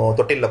ஊஞ்சலில் போடுவோம்,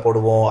 தொட்டிலில்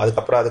போடுவோம்,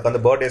 அதுக்கப்புறம் அதுக்கு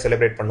வந்து பர்த்டே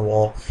செலிப்ரேட்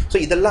பண்ணுவோம். ஸோ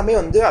இதெல்லாமே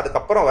வந்து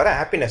அதுக்கப்புறம் வர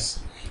ஹாப்பினஸ்.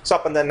 ஸோ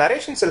அப்போ அந்த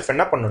நரேஷன் செல்ஃப்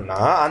என்ன பண்ணுன்னா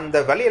அந்த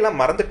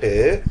வலியெல்லாம் மறந்துட்டு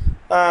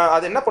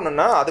அது என்ன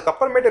பண்ணுன்னா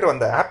அதுக்கப்புறமேட்டு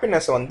அந்த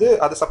ஹாப்பினஸ் வந்து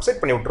அதை சப்சைட்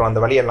பண்ணி விட்டுரும்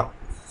அந்த வலியெல்லாம்.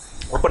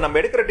 அப்போ நம்ம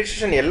எடுக்கிற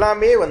டிசிஷன்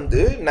எல்லாமே வந்து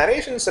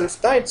நரேஷன் செல்ஃப்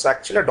தான் இட்ஸ்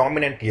ஆக்சுவலாக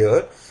டாமினன்ட்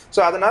இயர். ஸோ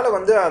அதனால்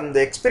வந்து அந்த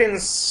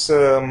எக்ஸ்பீரியன்ஸ்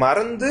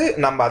மறந்து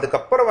நம்ம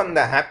அதுக்கப்புறம்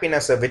வந்த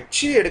ஹாப்பினஸை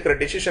வச்சு எடுக்கிற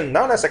டிசிஷன்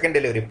தான் நான் செகண்ட்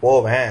டெலிவரி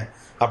போவேன்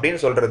அப்படின்னு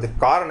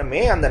சொல்கிறதுக்கு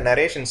காரணமே அந்த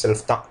நரேஷன்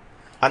செல்ஃப் தான்.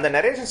 அந்த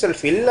நரேஷன்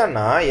செல்ஃப்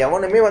இல்லைன்னா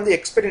எவனுமே வந்து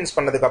எக்ஸ்பீரியன்ஸ்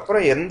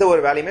பண்ணதுக்கப்புறம் எந்த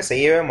ஒரு வேலையுமே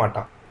செய்யவே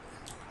மாட்டான்.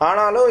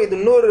 ஆனாலும் இது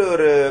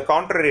ஒரு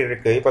கான்ட்ரரி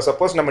இருக்குது. இப்போ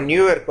சப்போஸ் நம்ம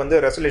நியூ இயர்க்கு வந்து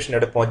ரெசல்யூஷன்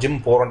எடுப்போம்,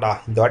 ஜிம் போகிறோம்டா,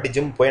 இந்த வாட்டி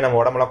ஜிம் போய் நம்ம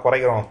உடம்பெல்லாம்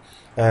குறைக்கிறோம்,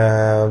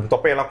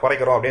 தொப்பையெல்லாம்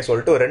குறைக்கிறோம் அப்படின்னு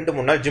சொல்லிட்டு ஒரு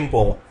 2-3 நாள் ஜிம்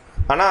போவோம்.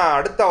 ஆனால்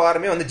அடுத்த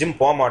வாரமே வந்து ஜிம்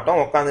போக மாட்டோம்,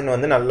 உட்காந்துன்னு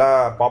வந்து நல்லா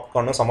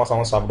பாப்கார்னும்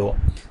சமோசாவும் சாப்பிடுவோம்.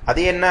 அது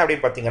என்ன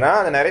அப்படின்னு பார்த்தீங்கன்னா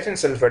அந்த நரேஷன்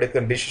செல்ஃப்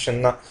எடுக்கிற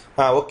டிசிஷன் தான்,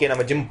 ஓகே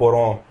நம்ம ஜிம்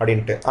போகிறோம்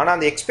அப்படின்ட்டு. ஆனால்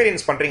அந்த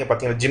எக்ஸ்பீரியன்ஸ் பண்ணுறீங்க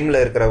பார்த்தீங்கன்னா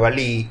ஜிம்மில் இருக்கிற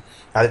வலி,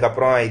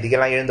 அதுக்கப்புறம்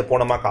இதுக்கெல்லாம் எழுந்து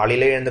போகணுமா,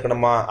 காலையிலே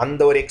எழுந்துக்கணுமா,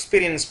 அந்த ஒரு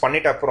எக்ஸ்பீரியன்ஸ்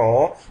பண்ணிட்ட அப்புறம்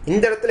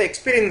இந்த இடத்துல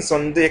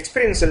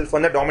எக்ஸ்பீரியன்ஸ் செல்ஃப்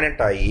வந்து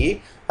டாமினேட் ஆகி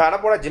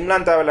போல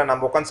ஜிம்லாம் தேவையில்லை,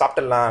 நம்ம உட்காந்து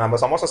சாப்பிட்டுடலாம், நம்ம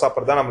சமோசா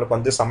சாப்பிட்றது தான் நம்மளுக்கு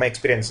வந்து செம்ம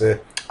எக்ஸ்பீரியன்ஸு,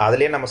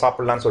 அதுலேயே நம்ம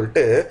சாப்பிட்லான்னு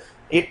சொல்லிட்டு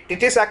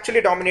it is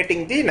actually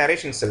dominating the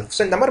narration self.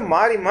 So இந்த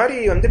மாதிரி மாறி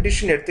வந்து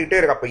டிசிஷன் எடுத்துக்கிட்டே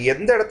இருக்கு. அப்போ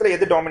எந்த இடத்துல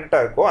எது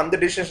டாமினேட்டாக இருக்கோ அந்த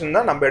டிசிஷன்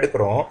தான் நம்ம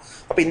எடுக்கிறோம்.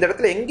 அப்போ இந்த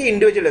இடத்துல எங்கே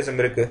இண்டிவிஜுவலிசம்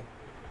இருக்குது?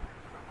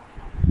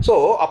 ஸோ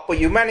அப்போ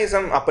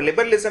ஹியூமனிசம், அப்போ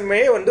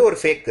லிபரலிசமே வந்து ஒரு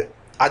ஃபேக்கு,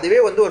 அதுவே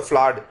வந்து ஒரு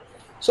ஃப்ளாடு.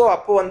 ஸோ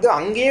அப்போ வந்து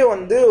அங்கேயே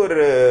வந்து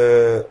ஒரு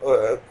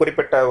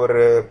குறிப்பிட்ட ஒரு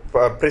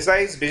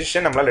ப்ரிசைஸ்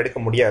டிசிஷன் நம்மளால் எடுக்க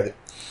முடியாது.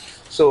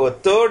 ஸோ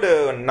தேர்டு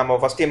நம்ம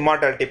ஃபஸ்ட்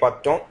இம்மார்டாலிட்டி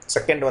பார்த்துட்டோம்,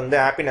 செகண்ட் வந்து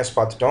ஹாப்பினஸ்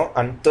பார்த்துட்டோம்,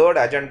 and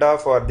third agenda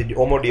for the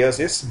homo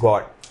டியூஸ் is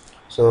God.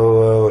 So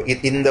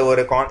இந்த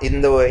ஒரு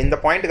இந்த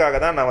பாயிண்ட்டுக்காக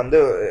தான் நான் வந்து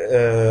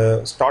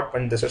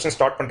இந்த செஷன்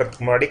ஸ்டார்ட்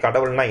பண்ணுறதுக்கு முன்னாடி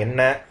கடவுள்னா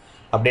என்ன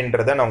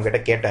அப்படின்றத நான் உங்ககிட்ட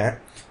கேட்டேன்.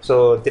 ஸோ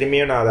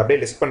திரும்பியும் நான் அதை அப்படியே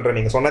லிஸ்ட் பண்ணுறேன்,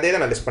 நீங்கள் சொன்னதே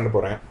தான் நான் லிஸ்ட் பண்ண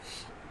போகிறேன்.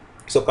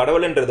 ஸோ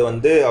கடவுள்ன்றது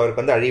வந்து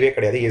அவருக்கு வந்து அழிவே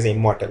கிடையாது, is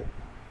immortal.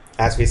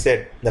 As we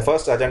set the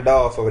first agenda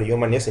of our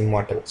human is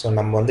immortal. So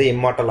நம்ம வந்து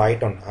இம்மார்டல்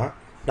ஆகிட்டோம்னா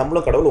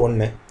நம்மளும் கடவுள்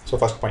ஒன்று. So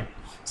first point.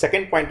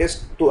 Second point is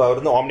அவர்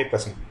வந்து ஆம்னி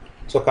பிரசன்ட்.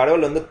 ஸோ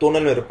கடவுள் வந்து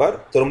தூணலும் இருப்பார்,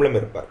 திரும்பலும்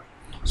இருப்பார்.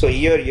 So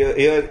here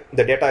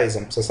the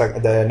dataism. So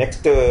the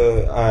next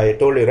I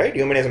told you, right,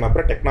 humanism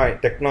apra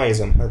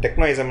technoism.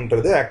 Technoism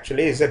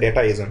actually is a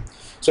dataism.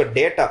 So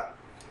data,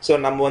 so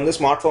நம்ம வந்து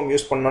smart phone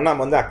use பண்ணோன்னா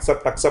நம்ம வந்து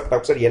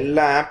அக்செப்ட்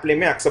எல்லா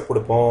ஆப்லேயுமே அக்செப்ட்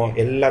கொடுப்போம்.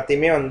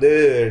 எல்லாத்தையுமே வந்து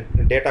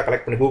டேட்டா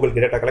கலெக்ட் பண்ணி,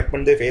 கூகுளுக்கு டேட்டா கலெக்ட்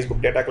பண்ணுது,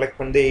 ஃபேஸ்புக் டேட்டா கலெக்ட்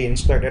பண்ணுது,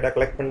 இன்ஸ்டா டேட்டா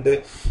கலெக்ட் பண்ணுது.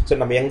 ஸோ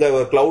நம்ம எங்கே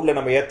க்ளவுடில்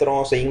நம்ம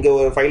ஏற்றுறோம், ஸோ இங்கே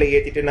ஒரு ஃபைலை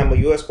ஏற்றிட்டு நம்ம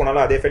யூஎஸ்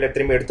போனாலும் அதே ஃபைலை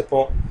திரும்பி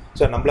எடுத்துப்போம்.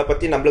 ஸோ நம்மளை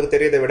பற்றி நம்மளுக்கு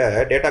தெரியறதை விட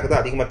டேட்டாக்கு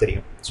தான் அதிகமாக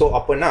தெரியும். ஸோ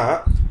அப்படின்னா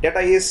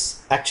data is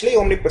actually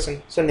omni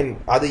present. So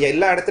அது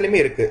எல்லா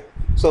இடத்துலையுமே இருக்குது.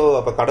 ஸோ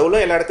அப்போ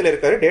கடவுளும் எல்லா இடத்துலையும்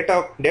இருக்காரு,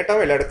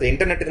 டேட்டாவும் எல்லா இடத்துலையும்,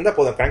 இன்டர்நெட் இருந்தால்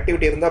போதும்,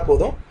 கனெக்டிவிட்டி இருந்தால்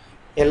போதும்,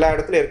 எல்லா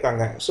இடத்துலையும்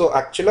இருக்காங்க. ஸோ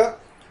ஆக்சுவலாக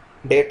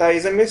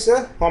டேட்டாயிசம் is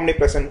omni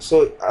present. So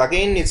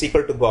again it's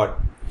equal to God.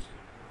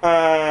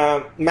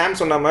 Ma'am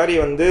சொன்ன மாதிரி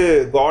வந்து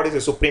God is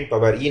a supreme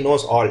power, he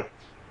knows all.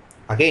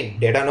 Again,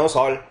 data knows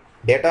all.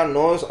 Data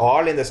knows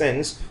all in the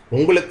sense,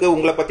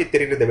 உங்களை பற்றி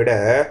தெரிகிறத விட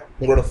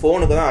உங்களோட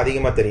ஃபோனுக்கு தான்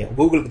அதிகமாக தெரியும்,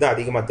 கூகுளுக்கு தான்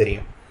அதிகமாக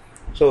தெரியும்.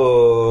 ஸோ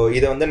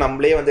இதை வந்து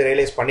நம்மளே வந்து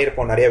ரியலைஸ்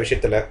பண்ணியிருப்போம் நிறைய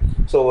விஷயத்தில்.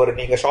 ஸோ ஒரு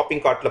நீங்கள்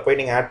ஷாப்பிங் கார்ட்டில் போய்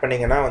நீங்கள் ஆட்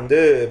பண்ணிங்கன்னா வந்து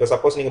இப்போ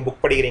சப்போஸ் நீங்கள்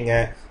புக் படிக்கிறீங்க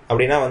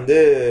அப்படின்னா வந்து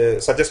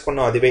சஜஸ்ட்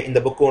பண்ணோம் அதுவே, இந்த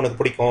புக்கு உனக்கு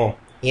பிடிக்கும்.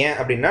 ஏன்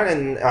அப்படின்னா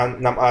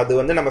அது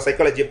வந்து நம்ம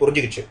சைக்காலஜியை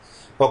புரிஞ்சுக்கிச்சு.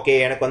 ஓகே,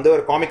 எனக்கு வந்து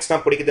ஒரு காமிக்ஸ்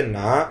தான்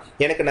பிடிக்குதுன்னா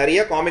எனக்கு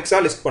நிறைய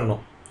காமிக்ஸாக லிஸ்ட்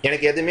பண்ணும்.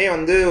 எனக்கு எதுவுமே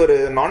வந்து ஒரு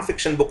நான்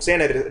ஃபிக்ஷன் புக்ஸே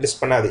எனக்கு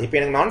லிஸ்ட் பண்ணாது. இப்போ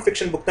எனக்கு நான்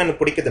ஃபிக்ஷன் புக் தான்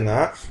எனக்கு பிடிக்குதுன்னா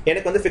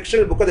எனக்கு வந்து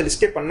ஃபிக்ஷனல் புக் அதை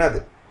லிஸ்டே பண்ணாது.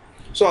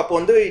 ஸோ அப்போ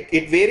வந்து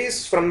it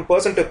varies from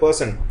person to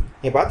person.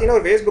 நீங்கள் பார்த்தீங்கன்னா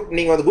ஒரு ஃபேஸ்புக்,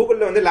 நீங்கள் வந்து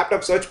கூகுளில் வந்து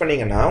லேப்டாப் சர்ச்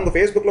பண்ணிங்கன்னா உங்கள்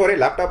ஃபேஸ்புக்கில் ஒரே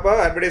லேப்டாப்பாக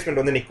அட்வர்டைஸ்மெண்ட்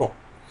வந்து நிற்கும்.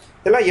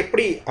 இதெல்லாம்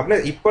எப்படி அப்படின்னா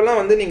இப்போல்லாம்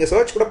வந்து நீங்கள்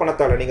சர்ச் கூட பண்ண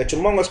தேவை, நீங்கள்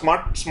சும்மா உங்கள்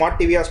ஸ்மார்ட்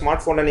டிவியா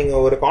ஸ்மார்ட் ஃபோனில்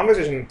நீங்கள் ஒரு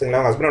கான்வர்சேஷன் எடுத்துங்களா,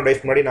 உங்கள் ஹஸ்பண்ட்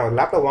ஒய்ஃப் முன்னாடி நான் ஒரு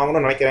லேப்டாப்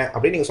வாங்கணும்னு நினைக்கிறேன்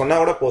அப்படின்னு நீங்கள்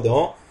சொன்னால் கூட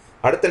போதும்,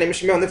 அடுத்த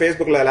நிமிஷமே வந்து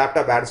ஃபேஸ்புக்கில்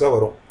லேப்டாப் ஆட்ஸாக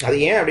வரும். அது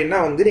ஏன் அப்படின்னா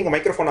வந்து நீங்கள்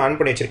மைக்ரோஃபோன் ஆன்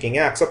பண்ணி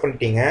வச்சிருக்கீங்க, அக்செப்ட்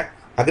பண்ணிட்டீங்க,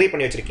 அக்ரி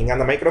பண்ணி வச்சிருக்கீங்க.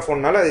 அந்த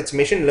மைக்ரோஃபோன்னால it's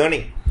machine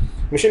learning.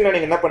 Machine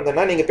learning என்ன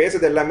பண்ணுதுன்னா நீங்கள்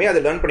பேசுறது எல்லாமே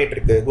அது லேர்ன் பண்ணிட்டு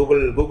இருக்கு.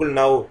 கூகுள்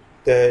நவ்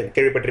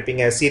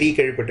கேள்விப்பட்டிருப்பீங்க, சிரி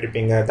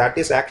கேள்விப்பட்டிருப்பீங்க. That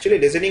is actually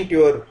listening to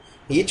your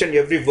each and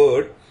every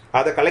word.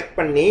 அதை கலெக்ட்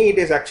பண்ணி it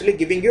is actually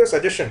giving you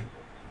suggestion.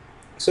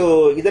 So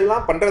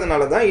இதெல்லாம்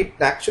பண்ணுறதுனால தான்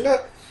இட்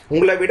ஆக்சுவலாக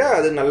உங்களை விட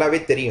அது நல்லாவே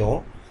தெரியும்.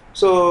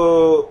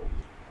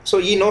 ஸோ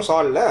ஈ நோஸ்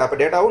ஆல்ல, அப்போ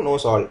டேட்டாவும்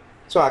nose all.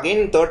 So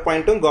again third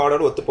பாயிண்ட்டும்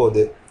காடோட ஒத்து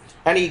போகுது.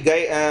 And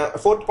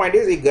fourth point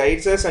is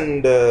guides us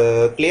and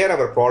clear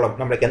our problem.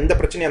 நம்மளுக்கு எந்த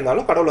பிரச்சனையாக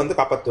இருந்தாலும் கடவுள் வந்து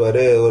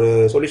காப்பாற்றுவார், ஒரு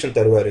சொல்யூஷன்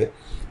தருவார்.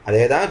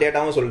 அதே தான்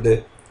டேட்டாவும் சொல்லுது.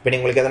 இப்போ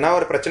உங்களுக்கு எதனா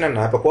ஒரு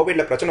பிரச்சனைனா, இப்போ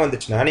கோவிடில் பிரச்சனை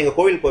வந்துச்சுன்னா நீங்கள்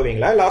கோவில்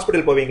போவீங்களா இல்லை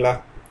ஹாஸ்பிட்டல் போவீங்களா?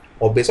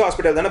 ஒபியஸாக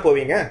ஹாஸ்பிட்டல் தானே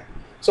போவீங்க.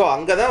 ஸோ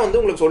அங்கே தான் வந்து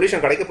உங்களுக்கு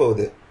சொல்யூஷன் கிடைக்க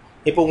போகுது.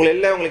 இப்போ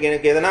உங்களுக்கு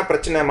எனக்கு எதனா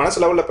பிரச்சனை,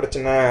 மனசு லெவலில்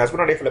பிரச்சனை,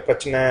 ஹஸ்பண்ட் லைஃப்பில்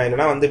பிரச்சனை,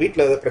 இல்லைனா வந்து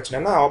வீட்டில் எதாவது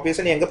பிரச்சனைனா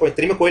ஆப்வியஸாக நீ எங்கே போய்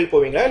திரும்பி கோயில்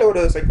போவீங்களா இல்லை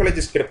ஒரு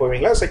சைக்காலஜிஸ்ட் கிட்ட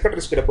போவீங்களா,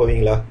 சைக்காட்ரிஸ்ட் கிட்ட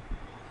போவீங்களா?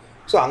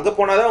 ஸோ அங்கே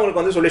போனால் தான்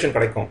உங்களுக்கு வந்து சொல்யூஷன்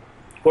கிடைக்கும்.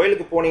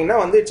 கோயிலுக்கு போனீங்கன்னா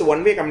வந்து இட்ஸ்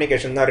ஒன் வே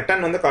கம்யூனிகேஷன் தான்,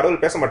 ரிட்டர்ன் வந்து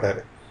கடவுள் பேச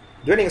மாட்டார்.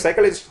 இதுவே நீங்கள்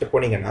சைக்காலஜிஸ்ட் கிட்ட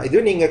போனீங்கன்னா,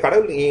 இதுவே நீங்கள்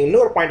கடவுள்.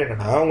 இன்னொரு பாயிண்ட்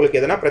என்னன்னா, உங்களுக்கு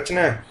எதனா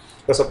பிரச்சனை,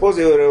 இப்போ சப்போஸ்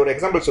ஒரு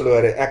எக்ஸாம்பிள்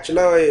சொல்லுவார்.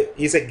 ஆக்சுவலாக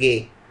is a K,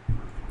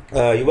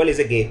 யுவல்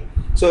is a K.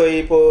 So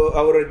இப்போது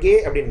அவர் கே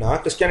அப்படின்னா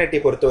கிறிஸ்டியானிட்டி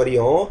பொறுத்த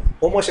வரையும்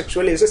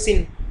homosexual is a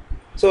sin.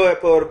 So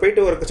இப்போ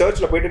போயிட்டு ஒரு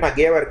சர்ச்சில் போயிட்டு நான்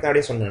கேவாக இருக்கேன்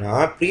அப்படின்னு சொன்னேன்னா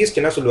ப்ரீஸ்ட்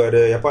என்ன சொல்லுவார்,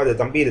 எப்பா அது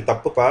தம்பி இது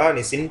தப்புப்பா,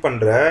 நீ சின்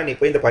பண்ணுற, நீ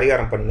போய் இந்த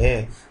பரிகாரம் பண்ணு,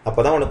 அப்போ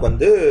தான் உனக்கு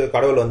வந்து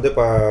கடவுள் வந்து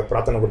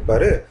பிரார்த்தனை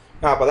கொடுப்பாரு,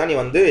 அப்போ தான் நீ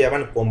வந்து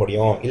எவனுக்கு போக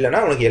முடியும்,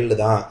 இல்லைனா உனக்கு எள்ளு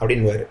தான்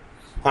அப்படின்வாரு.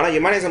 ஆனால்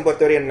ஹியூமனிசம்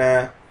பொறுத்தவரை என்ன,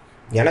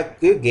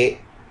 எனக்கு கே,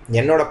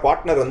 என்னோட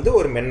பார்ட்னர் வந்து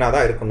ஒரு மென்னாக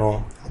தான் இருக்கணும்,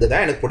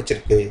 அதுதான் எனக்கு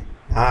பிடிச்சிருக்கு,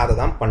 நான் அதை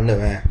தான்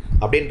பண்ணுவேன்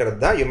அப்படின்றது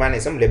தான்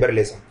ஹியூமனிசம்,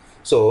 லிபரலிசம்.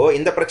 ஸோ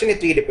இந்த பிரச்சனையை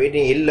தூக்கிட்டு போயிட்டு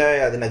இல்லை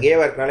அது நான்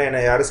கேவாக இருக்கனால என்னை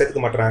யாரும்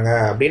சேர்த்துக்க மாட்டுறாங்க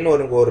அப்படின்னு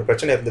ஒரு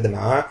பிரச்சனை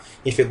இருந்ததுன்னா,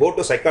 if you go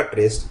to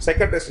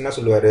psychiatrist என்ன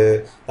சொல்லுவார்,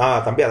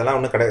 தம்பி அதெல்லாம்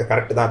ஒன்றும்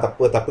கரெக்டு தான்,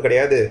 தப்பு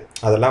கிடையாது,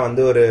 அதெல்லாம்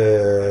வந்து ஒரு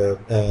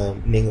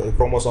நீங்கள்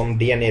குரோமோசோம்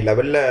டிஎன்ஏ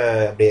லெவலில்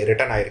அப்படியே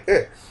ரிட்டர்ன் ஆகிருக்கு,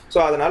 ஸோ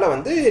அதனால்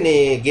வந்து நீ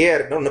கேயாக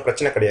இருக்கணும், ஒன்றும்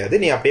பிரச்சனை கிடையாது,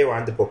 நீ அப்படியே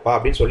வாழ்ந்து போப்பா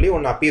அப்படின்னு சொல்லி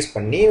ஒன்று அப்பீஸ்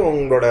பண்ணி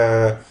உங்களோட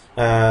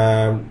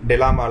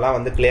டிலாமாலாம்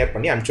வந்து கிளியர்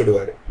பண்ணி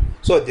அனுப்பிச்சுடுவார்.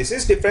 So this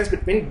is difference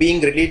between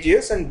being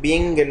religious and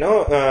being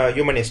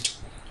humanist.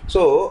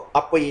 So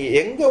அப்போ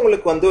எங்கே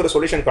உங்களுக்கு வந்து ஒரு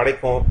சொல்யூஷன்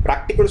கிடைக்கும்,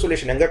 ப்ராக்டிக்கல்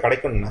சொல்யூஷன் எங்கே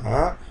கிடைக்கும்னா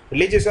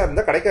ரிலீஜியஸாக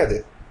இருந்தால் கிடைக்காது.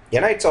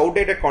 ஏன்னா இட்ஸ்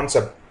அவுடேட்டட்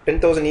கான்செப்ட்,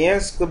 10,000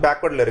 இயர்ஸ்க்கு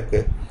பேக்வர்டில்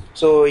இருக்குது.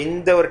 ஸோ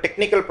இந்த ஒரு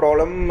technical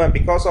problem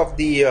because of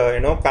the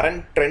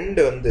current trend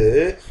வந்து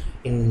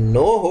இன்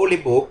நோ ஹோலி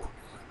புக்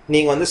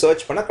நீங்கள் வந்து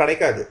சர்ச் பண்ணால்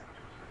கிடைக்காது.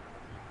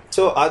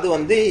 ஸோ அது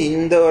வந்து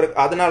இந்த ஒரு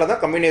அதனால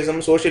தான்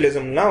கம்யூனிசம்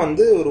சோஷியலிசம்லாம்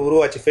வந்து ஒரு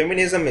உருவாச்சு.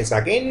 ஃபெமினிசம் இஸ்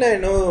அகைன்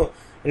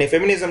இன்னும்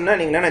ஃபெமினிசம்னா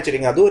நீங்கள் என்ன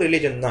நினச்சிருங்க, அதுவும் ஒரு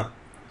ரிலீஜன் தான்.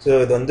 ஸோ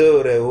இது வந்து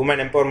ஒரு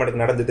உமன்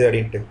எம்பவர்மெண்ட்டுக்கு நடந்தது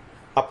அப்படின்ட்டு.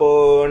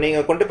 அப்போது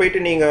நீங்கள் கொண்டு போயிட்டு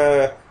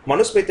நீங்கள்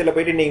மனுஸ்பைத்தில்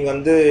போயிட்டு நீங்கள்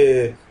வந்து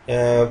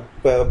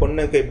இப்போ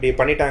பொண்ணுக்கு இப்படி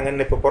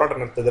பண்ணிட்டாங்கன்னு இப்போ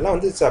போராட்டம் நடத்துறதுலாம்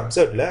வந்து இட்ஸ்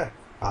அப்சர்ட்ல.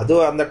 அது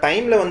அந்த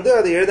டைமில் வந்து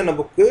அது எழுதின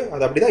புக்கு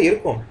அது அப்படி தான்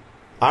இருக்கும்.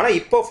 ஆனால்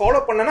இப்போ ஃபாலோ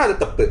பண்ணனா அது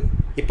தப்பு.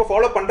 இப்போ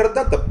ஃபாலோ பண்ணுறது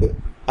தான் தப்பு.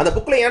 அந்த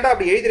புக்கில் ஏன்டா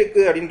அப்படி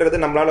எழுதிருக்கு அப்படின்றது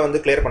நம்மளால்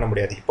வந்து கிளியர் பண்ண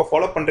முடியாது. இப்போ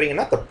ஃபாலோ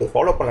பண்ணுறீங்கன்னா தப்பு,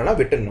 ஃபாலோ பண்ணலன்னா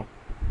விட்டுடணும்.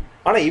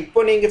 ஆனால் இப்போ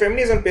நீங்கள்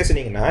ஃபெமினிசம்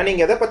பேசுனீங்கன்னா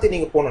நீங்கள் எதை பற்றி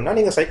நீங்கள் போகணுன்னா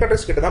நீங்கள்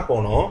சைக்காட்ரிஸ்ட் கிட்ட தான்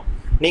போகணும்.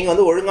 நீங்கள்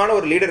வந்து ஒழுங்கான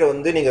ஒரு லீடரை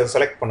வந்து நீங்கள்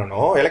செலக்ட்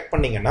பண்ணணும். எலெக்ட்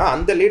பண்ணீங்கன்னா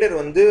அந்த லீடர்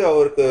வந்து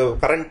அவருக்கு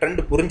current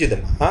trend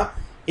புரிஞ்சுதுன்னா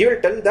you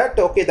will tell that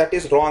okay that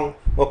is wrong,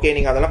 okay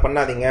நீங்கள் அதெல்லாம்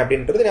பண்ணாதீங்க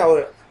அப்படின்றது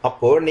அவர்.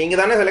 அப்போது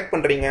நீங்கள் தானே செலக்ட்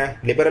பண்ணுறீங்க.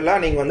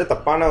 லிபரலாக நீங்கள் வந்து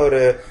தப்பான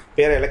ஒரு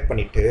பேரை எலெக்ட்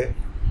பண்ணிவிட்டு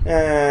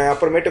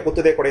அப்புறமேட்டு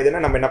குத்துதே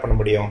குடையுதுன்னா நம்ம என்ன பண்ண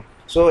முடியும்?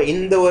 ஸோ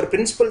இந்த ஒரு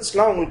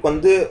பிரின்சிபல்ஸ்லாம் உங்களுக்கு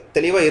வந்து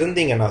தெளிவாக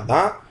இருந்தீங்கன்னா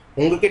தான்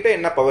உங்ககிட்ட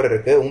என்ன பவர்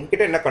இருக்குது,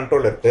 உங்ககிட்ட என்ன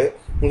கண்ட்ரோல் இருக்குது,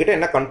 உங்ககிட்ட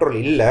என்ன கண்ட்ரோல்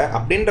இல்லை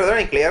அப்படின்றத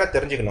நீங்கள் கிளியராக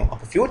தெரிஞ்சுக்கணும்.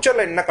 அப்போ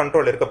ஃப்யூச்சரில் என்ன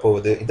கண்ட்ரோல் இருக்க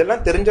போகுது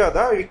இதெல்லாம் தெரிஞ்சால்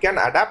தான் we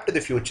can adapt to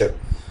the future.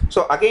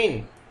 So again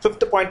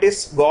fifth point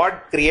is God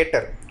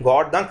creator.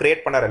 God தான்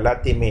கிரியேட் பண்ணார்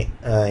எல்லாத்தையுமே,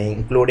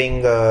 இன்க்ளூடிங்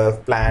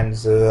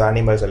பிளான்ஸு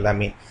அனிமல்ஸ்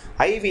எல்லாமே.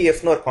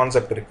 ஐவிஎஃப்னு ஒரு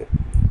கான்செப்ட் இருக்குது.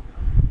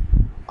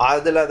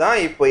 அதில் தான்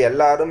இப்போ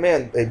எல்லாருமே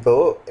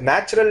இப்போது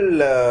நேச்சுரல்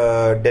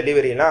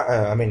டெலிவரிலாம்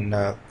ஐ மீன்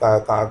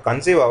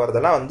கன்சீவ்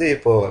ஆகிறதெல்லாம் வந்து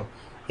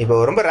இப்போ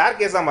ரொம்ப ரேர்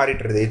கேஸாக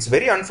மாறிட்டு இருக்குது. இட்ஸ்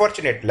வெரி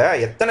அன்ஃபார்ச்சுனேட்டில்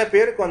எத்தனை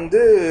பேருக்கு வந்து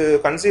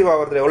கன்சீவ்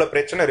ஆகிறதுல எவ்வளோ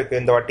பிரச்சனை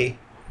இருக்குது இந்த வாட்டி.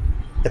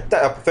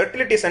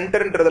 ஃபெர்டிலிட்டி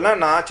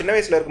சென்டர்ன்றதெல்லாம் நான் சின்ன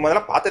வயசில்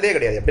இருக்கும்போதெல்லாம் பார்த்ததே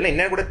கிடையாது, எப்படிலாம்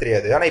என்னன்னு கூட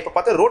தெரியாது. ஆனால் இப்போ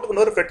பார்த்தா ரோட்டுக்கு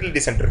இன்னொரு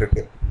ஃபெர்டிலிட்டி சென்டர்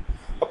இருக்குது.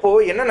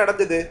 அப்போது என்ன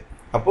நடந்தது?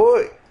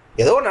 அப்போது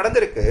ஏதோ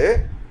நடந்திருக்கு.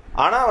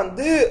 ஆனால்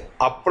வந்து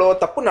அவ்வளோ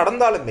தப்பு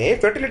நடந்தாலுமே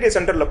ஃபெர்டிலிட்டி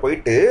சென்டரில்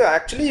போயிட்டு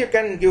actually you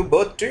can give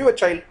birth to your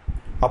child.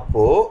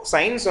 அப்போது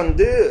சயின்ஸ்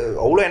வந்து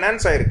அவ்வளோ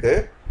என்ஹான்ஸ் ஆகிருக்கு,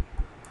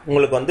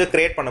 உங்களுக்கு வந்து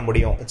கிரியேட் பண்ண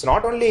முடியும். இட்ஸ்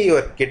நாட் ஓன்லி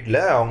யுவர் கிட்ல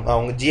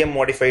அவங்க ஜிஎம்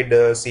மாடிஃபைடு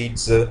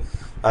சீட்ஸு,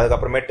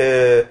 அதுக்கப்புறமேட்டு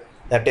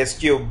டெஸ்ட்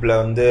டியூப்பில்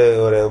வந்து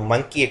ஒரு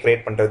மங்கியை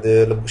கிரியேட் பண்ணுறது,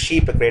 இல்லை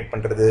ஷீப்பை கிரியேட்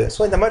பண்ணுறது.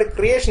 ஸோ இந்த மாதிரி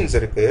கிரியேஷன்ஸ்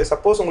இருக்குது.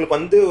 சப்போஸ் உங்களுக்கு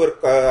வந்து ஒரு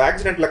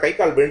ஆக்சிடெண்ட்டில் கை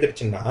கால்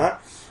விழுந்துருச்சுன்னா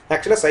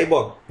ஆக்சுவலாக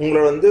சைபாக்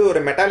உங்களோட வந்து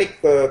ஒரு மெட்டாலிக்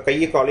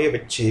கையை காலையே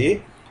வச்சு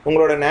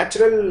உங்களோட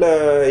நேச்சுரல்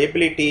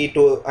எபிலிட்டி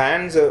டு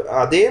ஹேண்ட்ஸ்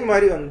அதே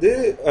மாதிரி வந்து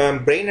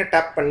பிரெயினை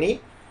டேப் பண்ணி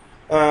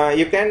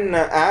you can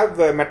have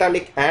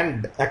metallic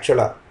hand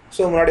ஆக்சுவலாக.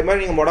 ஸோ முன்னாடி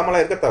மாதிரி நீங்கள்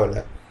முடமெல்லாம் இருக்க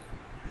தேவையில்ல.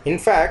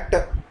 இன்ஃபேக்ட்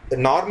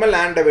நார்மல்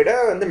ஹேண்டை விட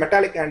வந்து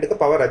மெட்டாலிக் ஹேண்டுக்கு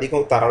பவர்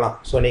அதிகம் தரலாம்.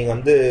 ஸோ நீங்கள்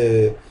வந்து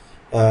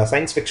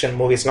சயின்ஸ் ஃபிக்ஷன்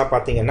மூவிஸ்லாம்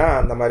பார்த்தீங்கன்னா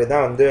அந்த மாதிரி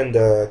தான் வந்து இந்த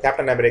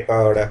கேப்டன்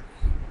அமெரிக்காவோட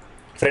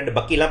ஃப்ரெண்டு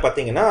பக்கிலாம்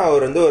பார்த்தீங்கன்னா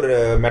அவர் வந்து ஒரு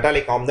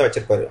மெட்டாலிக் ஆர்ம் தான்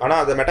வச்சிருப்பாரு.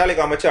 ஆனால் அந்த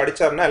மெட்டாலிக் ஆர்ம் வச்சு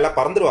அடித்தாருன்னா எல்லாம்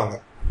பறந்துருவாங்க.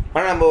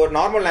 ஆனால் நம்ம ஒரு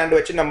நார்மல் ஹேண்ட்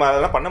வச்சு நம்ம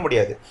அதெல்லாம் பண்ண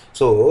முடியாது.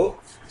 So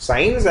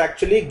science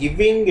actually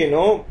giving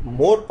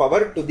more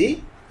power to the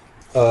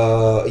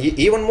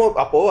even more.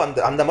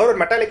 அப்போது அந்த மாதிரி ஒரு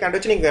மெட்டாலிக் ஹேண்ட்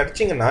வச்சு நீங்கள்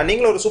அடிச்சிங்கன்னா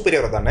நீங்களும் ஒரு சூப்பர்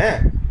ஹீரோ தானே,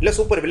 இல்லை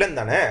சூப்பர் வில்லன்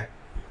தானே.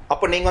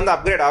 அப்போ நீங்கள் வந்து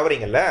upgrade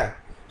ஆகிறீங்கல்ல.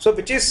 So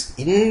which is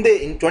in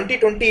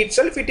 2020 it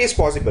self it is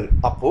possible.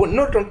 அப்போது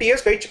இன்னொரு 20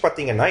 இயர்ஸ் கழிச்சு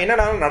பார்த்தீங்கன்னா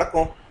என்னென்ன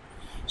நடக்கும்?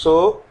 ஸோ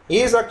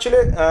இஸ்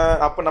ஆக்சுவலி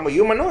அப்போ நம்ம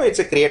ஹியூமனும்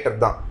இட்ஸ் எ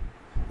கிரியேட்டர் தான்.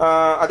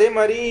 அதே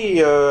மாதிரி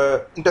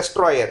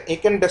destroyer, you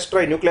can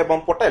destroy. Nuclear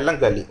பாம்பு போட்டால் எல்லாம்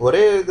காலி.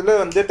 ஒரே இதில்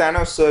வந்து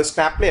தேனோஸ்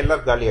ஸ்னாப்பில்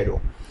எல்லாம் காலி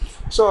ஆகிடும்.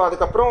 ஸோ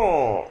அதுக்கப்புறம்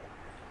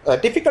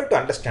டிஃபிகல்ட் டு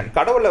அண்டர்ஸ்டாண்ட்.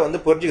 கடவுளை வந்து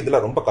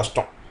புரிஞ்சுக்கிறதுல ரொம்ப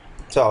கஷ்டம்.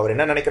 ஸோ அவர்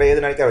என்ன நினைக்கிறார்,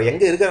 ஏது நினைக்கிறார்,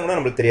 எங்கே இருக்கிறாங்கன்னு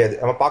நம்மளுக்கு தெரியாது,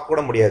 நம்ம பார்க்க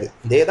கூட முடியாது.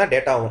 இதே தான்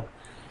டேட்டாவும்.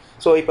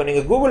 ஸோ இப்போ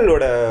நீங்கள்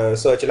கூகுளோட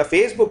சர்ச்சில்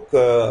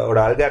ஃபேஸ்புக்கோட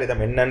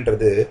அல்காரிதம்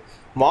என்னன்றது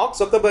மார்க்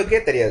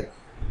ஜக்கர்பர்க்கே தெரியாது.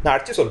 நான்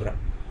அடித்து சொல்கிறேன்.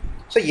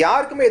 ஸோ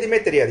யாருக்குமே எதுவுமே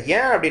தெரியாது.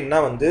 ஏன் அப்படின்னா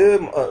வந்து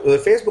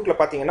ஃபேஸ்புக்கில்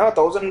பார்த்தீங்கன்னா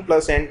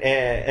 1000+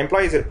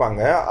 எம்ப்ளாயீஸ்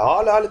இருப்பாங்க.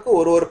 ஆளுக்கு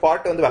ஒரு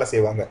பார்ட் வந்து வேலை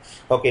செய்வாங்க.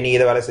 ஓகே நீ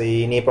இதை வேலை செய்,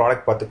 நீ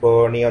ப்ராடக்ட் பார்த்துக்கோ,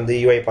 நீ வந்து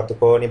யூஐ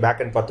பார்த்துக்கோ, நீ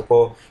பேக் எண்ட்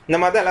பார்த்துக்கோ, இந்த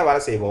மாதிரி தான் எல்லாம்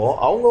வேலை செய்வோம்.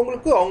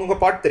 அவங்கவுங்களுக்கு அவங்கவுங்க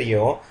பார்ட்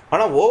தெரியும்.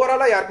 ஆனால்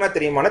ஓவராலாக யாருக்குன்னா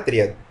தெரியுமானா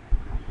தெரியாது.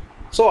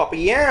 ஸோ அப்போ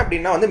ஏன்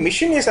அப்படின்னா வந்து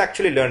மிஷின் இஸ்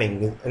ஆக்சுவலி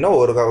லேர்னிங். இன்னும்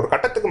ஒரு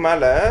கட்டத்துக்கு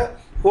மேலே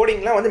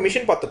கோடிங்லாம் வந்து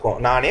மிஷின் பார்த்துக்கும்.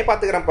 நானே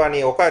பார்த்துக்கிறேன்ப்பா நீ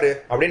உட்காரு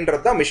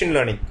அப்படின்றது தான் மிஷின்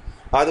லேர்னிங்.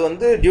 அது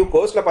வந்து டியூ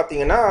கோர்ஸில்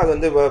பார்த்தீங்கன்னா அது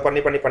வந்து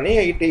பண்ணி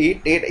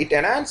it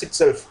enhance it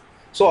self.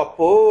 So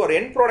அப்போது ஒரு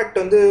எண்ட் ப்ராடக்ட்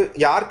வந்து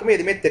யாருக்குமே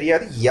எதுவுமே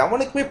தெரியாது,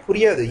 எவனுக்குமே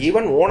புரியாது.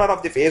 Even owner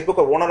of the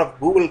Facebook, owner of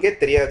கூகுளுக்கே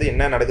தெரியாது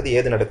என்ன நடக்குது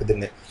ஏது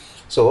நடக்குதுன்னு.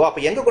 ஸோ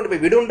அப்போ எங்கே கொண்டு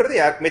போய் விடுன்றது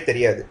யாருக்குமே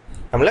தெரியாது.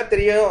 நம்மளாம்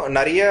தெரியும்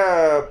நிறைய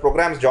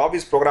ப்ரோக்ராம்ஸ்,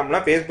 ஜாபிஸ்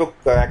ப்ரோக்ராம்லாம் ஃபேஸ்புக்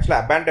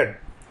ஆக்சுவலாக அபேண்டட்.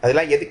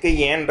 அதெல்லாம் எதுக்கு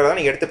ஏன்றதை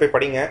நீங்கள் எடுத்து போய்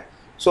படிங்க.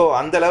 ஸோ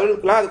அந்த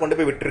லெவலுக்குலாம் அது கொண்டு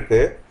போய்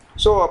விட்டுருக்கு.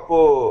 ஸோ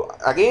அப்போது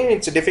again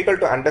it's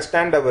difficult to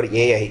understand our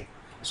AI.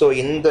 So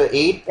இந்த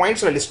 8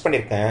 பாயிண்ட்ஸ் நான் லிஸ்ட்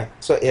பண்ணியிருக்கேன்.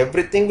 So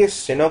every thing is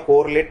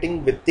correlating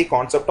with the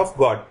concept of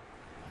God.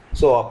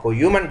 So அப்போது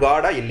ஹியூமன்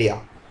காடா இல்லையா?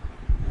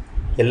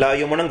 எல்லா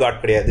ஹியூமனும் காட்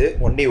கிடையாது.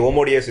 Only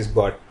homo டியூஸ் is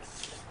God.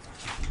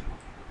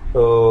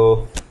 So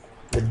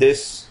with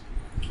this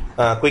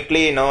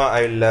quickly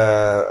I will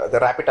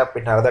wrap it up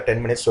in another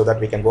 10 minutes so that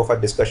we can go for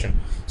discussion.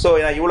 So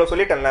நான் இவ்வளோ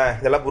சொல்லிட்டேன்ல,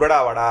 இதெல்லாம்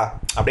புரடாவாடா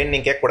அப்படின்னு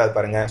நீங்கள் கேட்கக்கூடாது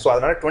பாருங்க. ஸோ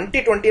அதனால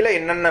 2020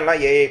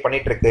 என்னென்னலாம் ஏஐ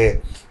பண்ணிட்டு இருக்கு,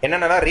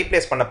 என்னென்னலாம்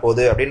ரீப்ளேஸ் பண்ண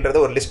போகுது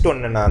அப்படின்றது ஒரு லிஸ்ட்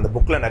ஒன்று நான் அந்த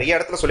புக்கில் நிறைய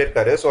இடத்துல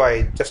சொல்லியிருக்காரு. ஸோ ஐ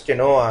ஜஸ்ட்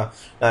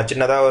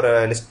சின்னதாக ஒரு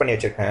லிஸ்ட் பண்ணி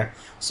வச்சிருக்கேன்.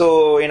 ஸோ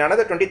இன்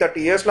another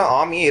 20-30 இயர்ஸ்ல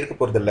ஆர்மியே இருக்க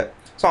போகிறது இல்லை.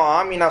 ஸோ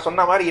ஆர்மி நான்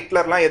சொன்ன மாதிரி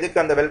ஹிட்லர்லாம்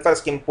எதுக்கு அந்த வெல்ஃபேர்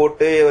ஸ்கீம்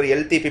போட்டு ஒரு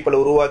ஹெல்த்தி பீப்புள்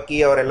உருவாக்கி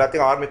அவர்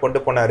எல்லாத்தையும் ஆர்மி கொண்டு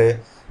போனார்,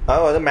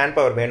 அதாவது மேன்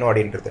பவர் வேணும்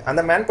அப்படின்றது.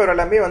 அந்த மேன் பவர்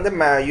எல்லாமே வந்து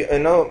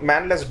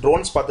மேன்லெஸ்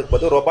ட்ரோன்ஸ் பார்த்துக்கு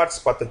போகுது, ரோபாட்ஸ்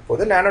பார்த்துக்கு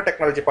போகுது, நானோ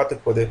டெக்னாலஜி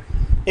பார்த்துக்கு போகுது.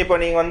 இப்போ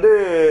நீங்கள் வந்து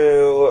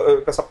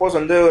இப்போ சப்போஸ்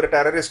வந்து ஒரு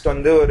டெரரிஸ்ட்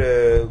வந்து ஒரு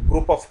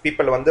குரூப் ஆஃப்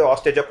பீப்புள் வந்து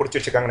ஹாஸ்டேஜாக பிடிச்சி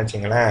வச்சுருக்காங்கன்னு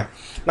வச்சிங்களேன்,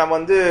 நம்ம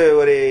வந்து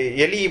ஒரு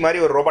எலி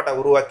மாதிரி ஒரு ரோபாட்டை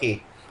உருவாக்கி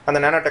அந்த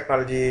நானோ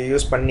டெக்னாலஜி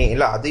யூஸ் பண்ணி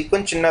இல்லை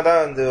அதுக்கும்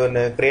சின்னதாக வந்து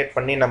ஒன்று க்ரியேட்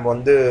பண்ணி நம்ம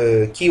வந்து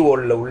கீ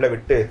ஹோலில் உள்ளே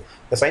விட்டு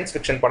இந்த சயின்ஸ்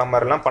ஃபிக்ஷன் படம்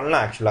மாதிரிலாம்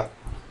பண்ணலாம் ஆக்சுவலாக.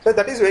 So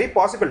that is very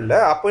possible. இல்லை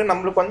அப்போ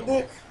நம்மளுக்கு வந்து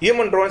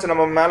ஹியூமன் ட்ரோன்ஸ்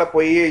நம்ம மேலே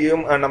போய்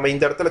நம்ம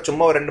இந்த இடத்துல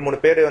சும்மா ஒரு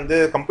 2-3 பேர் வந்து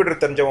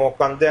கம்ப்யூட்டர் தெரிஞ்சவங்க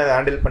உட்காந்து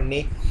ஹேண்டில்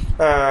பண்ணி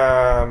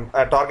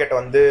டார்கெட்டை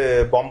வந்து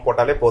பாம்பு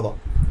போட்டாலே போதும்.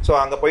 ஸோ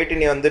அங்கே போயிட்டு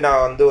நீ வந்து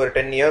நான் வந்து ஒரு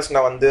 10 இயர்ஸ்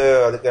நான் வந்து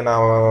அதுக்கு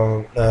நான்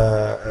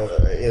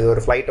இது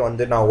ஒரு ஃப்ளைட்டை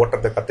வந்து நான்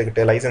ஓட்டுறதை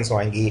கற்றுக்கிட்டு லைசன்ஸ்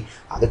வாங்கி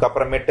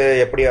அதுக்கப்புறமேட்டு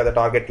எப்படி அதை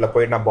டார்கெட்டில்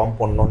போய் நான் பாம்பு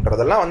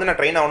போடணுன்றதெல்லாம் வந்து நான்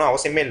ட்ரெயின் ஆகணும்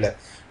அவசியமே இல்லை.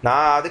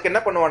 நான் அதுக்கு என்ன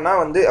பண்ணுவேன்னா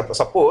வந்து அப்போ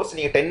சப்போஸ்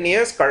நீங்கள்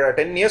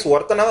 10 இயர்ஸ்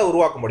ஒருத்தனா தான்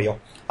உருவாக்க முடியும்.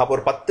 அப்போ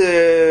ஒரு 10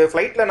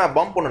 ஃப்ளைட்டில் நான்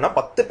பாம்பு பண்ணணும்னா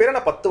 10 பேரை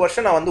நான் 10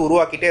 வருஷம் நான் வந்து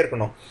உருவாக்கிட்டே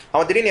இருக்கணும்.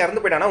 அவன் திடீர்னு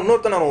இறந்து போயிட்டானா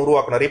இன்னொருத்தன் நான்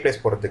உருவாக்கணும்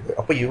ரீப்ளேஸ் போகிறதுக்கு.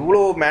 அப்போ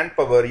இவ்வளோ மேன்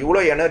பவர்,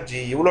 இவ்வளோ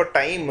எனர்ஜி, இவ்வளோ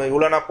டைம்,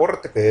 இவ்வளோ நான்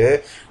போடுறதுக்கு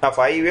நான்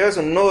 5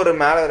 இயர்ஸ் இன்னொரு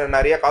மேலே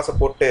நிறைய காசை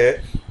போட்டு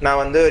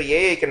நான் வந்து ஒரு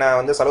ஏஐக்கு நான்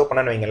வந்து செலவு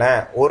பண்ணேன்னு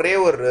வைங்களேன், ஒரே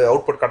ஒரு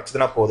அவுட்புட்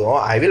கிடச்சதுன்னா போதும்.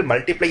 I will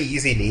multiply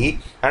easily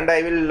and I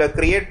will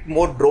create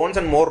more drones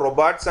and more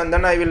robots and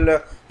then I will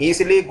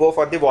easily go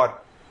for the வார்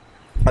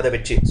அதை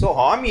வச்சு. ஸோ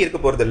ஆர்மி இருக்க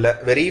போகிறது இல்லை,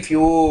 வெரி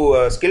ஃபியூ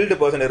ஸ்கில்டு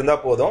பர்சன்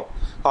இருந்தால் போதும்,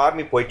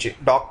 ஆர்மி போயிடுச்சு.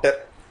 டாக்டர்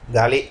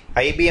காலி.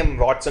 ஐபிஎம்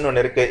வாட்சன்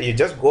ஒன்று இருக்குது, you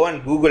just go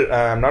and Google.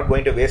 I'm not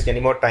going to waste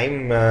any more time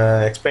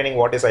explaining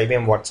what is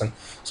IBM Watson.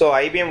 So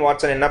IBM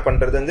Watson என்ன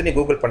பண்ணுறது வந்து நீ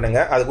கூகுள்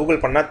பண்ணுங்கள், அது கூகுள்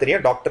பண்ணால்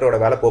தெரியும் டாக்டரோட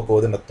வேலை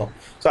போகுதுன்னு அர்த்தம்.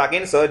 ஸோ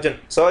அகைன்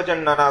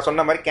சர்ஜன் நான்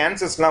சொன்ன மாதிரி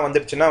கேன்சர்ஸ்லாம்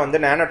வந்துடுச்சுன்னா வந்து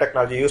நானோ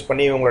டெக்னாலஜி யூஸ்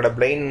பண்ணி உங்களோட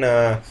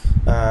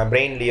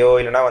பிரெயின்லையோ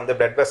இல்லைனா வந்து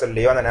பிளட்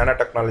வெசல்லையோ அந்த நானோ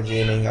டெக்னாலஜி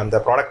நீங்கள் அந்த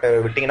ப்ராடக்ட்டை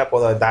விட்டிங்கன்னா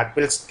போதும், that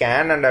will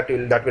scan and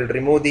that will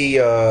remove the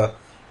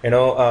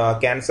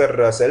cancer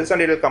cells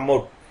and it will come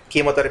out.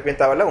 கீமோதெரப்பியும்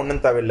தேவையில்லை,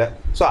 ஒன்றும் தேவையில்லை.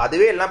 ஸோ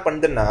அதுவே எல்லாம்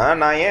பண்ணுதுன்னா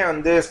நான் ஏன்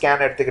வந்து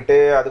ஸ்கேன் எடுத்துக்கிட்டு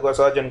அதுக்கு ஒரு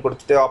சர்ஜன்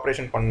கொடுத்துட்டு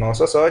ஆப்ரேஷன் பண்ணணும்.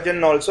 So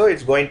surgeon also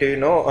it's going to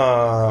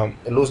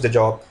lose the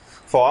job.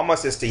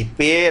 Pharmacist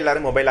இப்பயே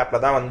எல்லாரும் மொபைல்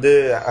ஆப்பில் தான் வந்து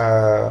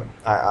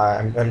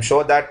I'm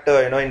sure that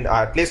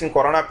at least in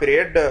corona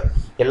period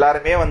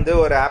எல்லாருமே வந்து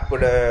ஒரு ஆப்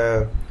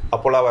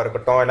அப்போலாவாக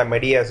இருக்கட்டும் இல்லை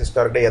மெடி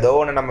அசிஸ்டாக இருக்கட்டும் ஏதோ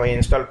ஒன்று நம்ம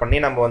இன்ஸ்டால் பண்ணி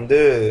நம்ம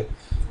வந்து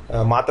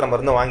மாத்திரை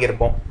மருந்து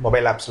வாங்கியிருப்போம்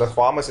மொபைல் ஆப்ஸில்.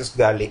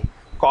 ஃபார்மசிஸ்ட் காலி.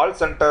 கால்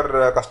சென்டர்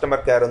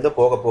கஸ்டமர் கேர் வந்து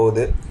போக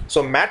போகுது. ஸோ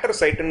மேட்டர்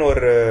சைட்டுன்னு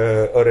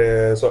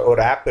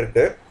ஒரு ஆப்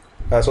இருக்குது,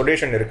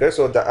 சொல்யூஷன் இருக்குது.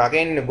 So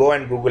again go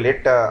and Google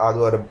it. அது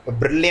ஒரு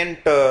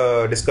brilliant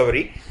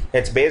Discovery.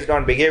 It's based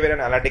on behaviour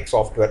and analytics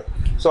software.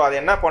 So அது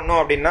என்ன பண்ணும்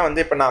அப்படின்னா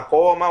வந்து இப்போ நான்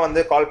கோவமாக வந்து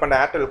கால் பண்ண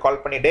ஏர்டெல்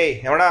கால் பண்ணி டே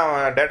எவனா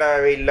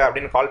டேட்டாவே இல்லை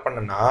அப்படின்னு கால்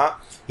பண்ணேன்னா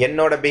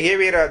என்னோட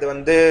பிஹேவியர் அது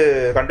வந்து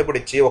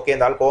கண்டுபிடிச்சி ஓகே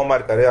இந்த ஆள் கோவமாக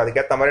இருக்காரு,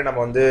 அதுக்கேற்ற மாதிரி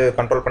நம்ம வந்து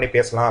கண்ட்ரோல் பண்ணி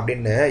பேசலாம்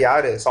அப்படின்னு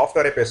யார்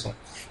சாஃப்ட்வேரே பேசும்.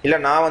 இல்லை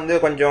நான் வந்து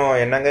கொஞ்சம்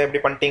என்னங்க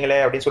எப்படி பண்ணிட்டீங்களே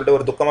அப்படின்னு சொல்லிட்டு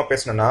ஒரு துக்கமாக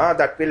பேசினேன்னா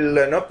தட்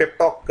வில்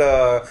பெப்டாக்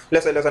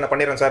இல்லை சார் நான்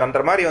பண்ணிடுறேன் சார்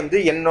அந்த மாதிரி வந்து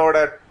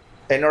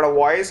என்னோட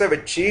வாய்ஸை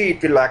வச்சு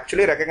it will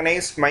actually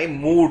recognise my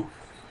mood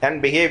and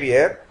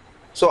behaviour.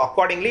 So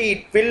accordingly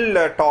it will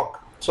talk.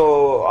 So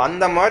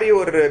அந்த மாதிரி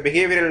ஒரு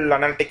பிஹேவியரல்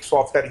அனாலிட்டிக்ஸ்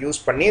சாஃப்ட்வேர் யூஸ்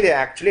பண்ணி they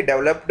actually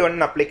developed one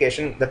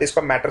application that is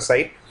for matter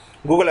site.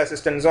 Google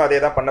அசிஸ்டன்ஸும் அதே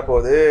தான் பண்ண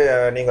போகுது.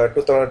 நீங்கள்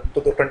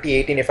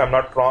 2018 if I'm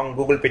not wrong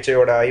Google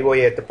பிச்சையோட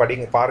IOA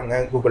எடுத்து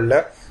பாருங்கள் கூகுளில்.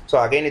 So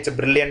again it's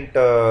brilliant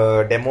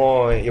demo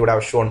you would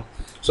have shown.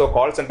 So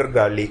call centre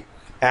காலி.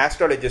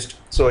 ஆஸ்ட்ராலஜிஸ்ட்.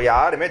 ஸோ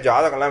யாருமே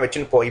ஜாதகம்லாம்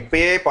வச்சுன்னு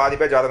இப்பயே பாதி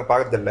பேர் ஜாதகம்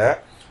பார்க்கறதில்ல.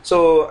 ஸோ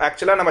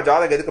ஆக்சுவலாக நம்ம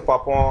ஜாதகம் எதுக்கு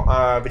பார்ப்போம்,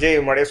 விஜய்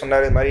முன்னாடியே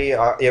சொன்னார் இது மாதிரி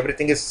every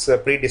thing is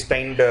pre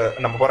destined,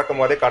 நம்ம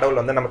பிறக்கும் போதே கடவுள்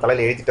வந்து நம்ம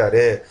தலையில்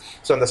எழுதிட்டாரு.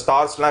 ஸோ அந்த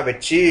ஸ்டார்ஸ்லாம்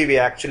வச்சு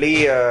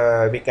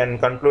வி கேன்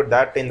கன்க்ளூட்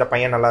தட் இந்த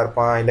பையன் நல்லா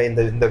இருப்பான், இல்லை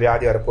இந்த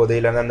வியாதி வரப்போகுது,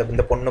 இல்லை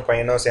இந்த பொண்ணு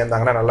பையனும்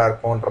சேர்ந்தாங்கன்னா நல்லா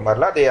இருக்கும்ன்ற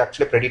மாதிரிலாம் அது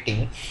ஆக்சுவலி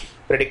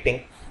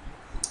ப்ரெடிக்டிங்.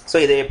 ஸோ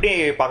இதை எப்படி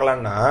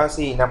பார்க்கலான்னா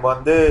நம்ம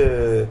வந்து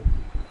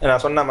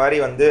நான் சொன்ன மாதிரி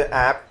வந்து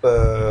ஆப்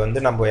வந்து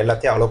நம்ம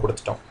எல்லாத்தையும் அலோவ்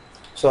கொடுத்துட்டோம்.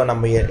 ஸோ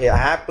நம்ம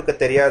ஆப்புக்கு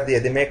தெரியாது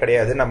எதுவுமே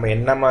கிடையாது. நம்ம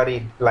என்ன மாதிரி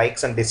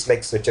லைக்ஸ் அண்ட்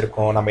டிஸ்லைக்ஸ்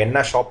வச்சுருக்கோம், நம்ம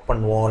என்ன ஷாப்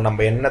பண்ணுவோம்,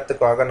 நம்ம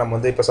என்னத்துக்காக நம்ம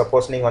வந்து இப்போ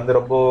சப்போஸ் நீங்கள் வந்து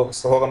ரொம்ப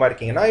சோகமாக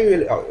இருக்கீங்கன்னா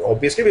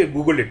obviously will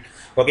Google it.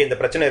 Okay இந்த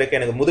பிரச்சனை இருக்குது,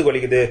 எனக்கு முதுகு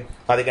வலிக்குது,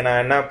 அதுக்கு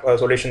நான் என்ன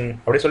சொல்யூஷன்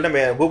அப்படின்னு சொல்லிட்டு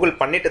நம்ம கூகுள்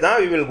பண்ணிட்டு தான்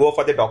we will go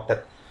for the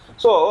doctor.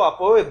 So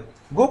அப்போது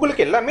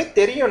கூகுளுக்கு எல்லாமே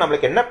தெரியும்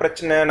நம்மளுக்கு என்ன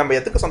பிரச்சனை, நம்ம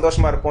எதுக்கு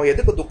சந்தோஷமாக இருப்போம்,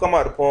 எதுக்கு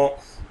துக்கமாக இருப்போம்,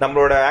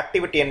 நம்மளோட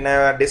ஆக்டிவிட்டி என்ன,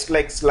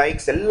 டிஸ்லைக்ஸ்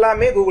லைக்ஸ்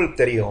எல்லாமே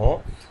கூகுளுக்கு தெரியும்.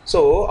 ஸோ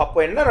அப்போ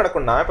என்ன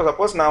நடக்கும்னா இப்போ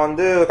சப்போஸ் நான்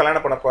வந்து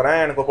கல்யாணம் பண்ண போகிறேன்,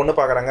 எனக்கு பொண்ணு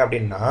பார்க்குறாங்க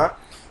அப்படின்னா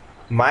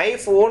my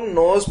phone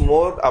nose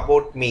more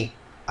about me.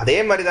 அதே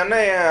மாதிரி தானே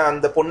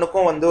அந்த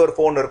பொண்ணுக்கும் வந்து ஒரு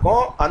ஃபோன்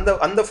இருக்கும்,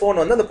 அந்த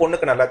ஃபோன் வந்து அந்த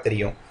பொண்ணுக்கு நல்லா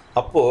தெரியும்.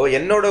 அப்போது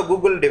என்னோட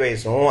கூகுள்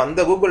டிவைஸும்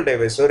அந்த கூகுள்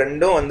டிவைஸும்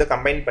ரெண்டும் வந்து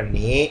கம்பைன்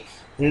பண்ணி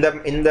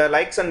இந்த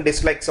லைக்ஸ் அண்ட்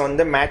டிஸ்லைக்ஸ்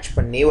வந்து மேட்ச்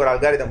பண்ணி ஒரு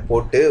அல்காரிதம்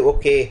போட்டு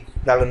ஓகே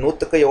அதில்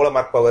 100க்கு எவ்வளோ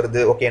மார்க்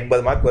வருது, ஓகே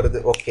 80 மார்க் வருது,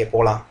 ஓகே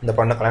போகலாம் இந்த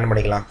பொண்ணை கல்யாணம்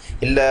பண்ணிக்கலாம்.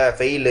 இல்லை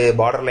ஃபெயிலு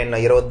பார்டர்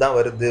லைனில் 20 தான்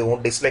வருது,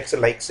 உன் டிஸ்லைக்ஸ்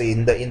லைக்ஸ்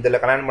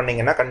இதில் கல்யாணம்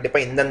பண்ணிங்கன்னா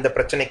கண்டிப்பாக இந்தந்த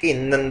பிரச்சனைக்கு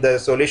இந்தந்த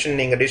சொல்யூஷன்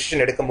நீங்கள்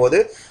டிசிஷன் எடுக்கும்போது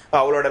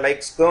அவளோட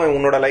லைக்ஸ்க்கும்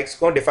உன்னோட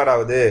லைக்ஸ்க்கும் டிஃபர்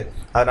ஆகுது,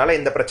 அதனால்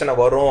இந்த பிரச்சனை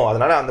வரும்,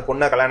 அதனால் அந்த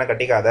பொண்ணை கல்யாணம்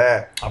கட்டிக்காத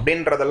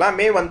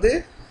அப்படின்றதெல்லாமே வந்து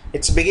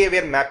it's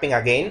behaviour mapping.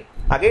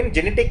 Again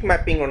genetic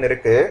mapping ஒன்று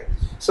இருக்குது.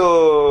 ஸோ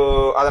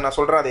அதை நான்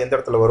சொல்கிறேன் அது எந்த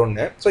இடத்துல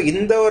வரும்னு. ஸோ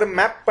இந்த ஒரு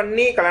மேப்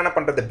பண்ணி கல்யாணம்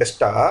பண்ணுறது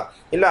பெஸ்ட்டா,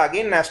 இல்லை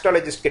அகெயின்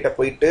ஆஸ்ட்ராலஜிஸ்ட் கிட்ட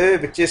போயிட்டு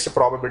விச் இஸ்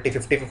ப்ராபபிலிட்டி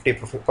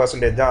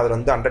 50-50% தான், அதில்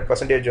வந்து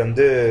 100%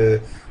 வந்து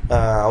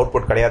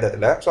அவுட்புட் கிடையாது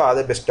அதில். ஸோ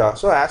அது பெஸ்ட்டா.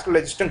 ஸோ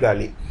ஆஸ்ட்ராலஜிஸ்ட்டும்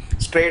காலி,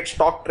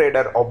 ஸ்டாக்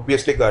ட்ரேடர்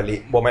ஆப்வியஸ்லி காலி,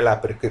 மொபைல்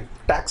ஆப் இருக்குது,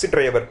 டாக்ஸி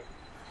டிரைவர்.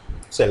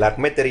 ஸோ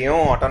எல்லாருக்குமே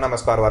தெரியும்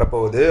ஆட்டோனமஸ் கார்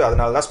வரப்போகுது,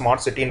 அதனால தான்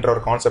ஸ்மார்ட் சிட்டின்ற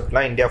ஒரு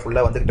கான்செப்ட்லாம் இந்தியா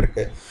ஃபுல்லாக வந்துகிட்டு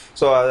இருக்கு.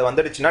 ஸோ அது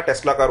வந்துடுச்சுன்னா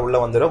டெஸ்லா கார் உள்ளே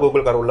வந்துடும்,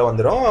 கூகுள் கார் உள்ளே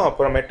வந்துடும்,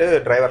 அப்புறமேட்டு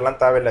டிரைவர்லாம்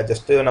தேவையில்லை,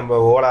 ஜஸ்ட்டு நம்ம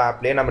ஓலா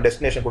ஆப்லேயே நம்ம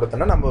டெஸ்டினேஷன்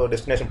கொடுத்தோன்னா நம்ம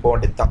டெஸ்டினேஷன் போக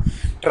வேண்டியது தான்.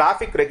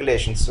 Traffic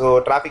regulations, so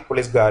traffic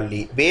police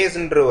காலி,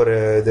 வேஸ்ன்ற ஒரு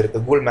இது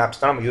இருக்குது, கூகுள்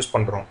மேப்ஸ் தான் நம்ம யூஸ்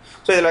பண்ணுறோம்.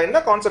 ஸோ இதில்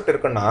என்ன கான்செப்ட்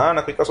இருக்குன்னா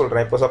நான் குயிக்காக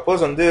சொல்கிறேன். இப்போ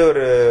சப்போஸ் வந்து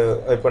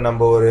இப்போ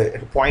நம்ம ஒரு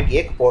பாயிண்ட்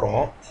ஏக்கு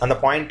போகிறோம், அந்த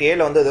பாயிண்ட்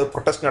ஏல வந்து ஏதோ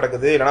ப்ரொட்டஸ்ட்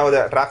நடக்குது, இல்லைனா ஒரு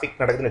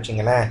டிராஃபிக் நடக்குதுன்னு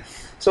வச்சிங்களேன்.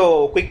 ஸோ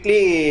குவிக்லி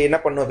என்ன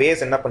பண்ணும்,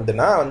 வேஸ் என்ன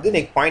பண்ணுதுன்னா வந்து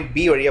நீங்கள் பாயிண்ட்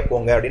பி வழியாக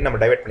போங்க அப்படின்னு நம்ம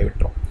டைவெர்ட் பண்ணி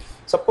விட்டுரும்.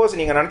 சப்போஸ்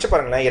நீங்கள் நினச்சி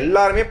பாருங்களேன்,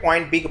 எல்லாருமே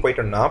பாயிண்ட் பிக்கு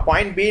போயிட்டோம்னா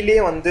பாயிண்ட் பிலேயே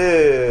வந்து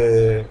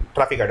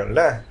டிராஃபிக்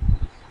ஆகிடும்ல.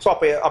 ஸோ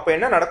அப்போ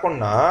என்ன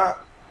நடக்கும்னா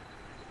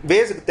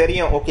வேஸுக்கு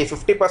தெரியும் ஓகே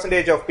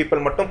 50% ஆஃப்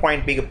பீப்புள் மட்டும்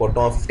பாயிண்ட் பிக்கு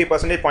போட்டோம்,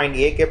 50% பாயிண்ட்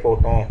ஏக்கே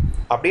போட்டோம்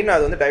அப்படின்னு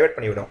அது வந்து டைவெர்ட்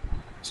பண்ணிவிடும்.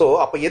 ஸோ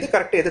அப்போ எது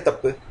கரெக்டு எது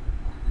தப்பு?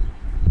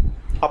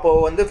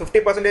 அப்போது வந்து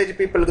 50%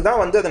 பீப்புளுக்கு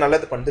தான் வந்து அது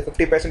நல்லது பண்ணுது,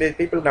 50%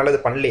 பீப்புளுக்கு நல்லது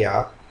பண்ணலையா?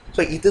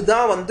 ஸோ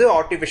இதுதான் வந்து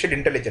ஆர்டிஃபிஷியல்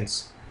இன்டெலிஜென்ஸ்.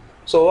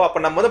 ஸோ அப்போ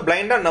நம்ம வந்து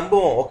பிளைண்டாக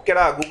நம்புவோம்,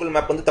 ஓகேடா கூகுள்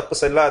மேப் வந்து தப்பு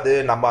செல்லாது,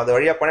 நம்ம அது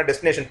வழியாக போனால்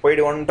டெஸ்டினேஷன்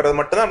போயிடுவோன்றது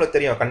மட்டும் தான் நம்மளுக்கு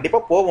தெரியும்.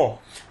 கண்டிப்பாக போவோம்,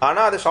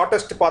 ஆனால் அது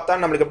ஷார்ட்டஸ்ட் பார்த்தா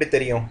நம்மளுக்கு எப்படி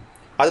தெரியும்?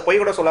 அது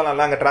போய் கூட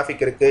சொல்லலாம்ல, அங்கே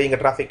டிராஃபிக் இருக்குது இங்கே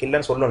டிராஃபிக்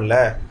இல்லைன்னு சொல்லும்ல.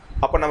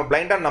 அப்போ நம்ம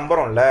பிளைண்டாக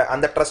நம்புகிறோம்ல,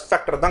 அந்த ட்ரஸ்ட்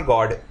ஃபேக்டர் தான்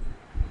காடு.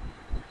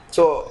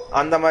 ஸோ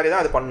அந்த மாதிரி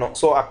தான் அது பண்ணும்.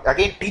 ஸோ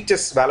அகெயின்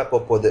டீச்சர்ஸ் வேலை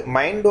போகுது.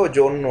 மைண்டோ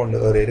ஜோன்னு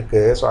ஒன்று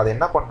இருக்குது. ஸோ அது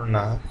என்ன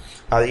பண்ணணும்னா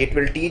அது it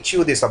will teach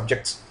you the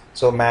subjects.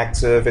 So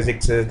maths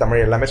physics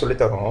Tamil எல்லாமே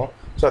சொல்லித்தரும்.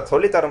 ஸோ அது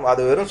சொல்லித்தரும்,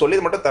 அது வெறும் சொல்லி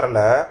மட்டும் தரல,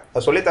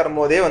 அது சொல்லி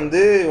தரும்போதே வந்து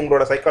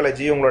உங்களோட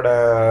சைக்காலஜி உங்களோட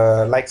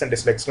லைக்ஸ் அண்ட்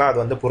டிஸ்லைக்ஸ்லாம்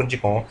அது வந்து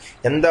புரிஞ்சிக்கும்.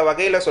 எந்த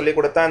வகையில் சொல்லி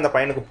கொடுத்தா இந்த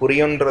பையனுக்கு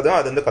புரியுன்றதும்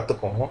அது வந்து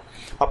கற்றுக்கும்.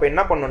 அப்போ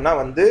என்ன பண்ணணும்னா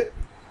வந்து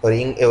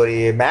ஒரு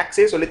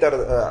மேக்ஸே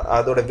சொல்லித்தர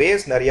அதோட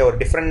வேஸ் நிறைய ஒரு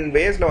டிஃப்ரெண்ட்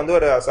வேஸில் வந்து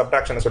ஒரு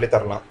சப்ட்ராக்ஷனை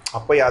சொல்லித்தரலாம்.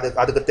 அப்போ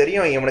அதுக்கு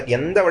தெரியும் இவனுக்கு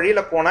எந்த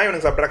வழியில் போனால்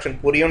இவனுக்கு சப்ட்ராக்ஷன்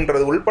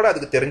புரியுன்றது உள்பட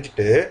அதுக்கு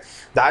தெரிஞ்சுட்டு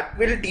that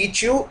will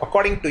teach you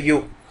according to you.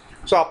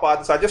 So அப்போ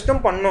அது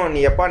சஜஸ்ட்டும் பண்ணும்,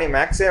 நீ நீ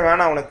மேக்ஸே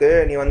வேணாம் உனக்கு,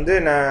 நீ வந்து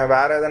நான்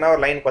வேறு எதனா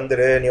ஒரு லைன்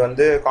வந்துரு, நீ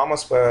வந்து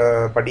காமர்ஸ்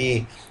படி,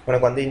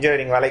 உனக்கு வந்து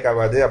இன்ஜினியரிங் வேலைக்கு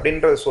ஆகாது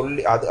அப்படின்றத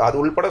சொல்லி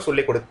அது உள்பட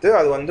சொல்லி கொடுத்து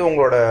அது வந்து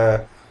உங்களோட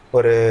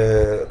ஒரு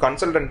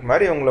கன்சல்டன்ட்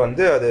மாதிரி உங்களை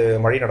வந்து அது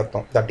வழி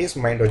நடத்தும். That is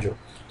மைண்டோஜோ.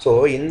 ஸோ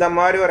இந்த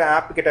மாதிரி ஒரு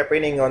ஆப் கிட்ட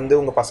போய் நீங்கள் வந்து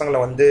உங்கள் பசங்களை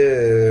வந்து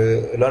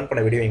லேர்ன்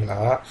பண்ண விடுவீங்களா?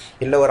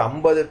 இல்லை ஒரு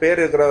 50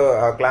 பேர் இருக்கிற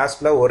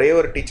கிளாஸில் ஒரே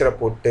ஒரு டீச்சரை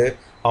போட்டு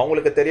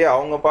அவங்களுக்கு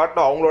அவங்க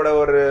பாட்டில் அவங்களோட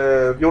ஒரு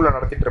வியூவில்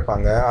நடத்திட்டு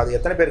இருப்பாங்க, அது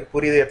எத்தனை பேருக்கு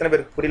புரியுது எத்தனை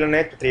பேருக்கு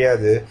புரியலன்னே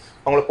தெரியாது,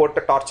 அவங்கள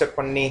போட்டு டார்ச்சர்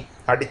பண்ணி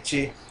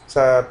அடித்து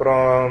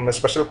அப்புறம்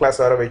ஸ்பெஷல்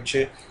கிளாஸ் வர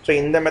வச்சு. ஸோ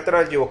இந்த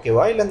மெத்தடாலஜி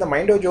ஓகேவா, இல்லை இந்த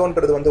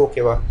மைண்டோஜோன்றது வந்து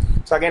ஓகேவா?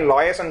 So again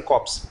lawyers and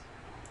cops.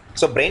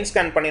 So brain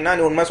scan பண்ணினா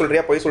நீ உண்மை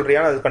சொல்கிறியா பொய்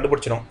சொல்கிறியான்னு அது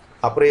கண்டுபிடிச்சிடும்.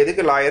 அப்புறம்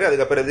எதுக்கு லாயர்,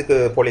 அதுக்கப்புறம் எதுக்கு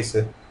போலீஸு?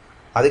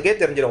 அதுக்கே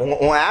தெரிஞ்சிடும்,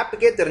 உன்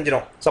ஆப்புக்கே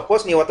தெரிஞ்சிடும்.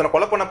 சப்போஸ் நீ ஒருத்தனை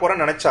கொலை பண்ண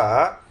போகிறேன்னு நினச்சா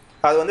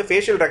அது வந்து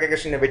ஃபேஷியல்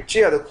ரெகக்னிஷனை வச்சு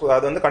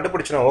அது வந்து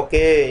கண்டுபிடிச்சிடும்,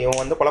 ஓகே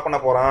இவன் வந்து கொலை பண்ண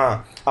போகிறான்.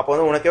 அப்போ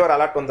வந்து உனக்கே ஒரு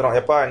அலர்ட் வந்துடும்,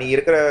 எப்பா நீ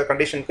இருக்கிற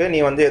கண்டிஷனுக்கு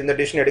நீ வந்து எந்த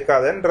டிசிஷன்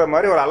எடுக்காதுன்ற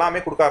மாதிரி ஒரு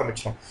அலாமே கொடுக்க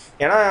ஆரம்பிச்சிடும்.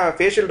 ஏன்னா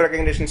ஃபேஷியல்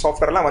ரெகக்னிஷன்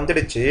சாஃப்ட்வேர்லாம்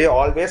வந்துடுச்சு,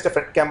 always the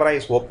front camera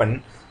is open.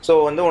 So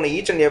வந்து உன்னை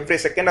ஈச் அண்ட் எவ்ரி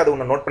செகண்ட் அது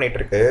உன்னை நோட்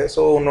பண்ணிகிட்டு இருக்கு.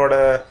 ஸோ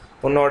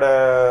உன்னோட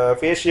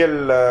ஃபேஷியல்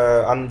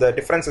அந்த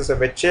டிஃப்ரென்சஸை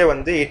வச்சே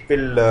வந்து it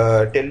will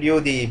tell you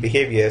the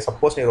behaviour.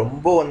 Suppose நீ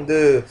ரொம்ப வந்து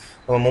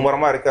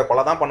மும்முரமாக இருக்க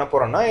கொலை தான் பண்ண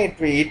போகிறோன்னா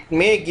it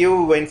may give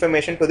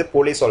information to the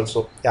police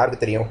also,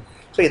 யாருக்கு தெரியும்.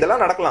 ஸோ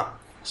இதெல்லாம் நடக்கலாம்.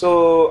 So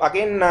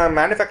again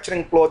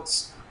manufacturing clothes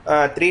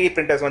 3D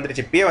printers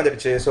வந்துடுச்சு, இப்பயே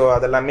வந்துடுச்சு. ஸோ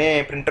அதெல்லாமே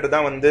பிரிண்டர்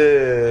தான் வந்து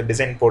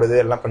டிசைன் போடுது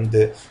எல்லாம்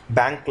பண்ணுது.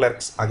 பேங்க்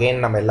கிளர்க்ஸ்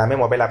அகெயின் நம்ம எல்லாமே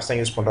மொபைல் ஆப்ஸ் தான்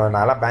யூஸ் பண்ணுறோம்.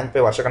 அதனால பேங்க்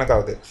போய்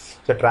வருஷக்கணக்காகுது.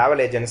 ஸோ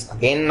ட்ராவல் ஏஜென்ட்ஸ்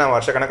அகெயின் நான்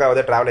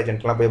வருஷக்கணக்காகுது, ட்ராவல்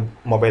ஏஜென்ட்லாம் போய்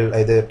மொபைல்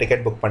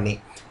டிக்கெட் புக் பண்ணி.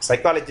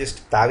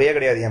 சைக்காலஜிஸ்ட் தேவையே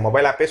கிடையாது, என்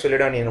மொபைல் ஆப்பே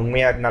சொல்லிவிடும் நீ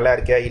உண்மையாக நல்லா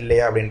இருக்கியா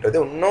இல்லையா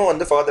அப்படின்றது இன்னும்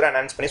வந்து ஃபர்தராக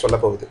என்ஹான்ஸ் பண்ணி சொல்ல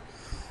போகுது.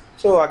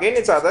 So again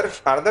it's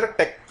other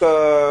tech,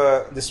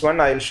 this one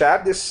I will share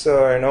this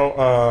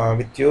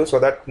with you so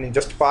that நீ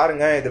just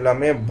பாருங்க, இது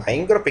எல்லாமே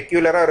பயங்கர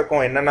பெக்யூலராக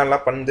இருக்கும்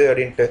என்னென்னலாம் பண்ணுது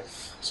அப்படின்ட்டு.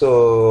 ஸோ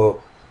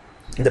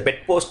இந்த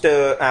பெட் போஸ்ட்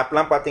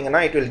ஆப்லாம் பார்த்தீங்கன்னா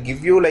it will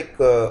give you like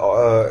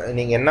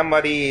நீங்கள் என்ன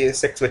மாதிரி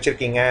செக்ஸ்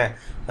வச்சுருக்கீங்க,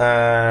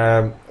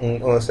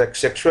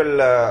 செக்ஷுவல்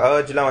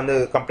அர்ஜ்லாம் வந்து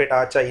கம்ப்ளீட்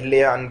ஆச்சா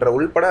இல்லையான்ற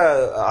உள்பட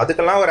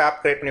அதுக்கெல்லாம் ஒரு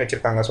ஆப் கிரியேட் பண்ணி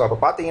வச்சுருக்காங்க. ஸோ அப்போ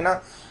பார்த்தீங்கன்னா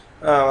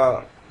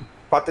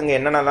பார்த்துங்க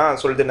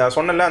என்னென்னலாம் சொல்லுது. நான்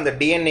சொன்னல அந்த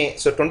டிஎன்ஏ,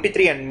 ஸோ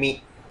 23andMe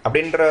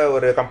அப்படின்ற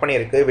ஒரு கம்பெனி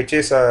இருக்குது, விச்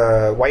இஸ்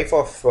ஒய்ஃப்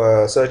ஆஃப்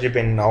சர்ஜி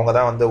பின். அவங்க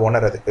தான் வந்து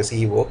ஓனர், அதுக்கு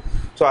சிஇஓ.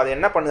 ஸோ அது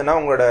என்ன பண்ணுதுன்னா,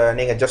 உங்களோட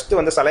நீங்கள் ஜஸ்ட்டு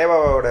வந்து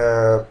சலைவாவோட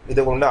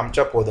இது கொண்டு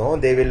அமிச்சா போதும்,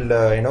 they will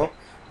you know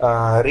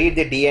read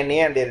the DNA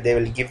and they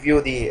will give you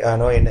the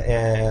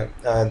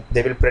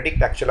they will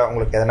predict ஆக்சுவலாக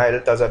உங்களுக்கு எதனா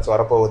ஹெல்த் ஹசார்ட்ஸ்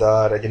வரப்போகுதா,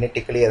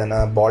 ஜெனட்டிக்கலி எதனா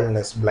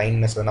பால்ட்னஸ்,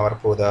 பிளைண்ட்னஸ் எதனா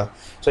வரப்போகுதா.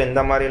 ஸோ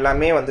இந்த மாதிரி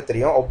எல்லாமே வந்து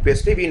தெரியும்.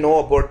 Obviously we know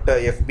about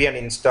FB and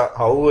Insta,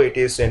 how it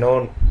is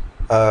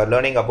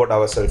learning about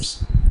ourselves.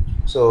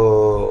 So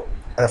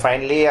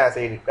finally,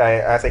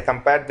 as I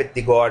compared with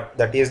the God,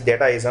 that is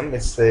dataism,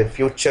 it's a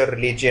future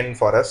religion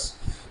for us.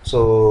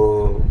 So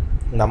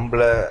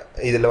நம்மள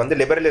இதில் வந்து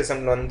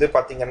liberalism வந்து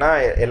பார்த்திங்கன்னா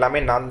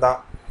எல்லாமே நான் தான்.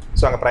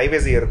 So அங்கே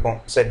privacy இருக்கும்.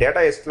 ஸோ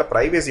டேட்டாஇஸ்டில்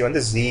ப்ரைவேசி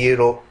வந்து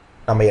 0.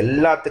 நம்ம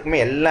எல்லாத்துக்குமே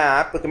எல்லா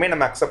ஆப்புக்குமே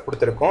நம்ம அக்செப்ட்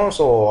கொடுத்துருக்கோம்.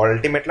 ஸோ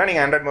அல்டிமேட்லாம்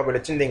நீங்கள் ஆண்ட்ராய்ட் மொபைல்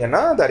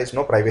வச்சுருந்தீங்கன்னா there is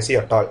no privacy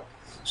at all.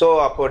 So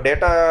அப்போ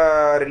டேட்டா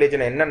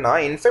ரிலிஜன் என்னென்னா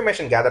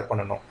இன்ஃபர்மேஷன் கேதர்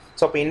பண்ணணும்.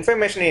 ஸோ அப்போ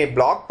இன்ஃபர்மேஷனை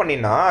பிளாக்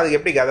பண்ணினா அது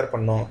எப்படி கேதர்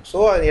பண்ணணும்? ஸோ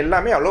அது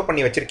எல்லாமே அலோவ்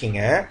பண்ணி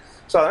வச்சுருக்கீங்க.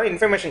 ஸோ அதனால்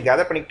இன்ஃபர்மேஷன்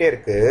கேதர் பண்ணிக்கிட்டே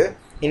இருக்குது.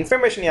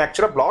 இன்ஃபர்மேஷன்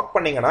ஆக்சுவலாக பிளாக்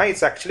பண்ணிங்கன்னா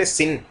இட்ஸ் ஆக்சுவலி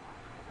சின்.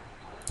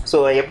 ஸோ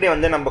எப்படி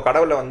வந்து நம்ம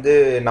கடவுளை வந்து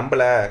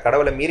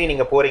கடவுளை மீறி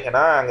நீங்கள்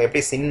போகிறீங்கன்னா அங்கே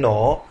எப்படி சின்னோ,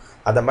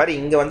 அந்த மாதிரி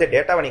இங்கே வந்து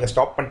டேட்டாவை நீங்கள்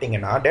ஸ்டாப்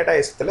பண்ணிட்டீங்கன்னா டேட்டா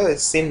இஸ்த்தில்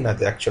சின்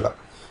அது ஆக்சுவலாக.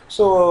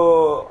 ஸோ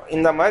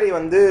இந்த மாதிரி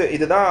வந்து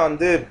இதுதான்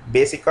வந்து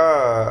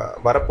பேசிக்காக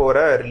வரப்போகிற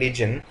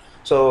ரிலீஜன்.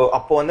 ஸோ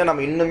அப்போது வந்து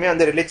நம்ம இன்னுமே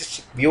வந்து ரிலீஜியஸ்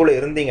வியூவில்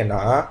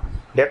இருந்தீங்கன்னா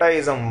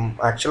டேட்டாயிசம்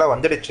ஆக்சுவலாக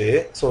வந்துடுச்சு.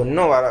 ஸோ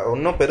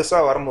இன்னும்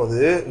பெருசாக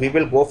வரும்போது we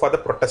will go for the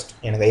protest.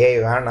 எனக்கு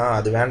வேணாம்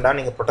அது வேண்டாம்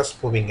நீங்கள்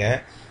ப்ரொட்டஸ்ட் போவீங்க.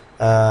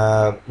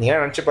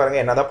 நீங்கள் நினச்சி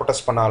பாருங்கள், என்ன தான்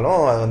ப்ரொட்டஸ்ட்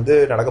பண்ணாலும் அது வந்து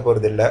நடக்க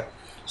போகிறது இல்லை.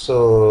 ஸோ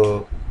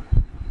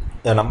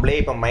நம்மளே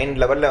இப்போ மைண்ட்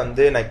லெவலில்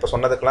வந்து நான் இப்போ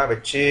சொன்னதுக்கெலாம்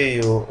வச்சு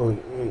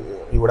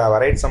யூட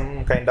அரைட் சம்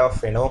கைண்ட்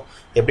ஆஃப்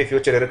எப்படி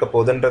ஃப்யூச்சர் இருக்க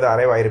போகுதுன்றது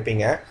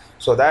அரைவாயிருப்பீங்க.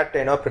 So that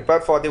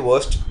prepare for the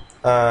worst.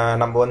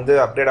 நம்ம வந்து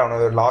அப்கிரேட்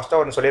ஆகணும்.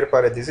 லாஸ்ட்டாக ஒன்று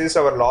சொல்லியிருப்பாரு, this is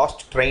our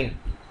last train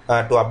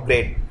to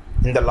upgrade.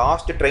 இந்த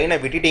லாஸ்ட் ட்ரெயினை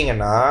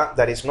விட்டுட்டிங்கன்னா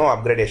there is no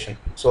upgradation.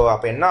 So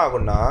அப்போ என்ன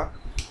ஆகுன்னா,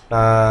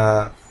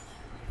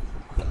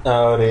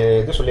 ஒரு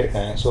இது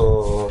சொல்லியிருக்கேன். ஸோ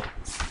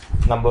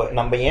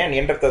நம்ம ஏன்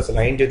நியண்டர்தால்ஸ்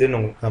அழிஞ்சதுன்னு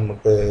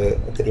நமக்கு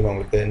தெரியுமா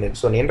உங்களுக்கு?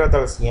 ஸோ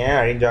நியண்டர்தால்ஸ் ஏன்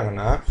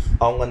அழிஞ்சாங்கன்னா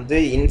அவங்க வந்து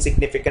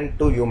இன்சிக்னிஃபிகண்ட்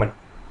டு ஹியூமன்.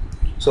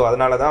 ஸோ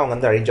அதனால தான் அவங்க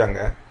வந்து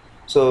அழிஞ்சாங்க.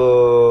 ஸோ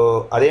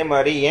அதே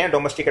மாதிரி ஏன்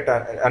டொமஸ்டிகேட்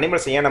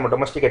அனிமல்ஸ் ஏன் நம்ம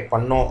டொமஸ்டிகேட்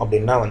பண்ணோம்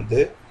அப்படின்னா வந்து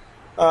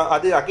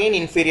அது again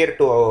inferior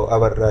to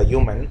our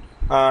human.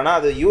 ஆனால்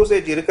அது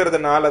யூசேஜ்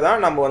இருக்கிறதுனால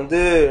தான் நம்ம வந்து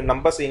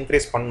நம்பர்ஸ்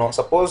இன்க்ரீஸ் பண்ணோம்.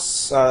 சப்போஸ்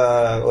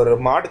ஒரு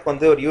மாடுக்கு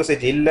வந்து ஒரு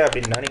யூசேஜ் இல்லை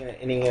அப்படின்னா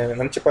நீங்கள்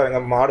நினச்சி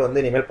பாருங்கள், மாடு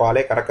வந்து இனிமேல்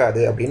பாலே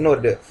கறக்காது அப்படின்னு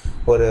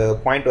ஒரு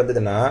பாயிண்ட்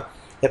வந்ததுன்னா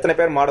எத்தனை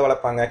பேர் மாடு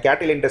வளர்ப்பாங்க?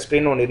 கேட்டில்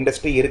இண்டஸ்ட்ரின்னு ஒன்று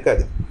இண்டஸ்ட்ரி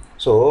இருக்காது.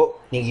 ஸோ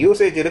நீங்கள்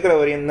யூசேஜ் இருக்கிற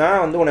வரையும்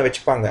தான் வந்து உன்னை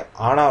வச்சுப்பாங்க.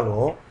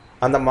 ஆனாலும்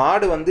அந்த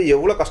மாடு வந்து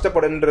எவ்வளோ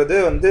கஷ்டப்படுன்றது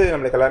வந்து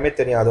நம்மளுக்கு எல்லாமே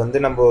தெரியும். அது வந்து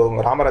நம்ம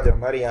ராமராஜர்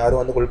மாதிரி யாரும்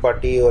வந்து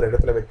குளிப்பாட்டி ஒரு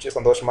இடத்துல வச்சு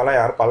சந்தோஷமாலாம்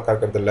யாரும் பால்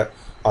கறக்கிறது இல்லை.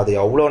 அது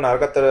அவ்வளோ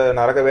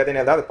நரக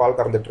வேதனையாக தான் அது பால்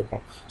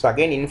கறந்துட்டுருக்கும். ஸோ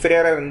அகெயின்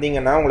இன்ஃபீரியராக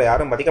இருந்தீங்கன்னா உங்களை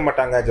யாரும் மதிக்க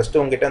மாட்டாங்க.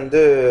 ஜஸ்ட்டு உங்ககிட்ட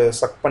வந்து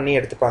சக் பண்ணி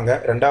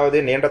எடுத்துப்பாங்க. ரெண்டாவது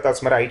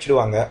நியண்டர்தால்ஸ் மாதிரி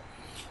அழிச்சிடுவாங்க.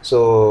 ஸோ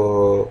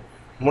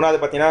மூணாவது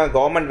பார்த்தீங்கன்னா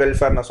கவர்மெண்ட்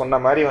வெல்ஃபேர். நான்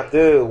சொன்ன மாதிரி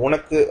வந்து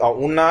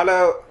உன்னால்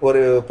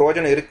ஒரு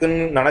ப்ரோஜனம்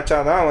இருக்குன்னு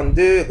நினச்சாதான்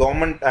வந்து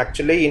government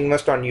actually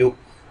invest on you.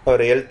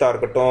 ஒரு ஹெல்த்தாக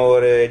இருக்கட்டும்,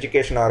 ஒரு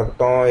எஜுகேஷனாக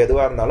இருக்கட்டும்,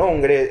 எதுவாக இருந்தாலும்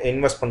உங்களே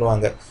இன்வெஸ்ட்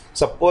பண்ணுவாங்க.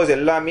 சப்போஸ்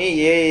எல்லாமே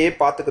ஏஏ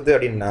பார்த்துக்குது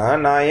அப்படின்னா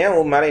நான் ஏன்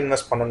உன் மேலே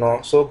இன்வெஸ்ட் பண்ணணும்?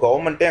 ஸோ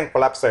கவர்மெண்ட்டே அங்கே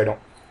கொலாப்ஸ் ஆகிடும்.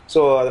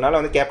 ஸோ அதனால்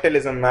வந்து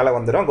கேபிட்டலிசம் மேலே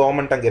வந்துடும்,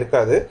 கவர்மெண்ட் அங்கே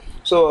இருக்காது.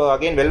 ஸோ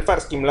அகெயின்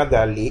வெல்ஃபேர் ஸ்கீம்லாம்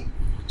காலி.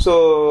 ஸோ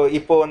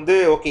இப்போ வந்து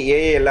ஓகே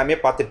ஏஏ எல்லாமே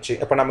பார்த்துடுச்சு.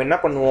 அப்போ நம்ம என்ன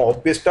பண்ணுவோம்?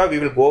 ஆப்வியஸ்டாக we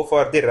will go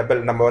for the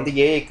rebel. நம்ம வந்து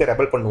ஏஏக்கு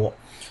ரெபல் பண்ணுவோம்.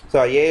 ஸோ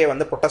ஏஏ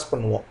வந்து ப்ரொட்டஸ்ட்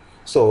பண்ணுவோம்.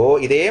 ஸோ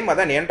இதே மாதிரி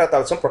தான்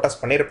நியண்டர்தால்ஸும் ப்ரொட்டஸ்ட்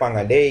பண்ணியிருப்பாங்க.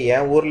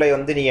 என் ஊரில்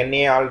வந்து நீ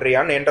என்னையே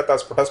ஆள்றியான்னு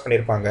நியண்டர்தால்ஸ் ப்ரொட்டஸ்ட்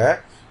பண்ணியிருப்பாங்க.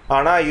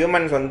 ஆனால்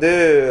ஹியூமன்ஸ் வந்து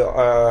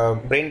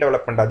பிரெயின்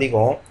டெவலப்மெண்ட்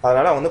அதிகம்,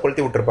 அதனால் வந்து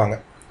கொளுத்தி விட்டுருப்பாங்க.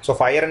 ஸோ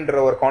ஃபயர்ன்ற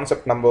ஒரு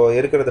கான்செப்ட் நம்ம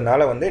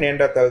இருக்கிறதுனால வந்து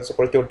நியண்டர்தால்ஸ்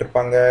கொளுத்தி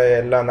விட்டுருப்பாங்க.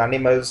 எல்லாம் அந்த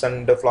அனிமல்ஸ்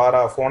அண்ட்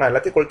ஃப்ளாரா ஃபோனா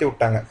எல்லாத்தையும் கொளுத்தி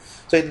விட்டாங்க.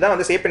 ஸோ இதுதான்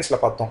வந்து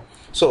சேப்பியன்ஸில் பார்த்தோம்.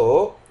 ஸோ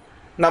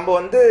நம்ம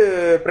வந்து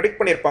ப்ரெடிக்ட்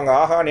பண்ணியிருப்பாங்க,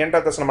 ஆஹா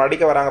நியண்டர்தால்ஸ் நம்ம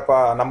அடிக்க வராங்கப்பா,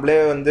 நம்மளே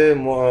வந்து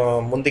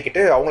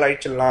முந்திக்கிட்டு அவங்கள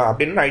அழிச்சிடலாம்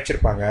அப்படின்னு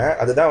அழிச்சிருப்பாங்க.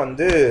 அதுதான்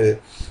வந்து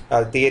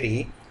தியரி.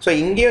 ஸோ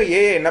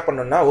இங்கேயும் என்ன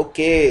பண்ணணும்னா,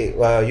 ஓகே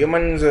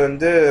ஹியூமன்ஸ்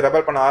வந்து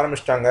ரெபல் பண்ண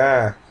ஆரம்பிச்சிட்டாங்க,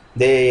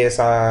 தே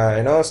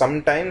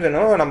சம்டைம்ஸ்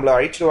நம்மளை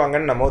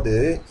அழிச்சிடுவாங்கன்னும் போது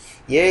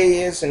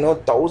as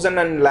 1000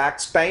 and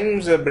lakhs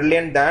times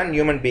brilliant than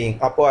human being.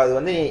 அப்போ அது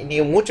வந்து நீ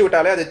மூச்சு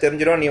விட்டாலே அது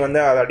தெரிஞ்சிடும் நீ வந்து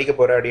அதை அடிக்க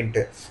போகிற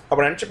அப்படின்ட்டு.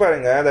 அப்போ நினச்சி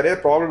பாருங்க, there is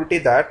probability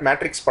that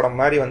matrix படம்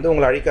மாதிரி வந்து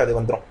உங்களை அழிக்க அது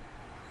வந்துடும்.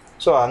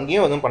 ஸோ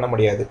அங்கேயும் எதுவும் பண்ண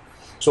முடியாது.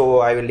 So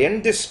I will end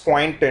this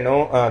point,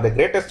 the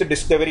greatest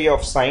discovery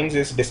of science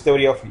is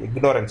discovery of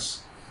ignorance.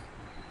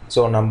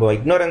 So நம்ம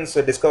இக்னோரன்ஸ்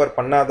டிஸ்கவர்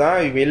பண்ணாதான்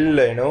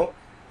will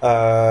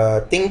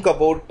think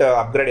about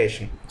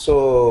upgradation. So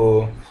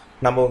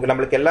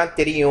நம்மளுக்கு எல்லாம்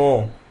தெரியும்,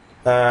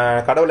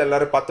 கடவுள்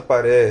எல்லோரும்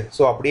பார்த்துப்பாரு,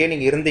 ஸோ அப்படியே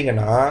நீங்கள்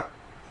இருந்தீங்கன்னா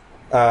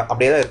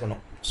அப்படியே தான்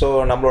இருக்கணும். ஸோ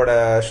நம்மளோட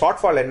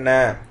ஷார்ட்ஃபால் என்ன,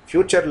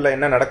 ஃப்யூச்சரில்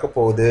என்ன நடக்க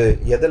போகுது,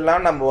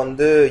 எதெல்லாம் நம்ம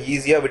வந்து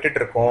ஈஸியாக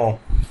விட்டுட்டுருக்கோம்,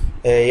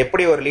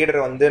 எப்படி ஒரு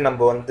லீடரை வந்து நம்ம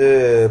வந்து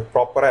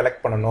ப்ராப்பராக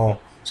எலெக்ட் பண்ணணும்.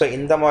 ஸோ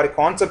இந்த மாதிரி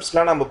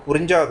கான்செப்ட்ஸ்லாம் நம்ம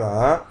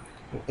புரிஞ்சாதான்,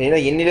 ஏன்னா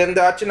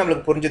இன்னிலேருந்து ஆச்சு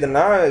நம்மளுக்கு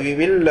புரிஞ்சுதுன்னா we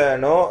will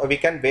know we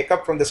can wake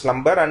up from the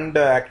slumber and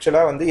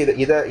ஆக்சுவலாக வந்து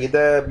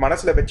இதை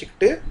மனசில்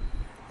வச்சுக்கிட்டு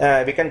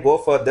we can go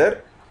further.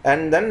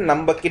 And then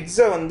நம்ம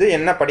கிட்ஸை வந்து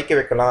என்ன படிக்க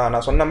வைக்கலாம்,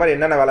 நான் சொன்ன மாதிரி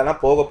என்னென்ன வேலைலாம்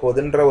போக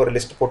போகுதுன்ற ஒரு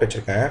லிஸ்ட் போட்டு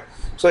வச்சுருக்கேன்.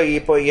 ஸோ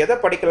இப்போ எதை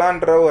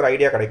படிக்கலான்ற ஒரு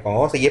ஐடியா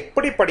கிடைக்கும், ஸோ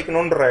எப்படி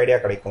படிக்கணுன்ற ஐடியா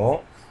கிடைக்கும்.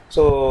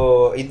 ஸோ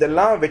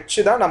இதெல்லாம்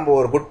வச்சு தான் நம்ம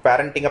ஒரு குட்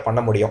பேரண்டிங்கை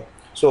பண்ண முடியும்.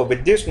 So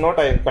with this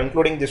note I am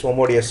concluding this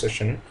Homo Deus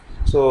session.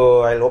 So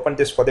I'll open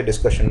this for the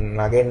discussion.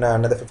 Again,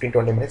 another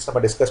 15-20 minutes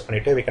நம்ம டிஸ்கஸ்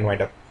பண்ணிவிட்டு we can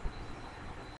wind up.